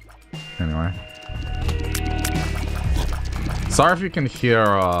wasn't it. Anyway. Sorry if you can hear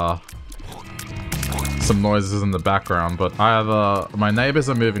some noises in the background, but either my neighbors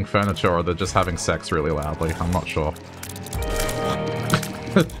are moving furniture or they're just having sex really loudly. I'm not sure.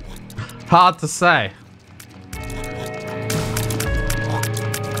 Hard to say.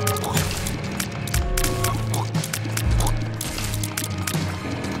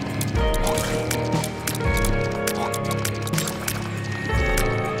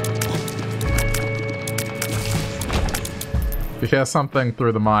 You hear something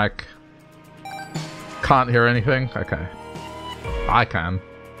through the mic. Can't hear anything? Okay. I can.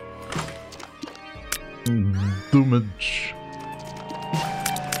 Damage.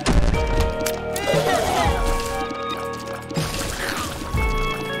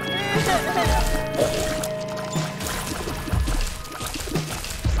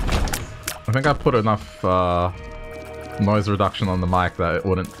 I think I put enough noise reduction on the mic that it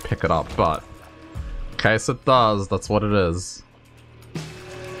wouldn't pick it up, but in case it does, that's what it is.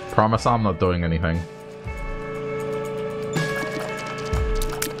 Promise I'm not doing anything.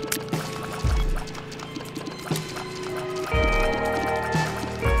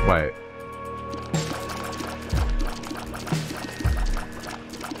 Wait.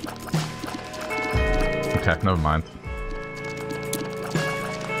 Okay, never mind.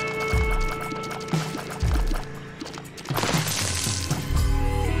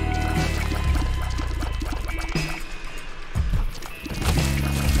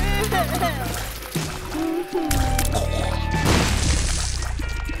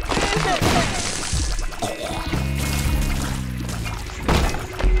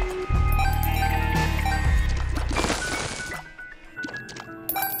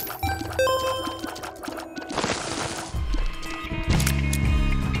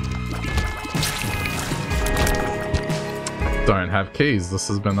 don't have keys. This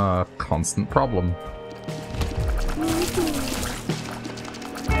has been a constant problem.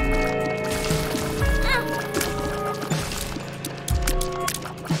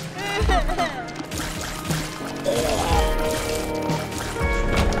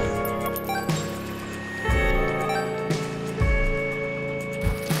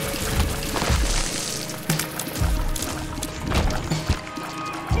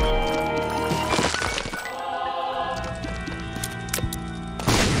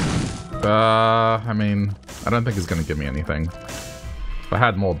 I mean, I don't think he's gonna give me anything. If I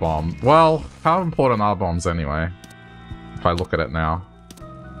had more bomb. Well, how important are bombs anyway? If I look at it now.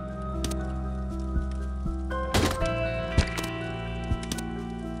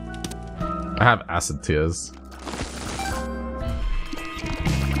 I have acid tears.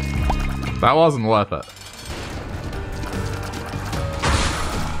 That wasn't worth it.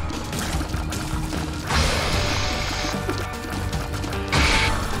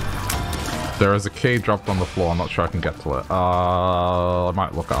 There is a key dropped on the floor. I'm not sure I can get to it. I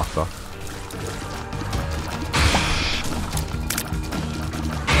might look after.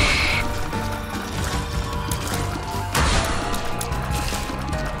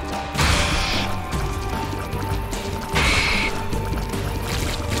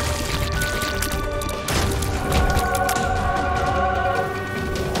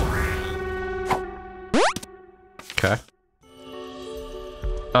 Okay.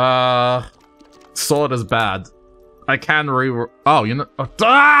 Sword is bad. I can oh, you know.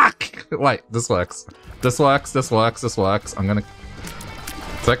 Oh, wait, this works. This works, this works, this works. I'm gonna.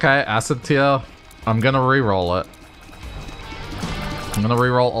 It's okay, acid tier. I'm gonna re-roll it. I'm gonna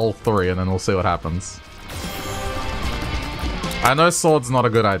re-roll all three and then we'll see what happens. I know sword's not a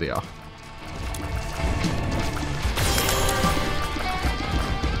good idea.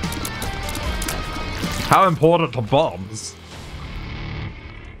 How important are bombs?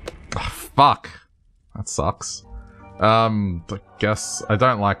 Oh, fuck. That sucks. I guess I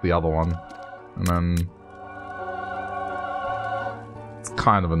don't like the other one. And then... it's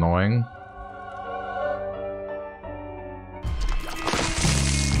kind of annoying.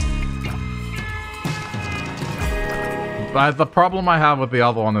 But the problem I have with the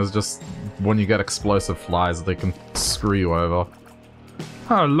other one is just when you get explosive flies, they can screw you over.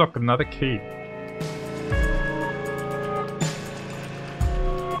 Oh, look, another key.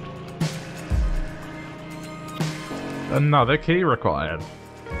 Another key required.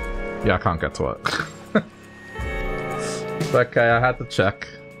 Yeah, I can't get to it. Okay, I had to check.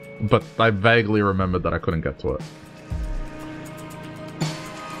 But I vaguely remembered that I couldn't get to it.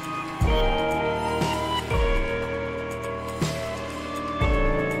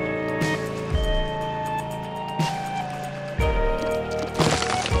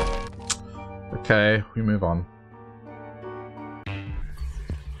 Okay, we move on.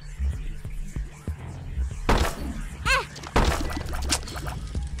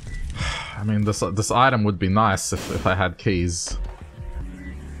 I mean, this item would be nice if I had keys.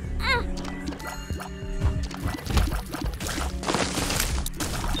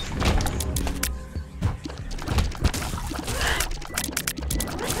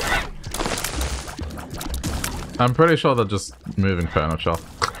 I'm pretty sure they're just moving furniture.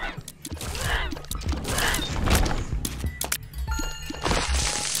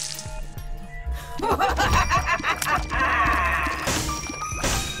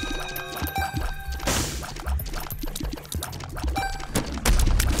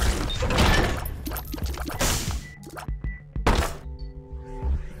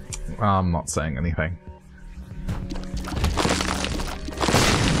 I'm not saying anything.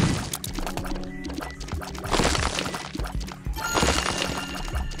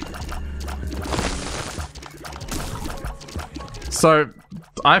 So,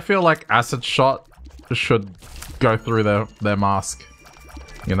 I feel like acid shot should go through their mask.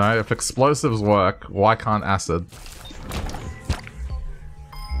 You know, if explosives work, why can't acid?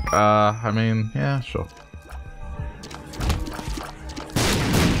 I mean, yeah, sure.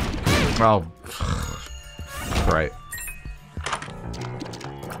 Oh, great.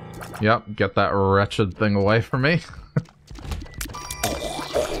 Yep, get that wretched thing away from me.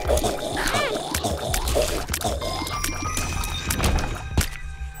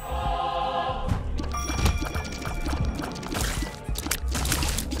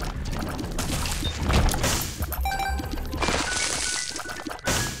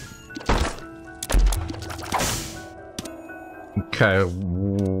 Okay,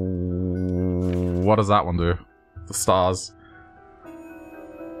 what does that one do? The stars.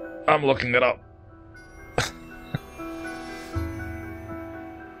 I'm looking it up.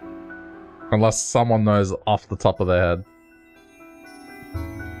 Unless someone knows off the top of their head.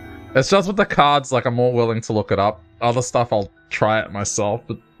 It's just with the cards, like, I'm more willing to look it up. Other stuff, I'll try it myself,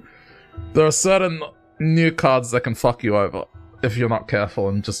 but there are certain new cards that can fuck you over if you're not careful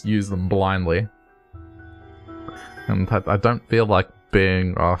and just use them blindly. And I don't feel like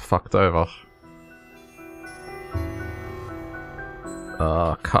being fucked over.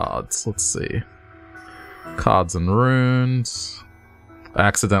 Cards. Let's see. Cards and runes. I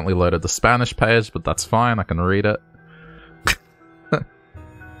accidentally loaded the Spanish page, but that's fine. I can read it.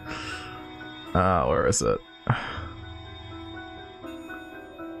 Where is it?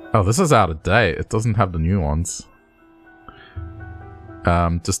 Oh, this is out of date. It doesn't have the new ones.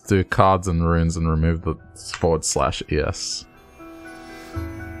 Just do cards and runes and remove the /es.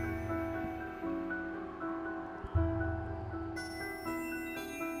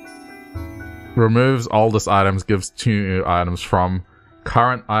 Removes oldest items, gives 2 new items from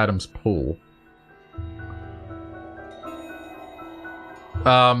current items pool.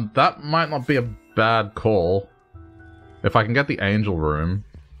 That might not be a bad call. If I can get the angel room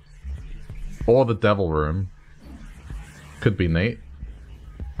or the devil room, could be neat.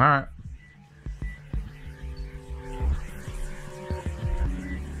 Alright.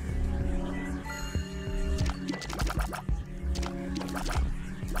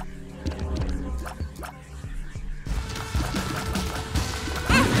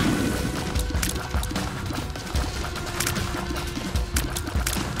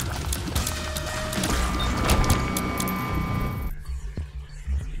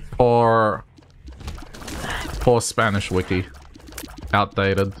 Poor Spanish wiki.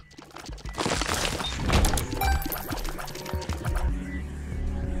 Outdated.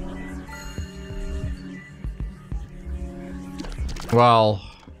 Well,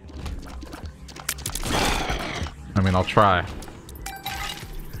 I mean, I'll try.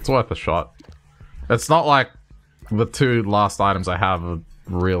 It's worth a shot. It's not like the 2 last items I have are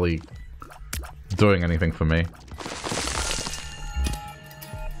really doing anything for me.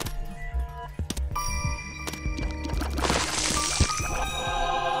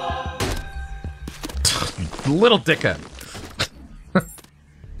 Little dickhead.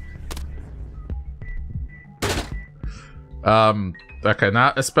 Okay,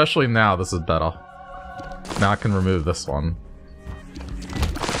 now, especially now, this is better. Now I can remove this one.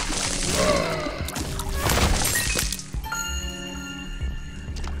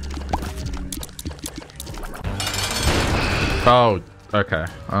 Oh, okay.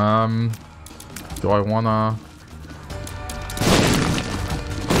 Do I wanna...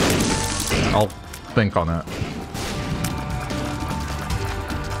 I'll think on it.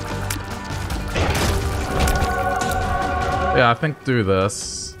 Yeah, I think do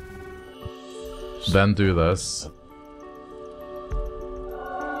this. Then do this.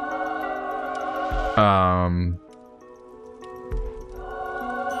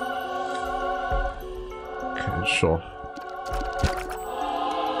 Okay, sure.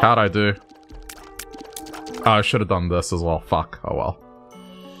 How'd I do? Oh, I should have done this as well. Fuck. Oh well.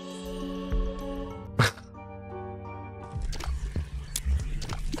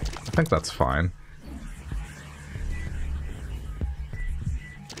 I think that's fine.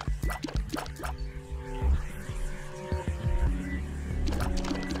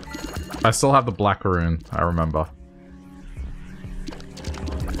 I still have the black rune, I remember.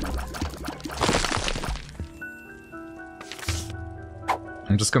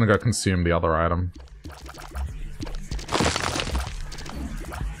 I'm just gonna go consume the other item.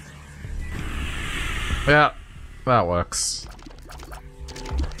 Yeah, that works.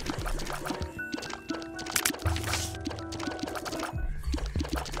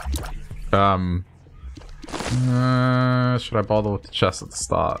 Should I bother with the chest at the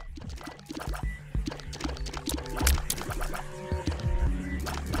start?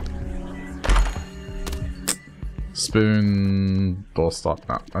 Spoon, doorstop,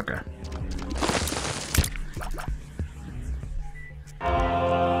 no, okay.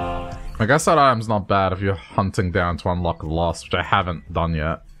 I guess that item's not bad if you're hunting down to unlock the lost, which I haven't done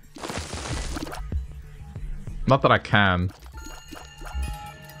yet. Not that I can.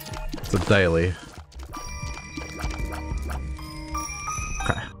 It's a daily.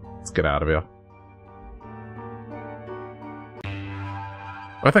 Okay, let's get out of here.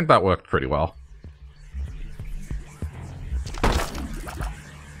 I think that worked pretty well.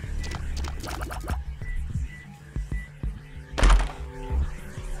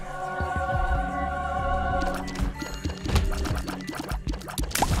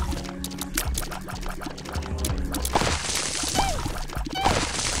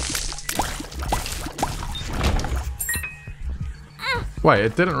 Wait,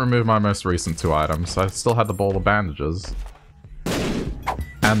 it didn't remove my most recent 2 items. I still had the bowl of bandages.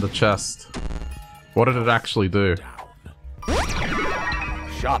 And And the chest. What did it actually do?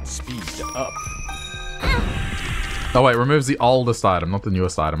 Shot speed up. Oh wait, removes the oldest item, not the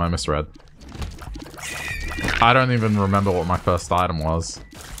newest item. I misread. I don't even remember what my first item was.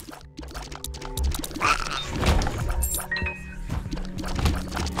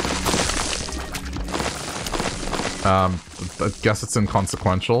 I guess it's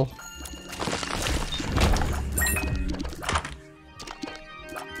inconsequential.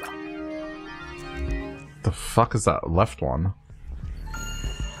 The fuck is that left one?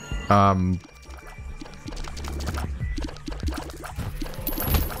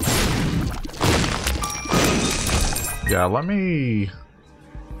 Yeah, let me...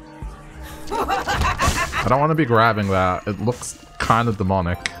 I don't want to be grabbing that. It looks kind of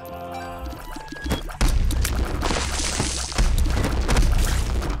demonic.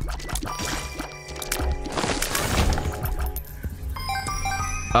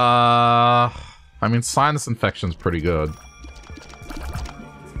 I mean, sinus infection's pretty good.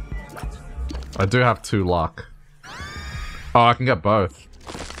 I do have 2 luck. Oh, I can get both.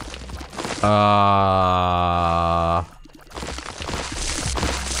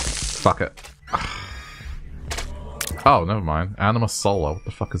 Fuck it. Oh, never mind. Anima Solo. What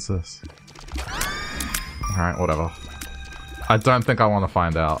the fuck is this? Alright, whatever. I don't think I want to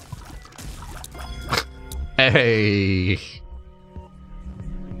find out. Hey!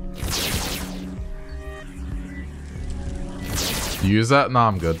 Use that? Nah,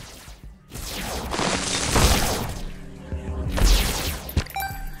 I'm good.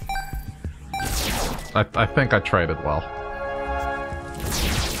 I think I traded well.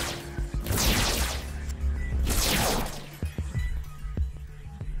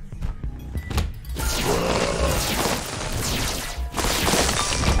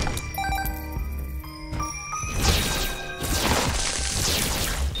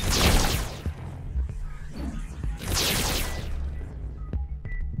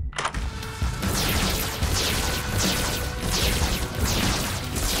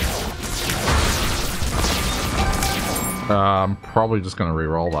 I'm probably just gonna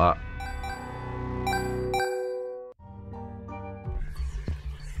re-roll that.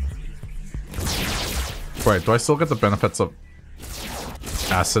 Wait, do I still get the benefits of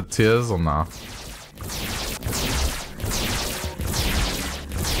acid tears or nah?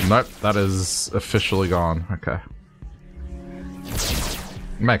 Nope, that is officially gone. Okay.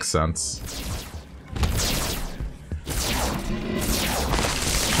 Makes sense.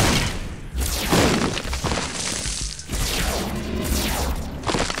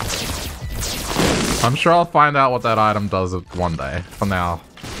 I'm sure I'll find out what that item does one day. For now,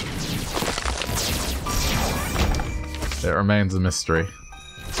 it remains a mystery.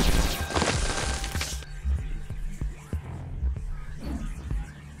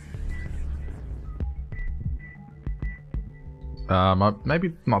 I'll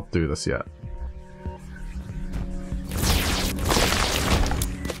maybe not do this yet.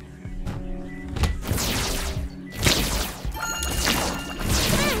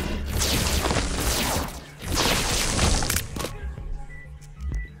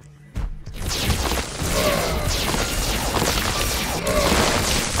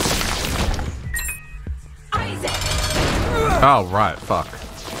 Oh, right, fuck.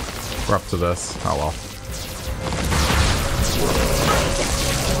 We're up to this. Oh well.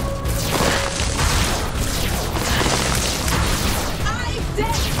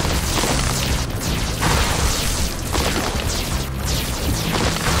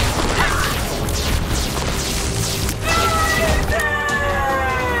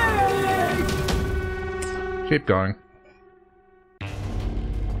 Keep going.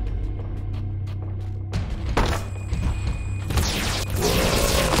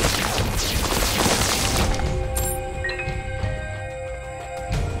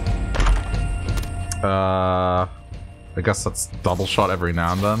 I guess that's double shot every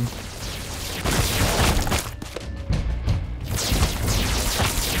now and then.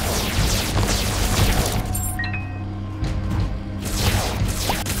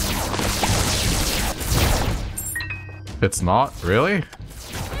 It's not? Really?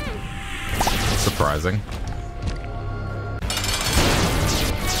 Surprising.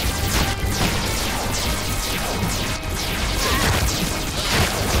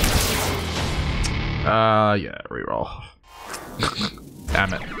 Yeah, reroll.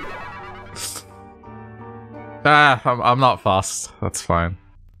 Damn it. I'm not fussed. That's fine.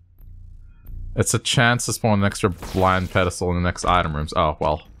 It's a chance to spawn an extra blind pedestal in the next item rooms. Oh,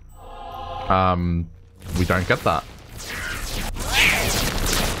 well. We don't get that.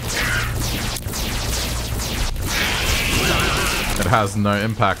 It has no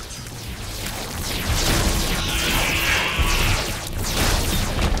impact.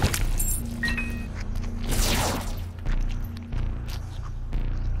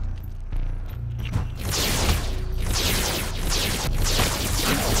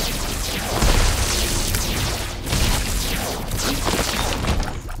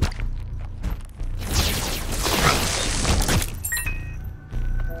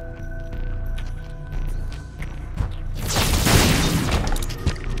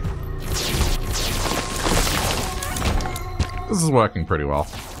 This is working pretty well.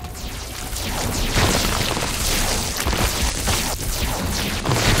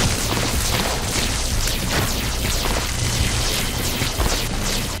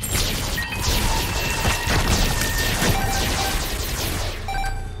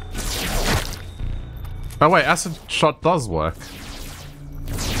 Oh wait, acid shot does work.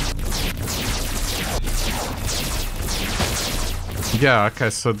 Yeah, okay,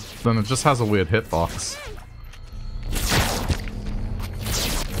 so then it just has a weird hitbox.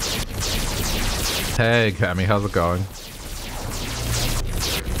 Hey, Cammy, how's it going?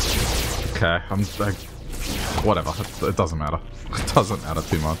 Okay, I'm like, whatever. It doesn't matter. It doesn't matter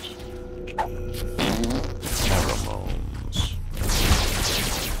too much. Pheromones.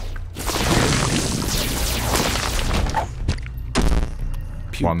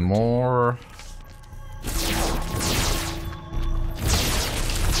 One more.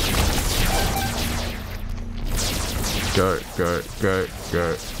 Go, go, go,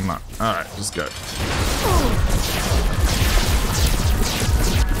 go. No. Alright, just go.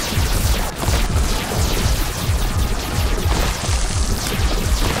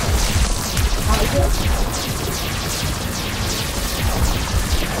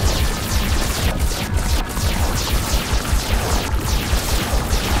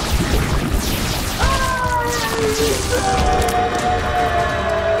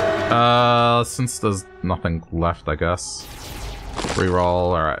 Since there's nothing left, I guess.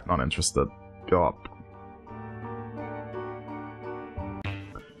 Reroll, alright, not interested. Go up.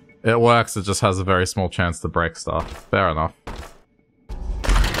 It works, it just has a very small chance to break stuff. Fair enough.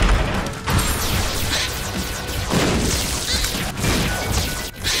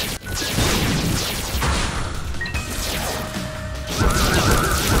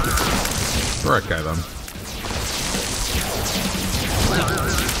 We're okay then.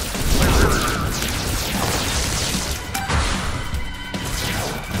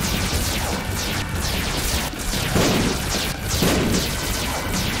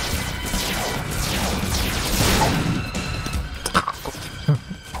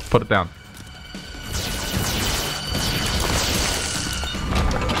 Put it down.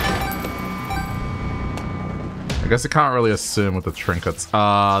 I guess I can't really assume with the trinkets.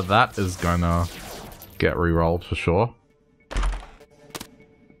 That is gonna get re-rolled for sure.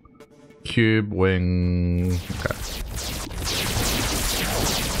 Cube, wing... Okay.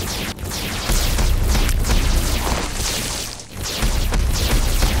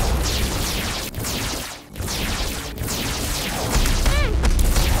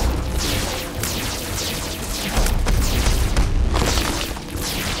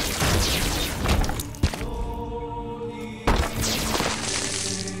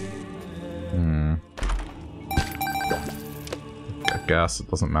 Guess it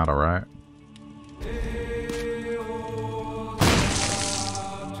doesn't matter, right?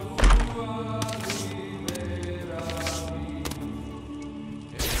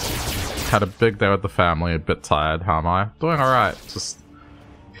 Had a big day with the family, a bit tired. How am I? Doing alright. Just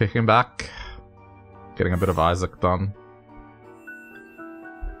kicking back. Getting a bit of Isaac done.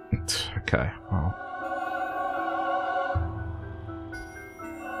 Okay, well.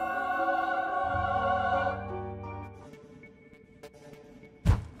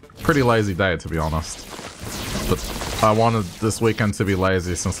 Pretty lazy day, to be honest. But I wanted this weekend to be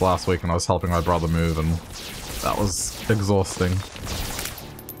lazy since last week when I was helping my brother move, and that was exhausting.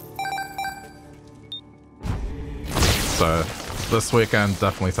 So, this weekend,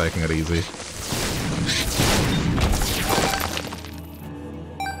 definitely taking it easy.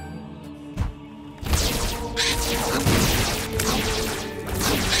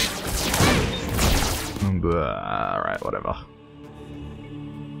 Alright, whatever.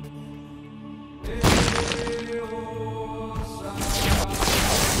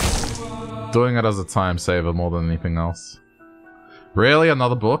 Doing it as a time saver more than anything else. Really?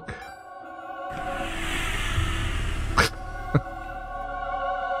 Another book?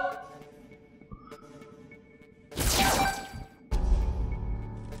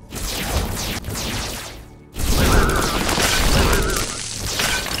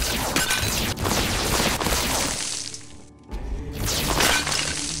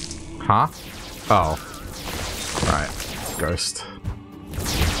 Huh? Oh. Right. Ghost.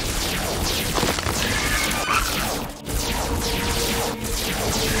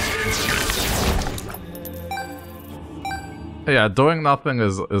 Yeah, doing nothing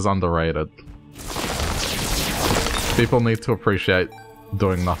is underrated. People need to appreciate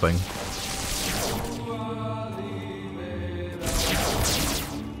doing nothing.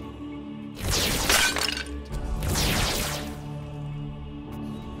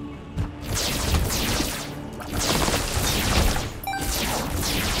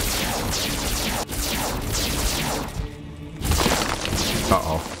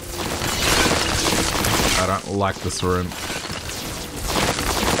 Uh-oh. I don't like this room.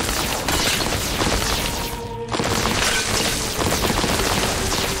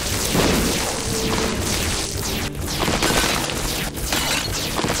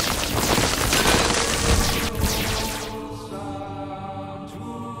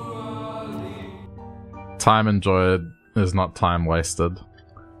 Time enjoyed is not time wasted.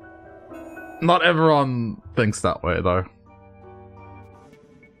 Not everyone thinks that way, though.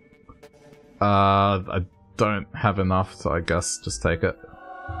 I don't have enough, so I guess just take it.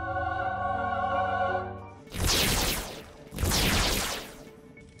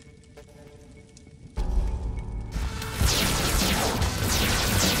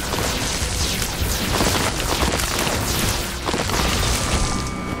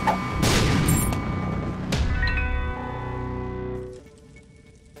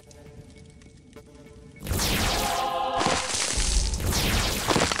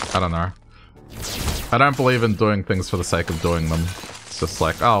 I don't know. I don't believe in doing things for the sake of doing them. It's just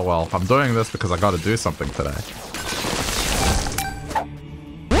like, oh well, I'm doing this because I gotta do something today.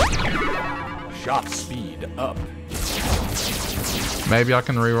 Shot speed up. Maybe I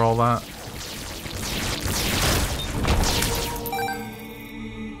can re-roll that.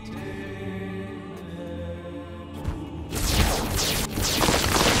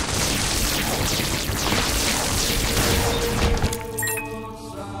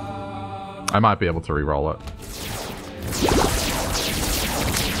 I might be able to re-roll it.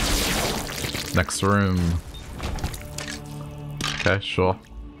 Next room. Okay, sure.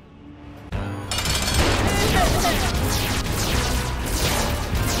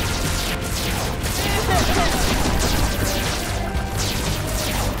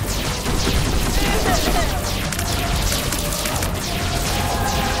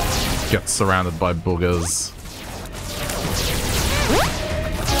 Get surrounded by boogers.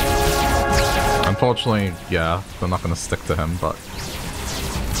 Unfortunately, yeah, they're not gonna stick to him, but...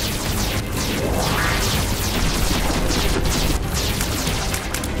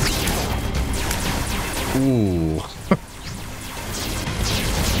 Ooh.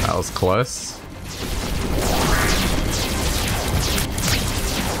 That was close.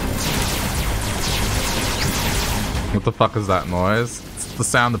 What the fuck is that noise? It's the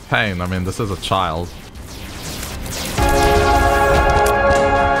sound of pain. I mean, this is a child.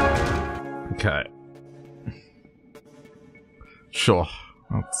 Okay. Sure.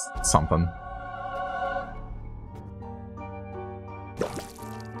 That's something.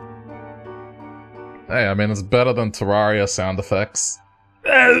 Hey, I mean, it's better than Terraria sound effects.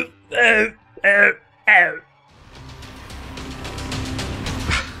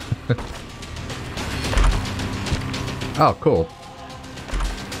 Oh, cool.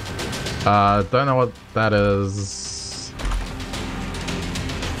 Don't know what that is.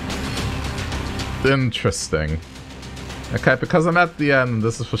 Interesting. Okay, because I'm at the end,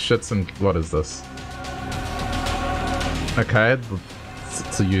 this is for shits and... What is this? Okay,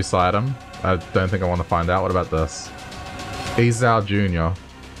 it's a use item. I don't think I want to find out. What about this? Ezao Jr.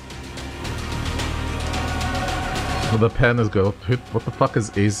 Well, the pen is good. What the fuck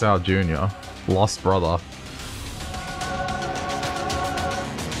is Ezao Jr.? Lost brother.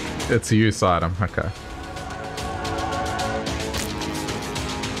 It's a use item. Okay.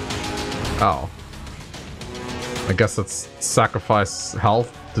 Oh. I guess it's sacrifice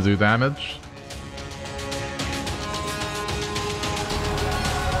health to do damage.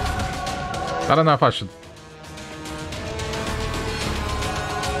 I don't know if I should...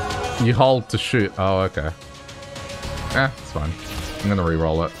 You hold to shoot. Oh, okay. It's fine. I'm gonna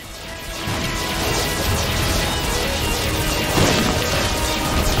re-roll it.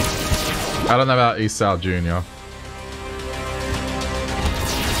 I don't know about Esau Jr.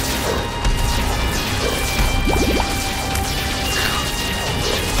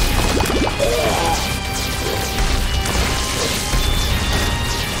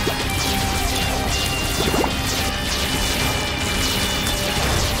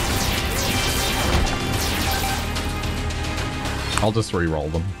 I'll just re-roll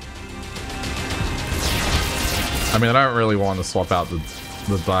them. I mean, I don't really want to swap out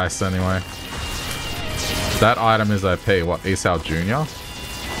the dice anyway. That item is OP. What, Esau Jr.?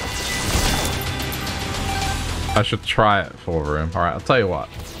 I should try it for room. Alright, I'll tell you what.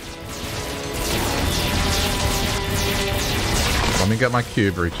 Let me get my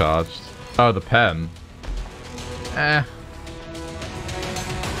cube recharged. Oh, the pen. Eh.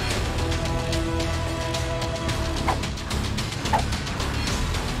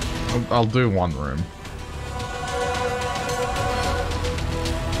 I'll do one room.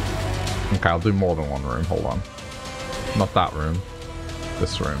 Okay, I'll do more than one room. Hold on. Not that room.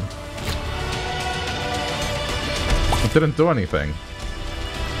 This room. It didn't do anything.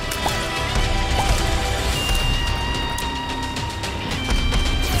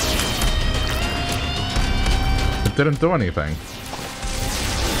 It didn't do anything.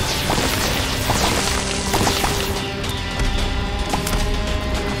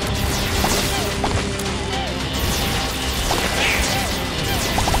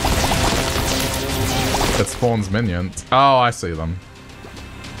 It spawns minions. Oh, I see them.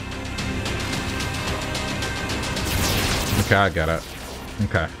 Okay, I get it.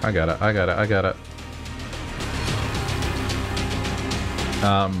 Okay, I get it. I get it. I get it.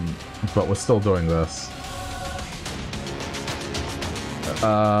 But we're still doing this.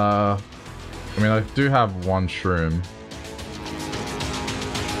 I mean, I do have one shroom.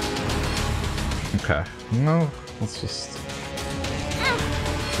 Okay. No, let's just...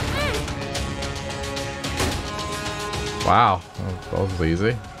 Wow, that was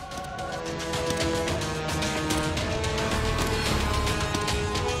easy.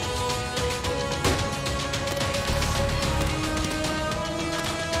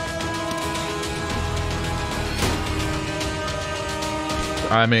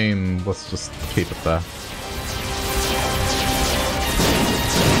 I mean, let's just keep it there.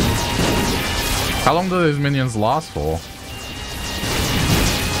 How long do these minions last for?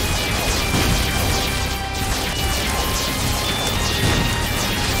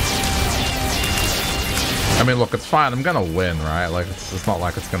 I mean, look, it's fine. I'm gonna win, right? Like, it's not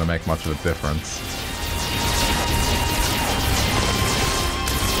like it's gonna make much of a difference.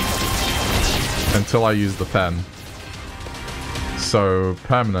 Until I use the pen. So,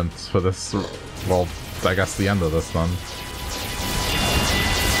 permanent for this... Well, I guess the end of this then.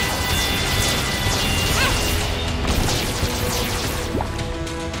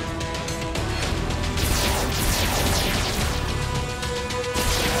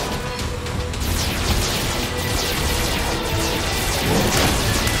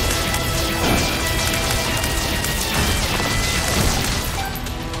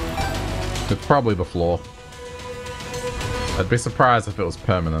 It's probably the floor. I'd be surprised if it was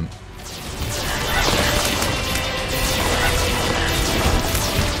permanent.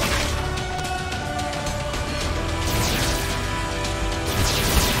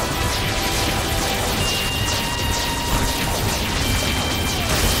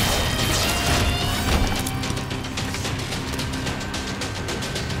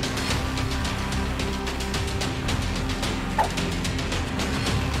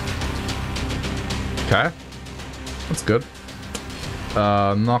 Okay. That's good.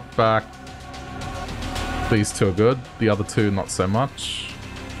 Knockback. These two are good. The other two, not so much.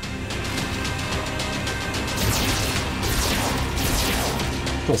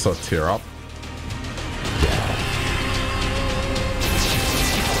 Also a tear up.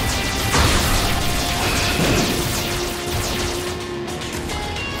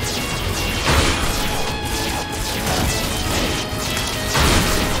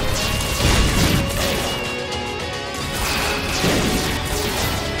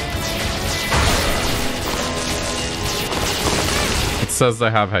 Says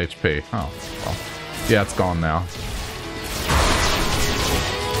they have HP. Oh, well. Yeah, it's gone now.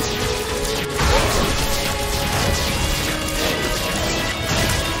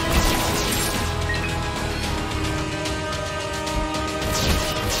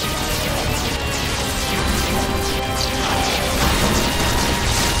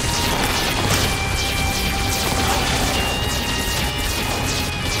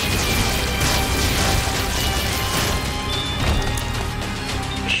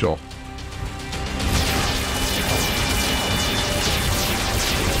 Sure.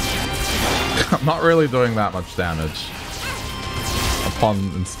 I'm not really doing that much damage upon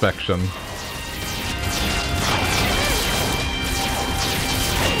inspection. It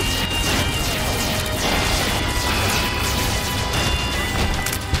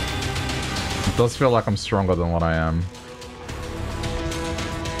does feel like I'm stronger than what I am.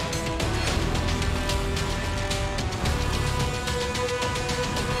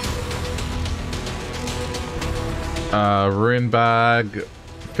 Rune bag,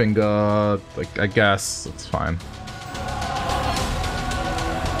 finger, like, I guess it's fine.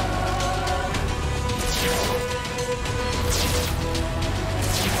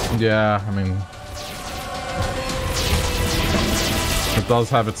 Yeah, I mean, it does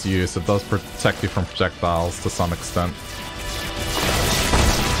have its use. It does protect you from projectiles to some extent.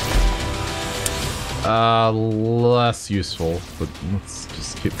 Less useful, but let's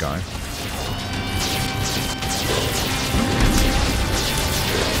just keep going.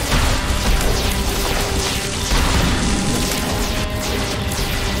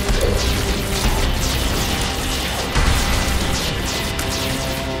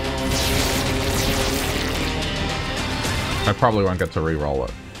 I probably won't get to re-roll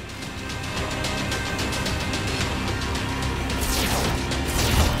it.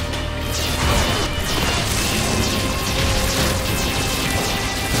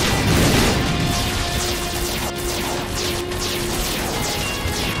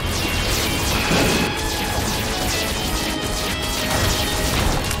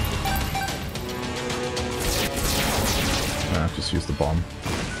 Just use the bomb.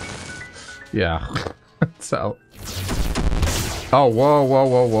 Yeah. It's out. Oh, whoa, whoa,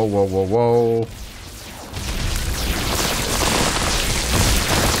 whoa, whoa, whoa, whoa, whoa.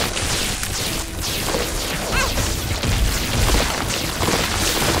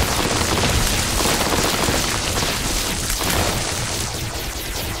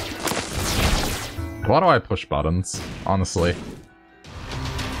 Why do I push buttons, honestly?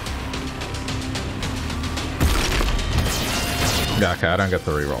 Yeah, okay, I don't get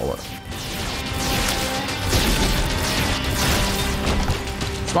to re-roll it.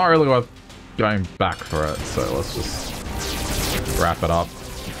 It's not really worth going back for it, so let's just wrap it up.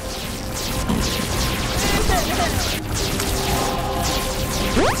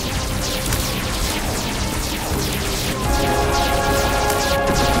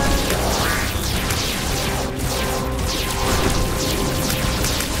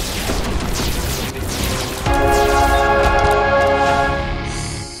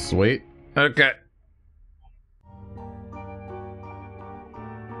 Sweet. Okay.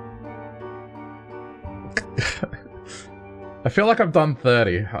 I feel like I've done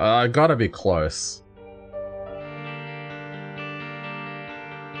 30. I gotta be close.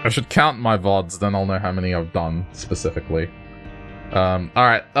 I should count my VODs, then I'll know how many I've done, specifically.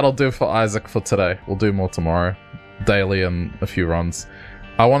 Alright, that'll do for Isaac for today. We'll do more tomorrow. Daily and a few runs.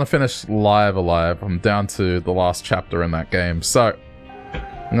 I want to finish Live Alive. I'm down to the last chapter in that game, so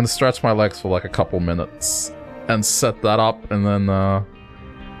I'm gonna stretch my legs for like a couple minutes and set that up, and then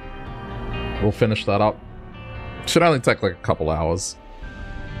we'll finish that up. Should only take like a couple hours,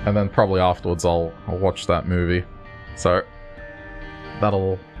 and then probably afterwards I'll watch that movie. So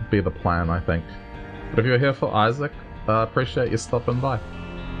that'll be the plan, I think. But if you're here for Isaac, appreciate you stopping by.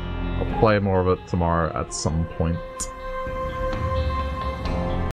 I'll play more of it tomorrow at some point.